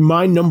to do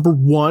my number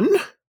one,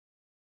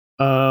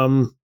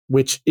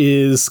 which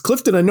is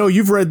Clifton. I know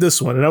you've read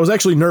this one and I was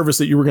actually nervous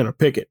that you were going to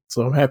pick it.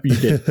 So I'm happy you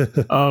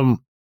did.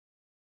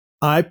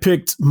 I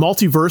picked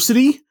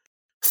Multiversity,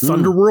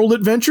 Thunderworld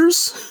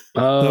Adventures.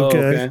 Oh,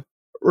 okay.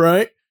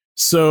 Right.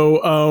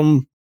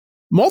 So,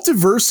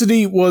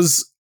 Multiversity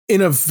was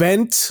an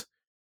event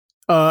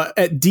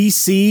at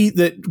DC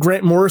that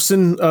Grant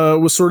Morrison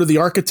was sort of the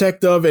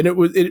architect of, and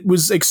it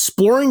was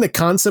exploring the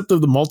concept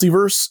of the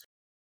multiverse.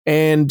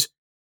 And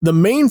the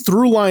main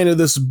through line of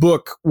this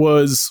book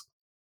was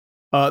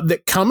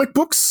that comic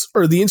books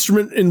are the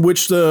instrument in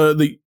which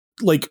the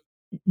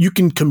you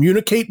can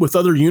communicate with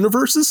other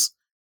universes,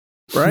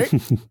 right?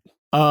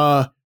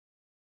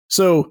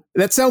 So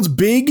that sounds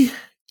big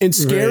and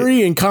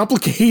scary and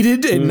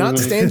complicated and not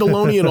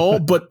standalone at all.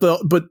 But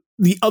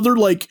the other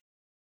like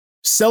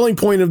selling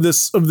point of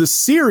this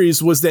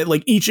series was that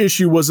like each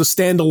issue was a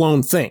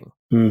standalone thing,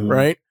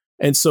 right?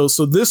 And so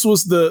this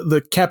was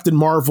the Captain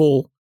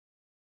Marvel,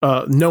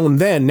 known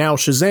then, now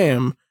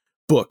Shazam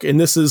book, and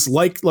this is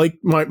like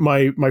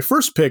my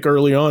first pick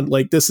early on.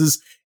 Like this is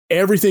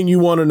everything you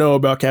want to know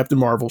about Captain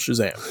Marvel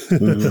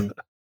Shazam,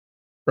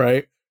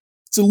 right?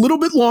 It's a little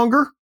bit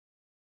longer.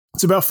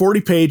 It's about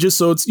 40 pages,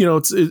 so it's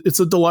it's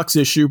a deluxe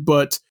issue,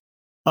 but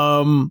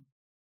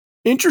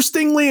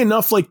interestingly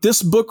enough, like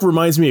this book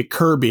reminds me of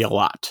Kirby a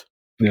lot.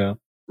 Yeah.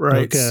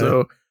 Right. Okay.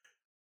 So,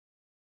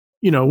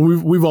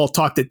 we've all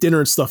talked at dinner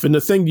and stuff. And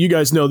the thing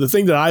the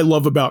thing that I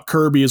love about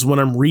Kirby is when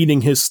I'm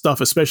reading his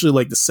stuff, especially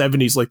like the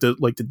 70s, like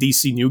the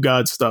DC New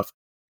God stuff,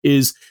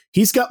 is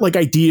he's got like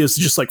ideas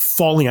just like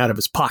falling out of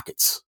his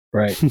pockets.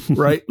 Right.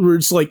 Right. Where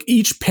it's like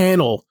each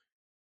panel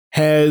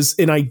has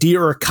an idea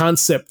or a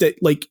concept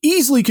that like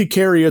easily could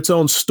carry its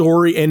own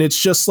story. And it's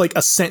just like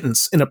a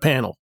sentence in a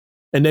panel.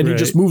 And then he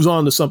just moves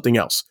on to something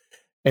else.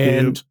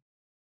 And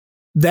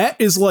that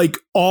is like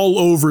all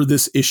over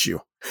this issue.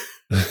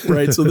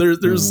 Right. So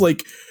there's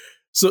like,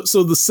 so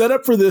the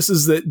setup for this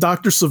is that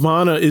Dr.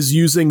 Sivana is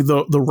using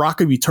the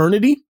Rock of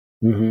Eternity,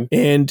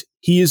 and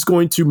he is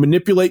going to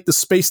manipulate the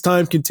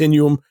space-time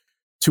continuum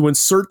to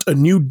insert a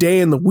new day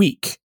in the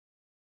week.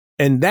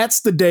 And that's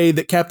the day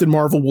that Captain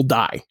Marvel will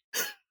die.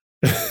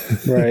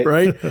 Right.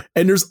 Right.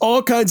 And there's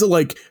all kinds of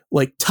like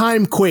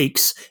time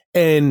quakes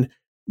and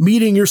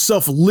meeting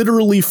yourself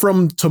literally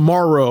from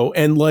tomorrow,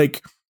 and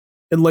like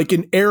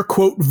an air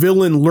quote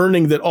villain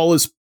learning that all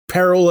his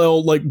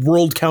parallel like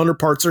world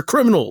counterparts are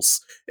criminals,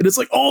 and it's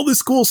like all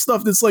this cool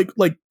stuff that's like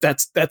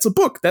that's a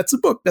book, and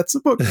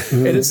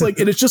it's like,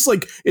 and it's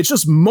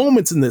just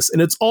moments in this,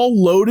 and it's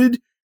all loaded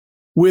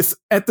with,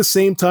 at the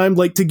same time,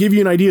 like, to give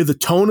you an idea of the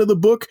tone of the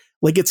book,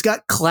 like it's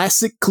got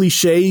classic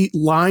cliche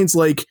lines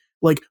like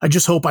I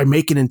just hope I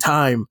make it in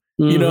time,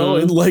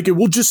 and like, and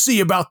we'll just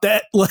see about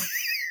that. Like,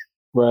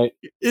 right.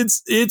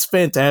 It's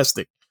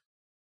fantastic.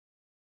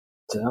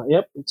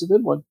 Yep, it's a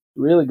good one.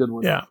 Really good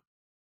one. Yeah.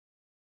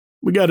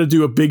 We got to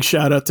do a big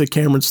shout out to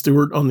Cameron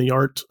Stewart on the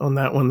art on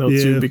that one though,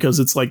 too, because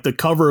it's like the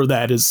cover of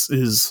that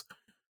is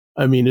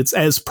I mean, it's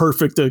as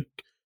perfect a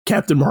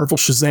Captain Marvel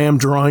Shazam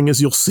drawing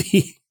as you'll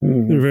see.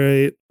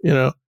 Right.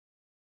 And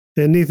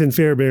Nathan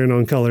Fairbairn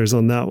on colors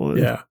on that one.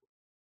 Yeah.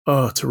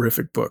 Oh,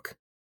 terrific book.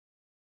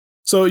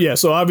 So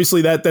so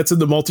obviously that's in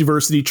the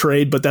Multiversity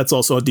trade, but that's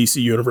also a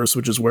DC Universe,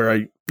 which is where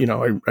I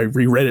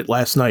reread it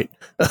last night.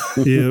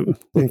 Yeah,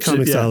 in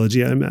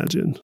Comixology, I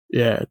imagine.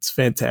 Yeah, it's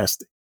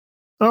fantastic.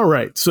 All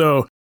right,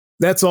 so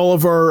that's all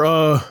of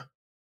our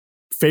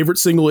favorite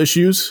single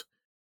issues,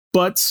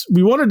 but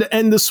we wanted to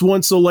end this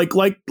one. So like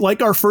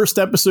our first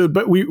episode,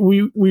 but we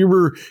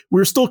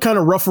were still kind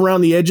of rough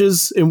around the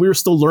edges, and we were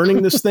still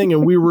learning this thing,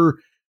 and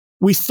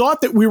we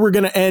thought that we were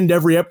going to end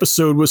every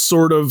episode with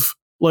sort of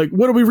like,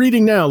 what are we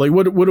reading now? Like,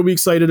 what are we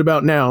excited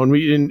about now? And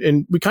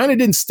we kind of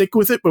didn't stick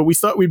with it, but we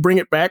thought we'd bring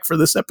it back for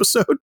this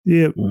episode.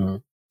 Yeah.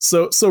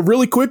 So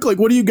really quick, like,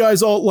 what do you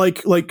guys all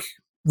like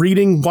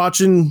reading,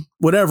 watching,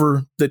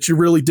 whatever that you're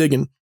really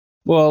digging?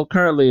 Well,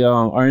 currently,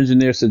 our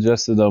engineer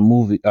suggested a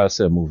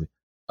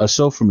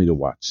show for me to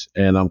watch,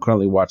 and I'm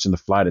currently watching The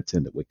Flight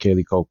Attendant with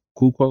Kaley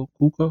Cuoco.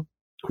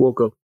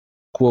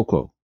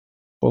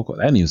 That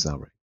didn't even sound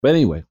right. But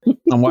anyway,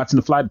 I'm watching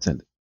The Flight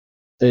Attendant.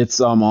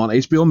 It's on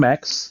HBO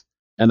Max.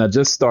 And I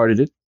just started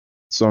it,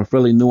 so I'm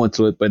fairly new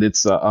into it, but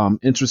it's an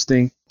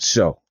interesting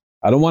show.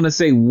 I don't want to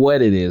say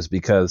what it is,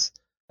 because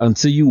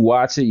until you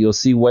watch it, you'll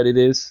see what it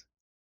is.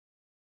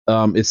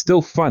 It's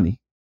still funny.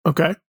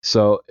 Okay.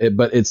 So,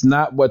 but it's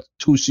not what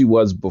Tushi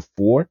was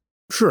before.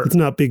 Sure. It's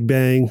not Big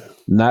Bang.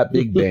 Not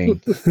Big Bang.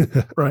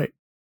 Right.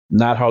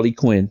 Not Harley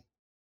Quinn.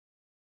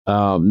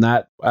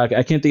 I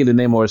can't think of the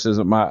name, or it says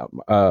my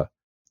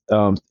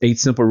 8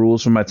 Simple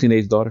Rules for My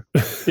Teenage Daughter.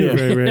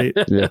 Yeah. Right.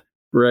 Yeah.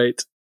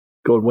 Right.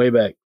 Going way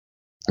back.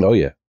 Oh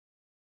yeah,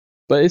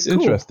 but it's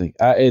interesting.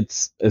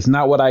 It's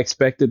not what I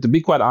expected. To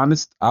be quite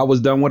honest, I was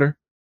done with her.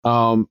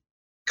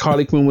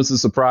 Harley Quinn was a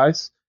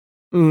surprise,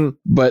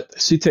 but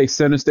she takes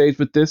center stage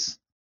with this,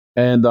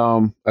 and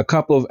a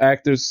couple of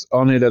actors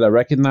on here that I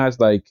recognize,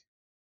 like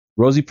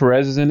Rosie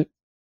Perez is in it.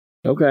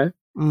 Okay.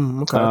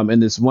 Okay.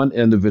 And this one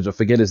individual,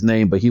 forget his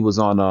name, but he was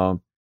on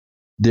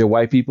Dear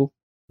White People.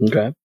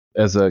 Okay.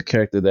 As a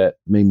character that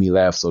made me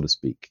laugh, so to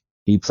speak.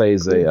 He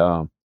plays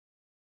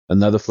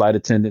another flight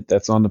attendant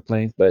that's on the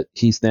plane, but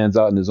he stands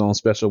out in his own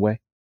special way.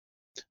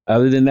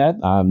 Other than that,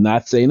 I'm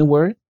not saying a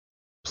word.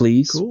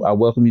 Please, I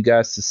welcome you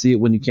guys to see it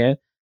when you can.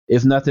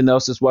 If nothing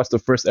else, just watch the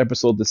first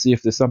episode to see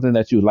if there's something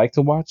that you'd like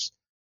to watch.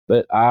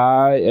 But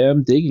I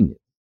am digging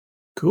it.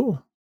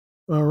 Cool.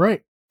 All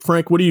right,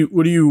 Frank, what are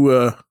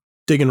you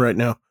digging right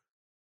now?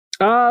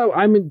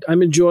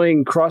 I'm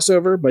enjoying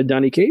Crossover by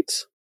Donny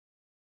Cates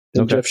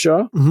and Jeff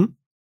Shaw.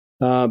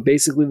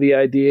 Basically, the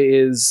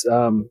idea is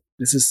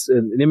this is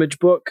an image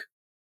book,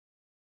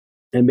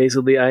 and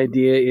basically the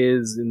idea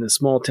is in the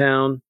small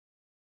town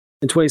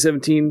in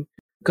 2017,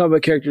 comic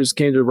book characters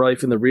came to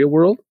life in the real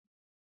world,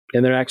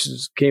 and their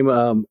actions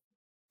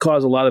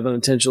caused a lot of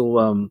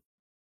unintentional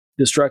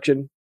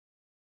destruction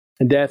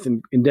and death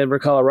in Denver,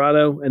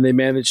 Colorado, and they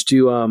managed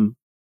to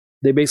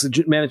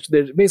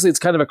basically it's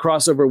kind of a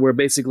crossover where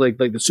basically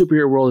like the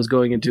superhero world is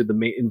going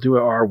into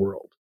our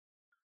world.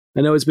 I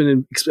know I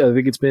think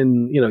it's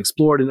been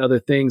explored in other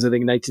things. I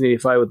think in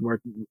 1985 with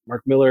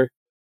Mark Miller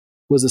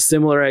was a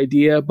similar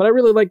idea, but I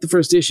really liked the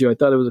first issue. I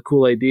thought it was a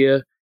cool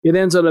idea. It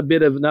ends on a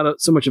bit of not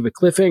so much of a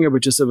cliffhanger,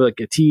 but just of like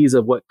a tease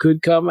of what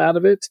could come out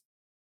of it.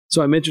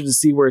 So I'm interested to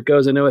see where it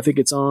goes. I think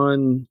it's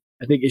on.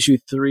 I think issue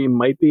 3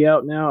 might be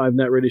out now. I've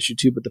not read issue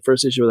 2, but the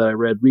first issue that I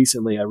read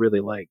recently, I really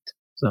liked.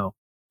 So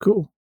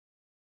cool.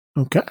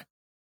 Okay,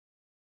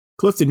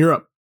 Clifton, you're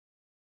up.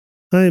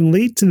 I am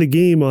late to the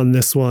game on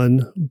this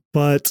one,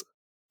 but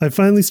I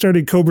finally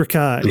started Cobra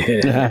Kai.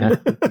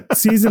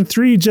 Season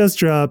 3 just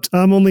dropped.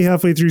 I'm only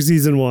halfway through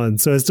season 1,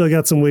 so I still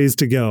got some ways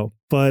to go.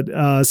 But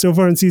so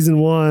far in season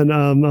 1,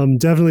 I'm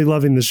definitely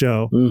loving the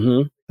show.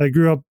 Mm-hmm. I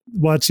grew up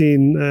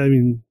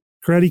watching,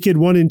 Karate Kid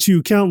 1 and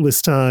 2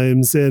 countless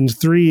times, and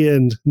 3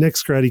 and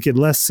next Karate Kid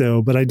less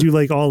so, but I do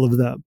like all of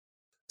them.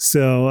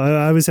 So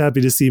I was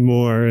happy to see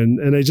more.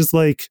 And I just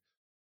like,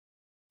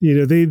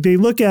 they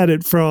look at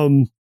it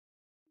from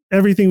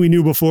everything we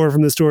knew before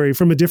from the story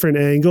from a different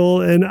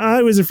angle. And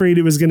I was afraid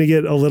it was going to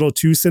get a little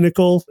too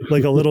cynical,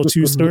 like a little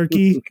too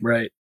snarky.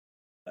 Right.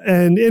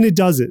 And it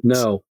doesn't.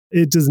 No,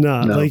 it does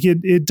not. No. Like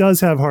it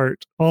does have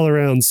heart all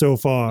around so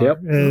far. Yep.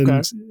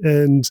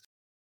 And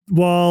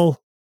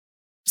while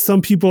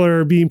some people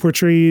are being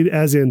portrayed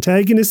as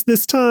antagonists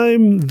this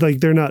time, like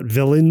they're not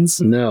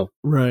villains. No.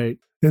 Right.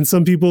 And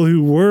some people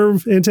who were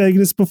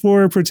antagonists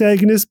before are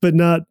protagonists, but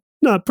not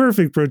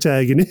perfect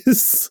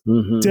protagonists,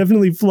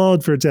 definitely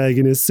flawed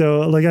protagonists.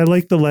 So like, I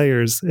like the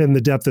layers and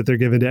the depth that they're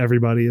given to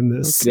everybody in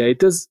this. Yeah, it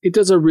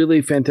does a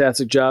really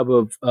fantastic job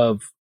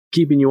of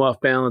keeping you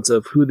off balance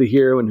of who the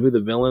hero and who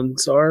the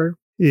villains are.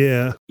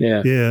 Yeah.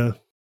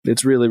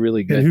 It's really,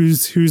 really good. And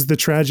who's the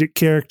tragic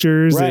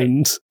characters. Right.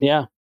 And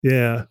yeah,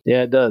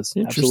 it does.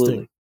 Interesting.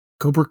 Absolutely.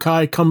 Cobra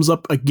Kai comes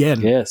up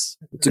again. Yes,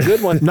 it's a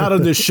good one. Not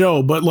on this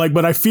show, but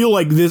I feel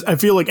like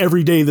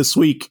every day this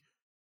week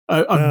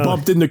I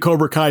bumped into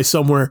Cobra Kai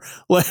somewhere.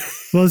 Well,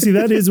 see,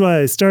 that is why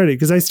I started,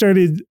 because I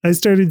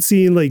started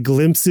seeing like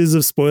glimpses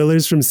of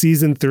spoilers from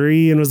season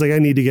 3 and was like, I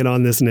need to get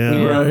on this now.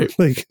 Yeah. Right.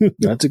 Like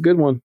That's a good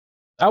one.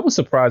 I was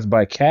surprised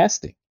by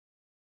casting.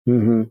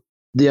 Mm-hmm.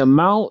 The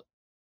amount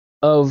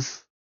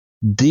of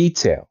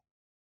detail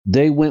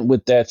they went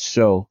with that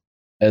show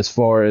as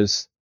far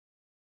as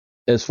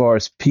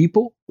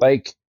people.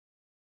 Like,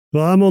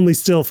 well, I'm only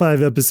still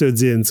 5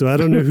 episodes in, so I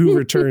don't know who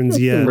returns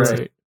yet.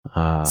 Right.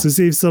 So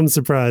save some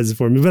surprise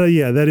for me. But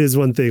yeah, that is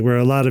one thing where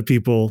a lot of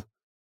people,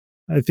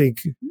 I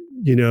think,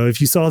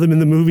 if you saw them in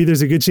the movie,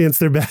 there's a good chance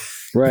they're back.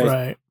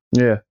 Right.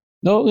 Yeah.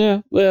 No,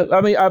 yeah. Well,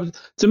 I mean,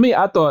 to me,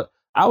 I thought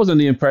I was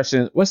under the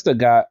impression, what's the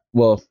guy?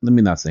 Well, let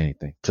me not say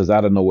anything because I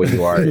don't know where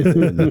you are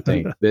in the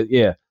thing.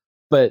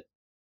 But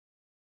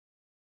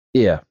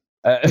yeah.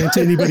 And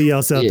to anybody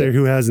else out there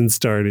who hasn't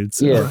started.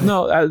 So. Yeah.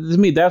 No, to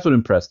me, that's what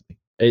impressed me.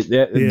 It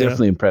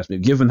definitely impressed me,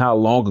 given how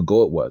long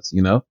ago it was,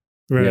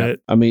 Right. Yeah.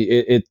 I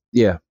mean,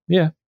 yeah.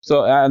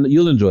 So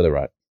you'll enjoy the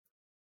ride.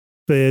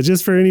 But yeah,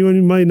 just for anyone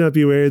who might not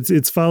be aware,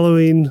 it's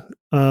following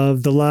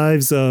the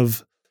lives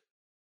of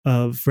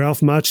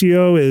Ralph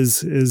Macchio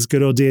as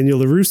good old Daniel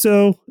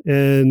LaRusso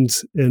and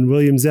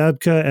William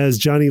Zabka as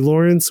Johnny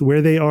Lawrence,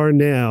 where they are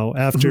now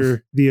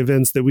after the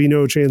events that we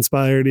know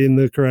transpired in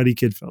the Karate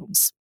Kid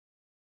films.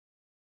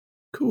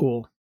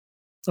 Cool.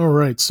 All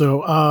right.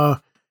 So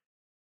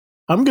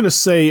I'm going to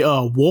say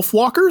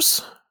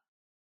Wolfwalkers,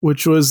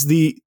 which was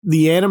the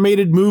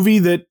animated movie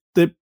that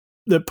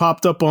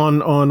popped up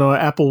on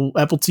Apple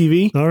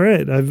TV. All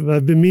right.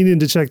 I've been meaning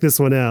to check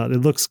this one out. It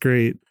looks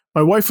great.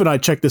 My wife and I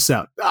checked this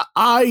out.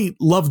 I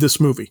love this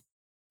movie.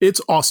 It's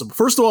awesome.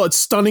 First of all, it's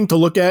stunning to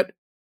look at.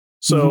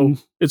 So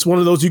it's one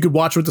of those you could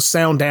watch with the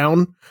sound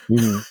down,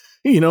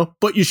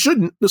 but you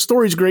shouldn't. The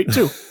story's great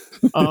too.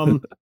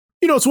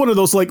 It's one of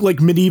those like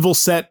medieval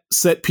set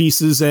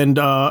pieces, and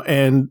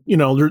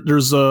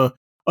there's a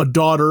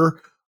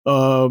daughter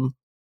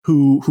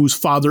whose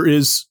father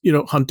is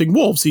hunting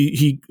wolves.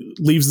 He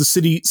leaves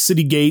the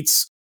city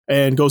gates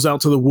and goes out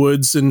to the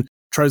woods and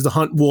tries to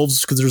hunt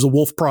wolves because there's a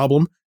wolf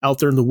problem out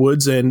there in the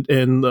woods, and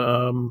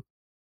the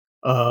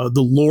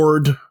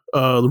lord,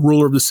 the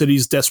ruler of the city,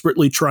 is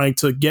desperately trying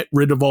to get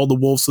rid of all the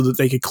wolves so that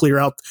they could clear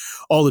out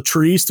all the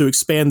trees to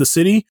expand the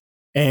city.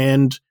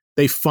 And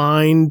they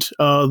find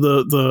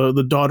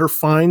the daughter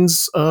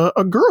finds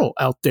a girl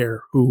out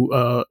there who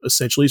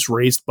essentially is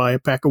raised by a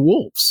pack of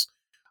wolves.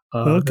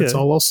 That's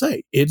all I'll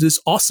say. It is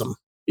awesome.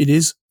 It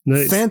is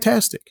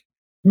fantastic.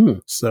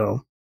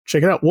 So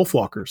check it out,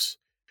 Wolfwalkers.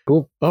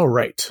 Cool. All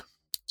right.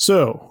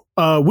 So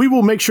we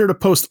will make sure to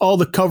post all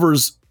the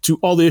covers to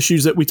all the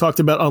issues that we talked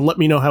about on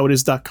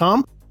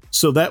letmeknowhowitis.com.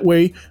 So that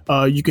way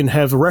you can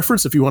have a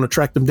reference if you want to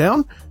track them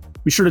down.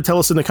 Be sure to tell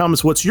us in the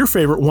comments what's your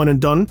favorite one and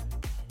done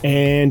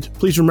And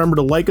please remember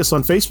to like us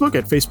on Facebook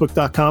at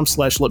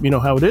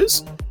facebook.com/letmeknowhowit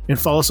is, and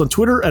follow us on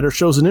Twitter at our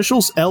show's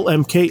initials,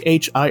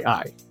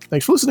 LMKHII.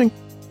 Thanks for listening.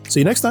 See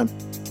you next time.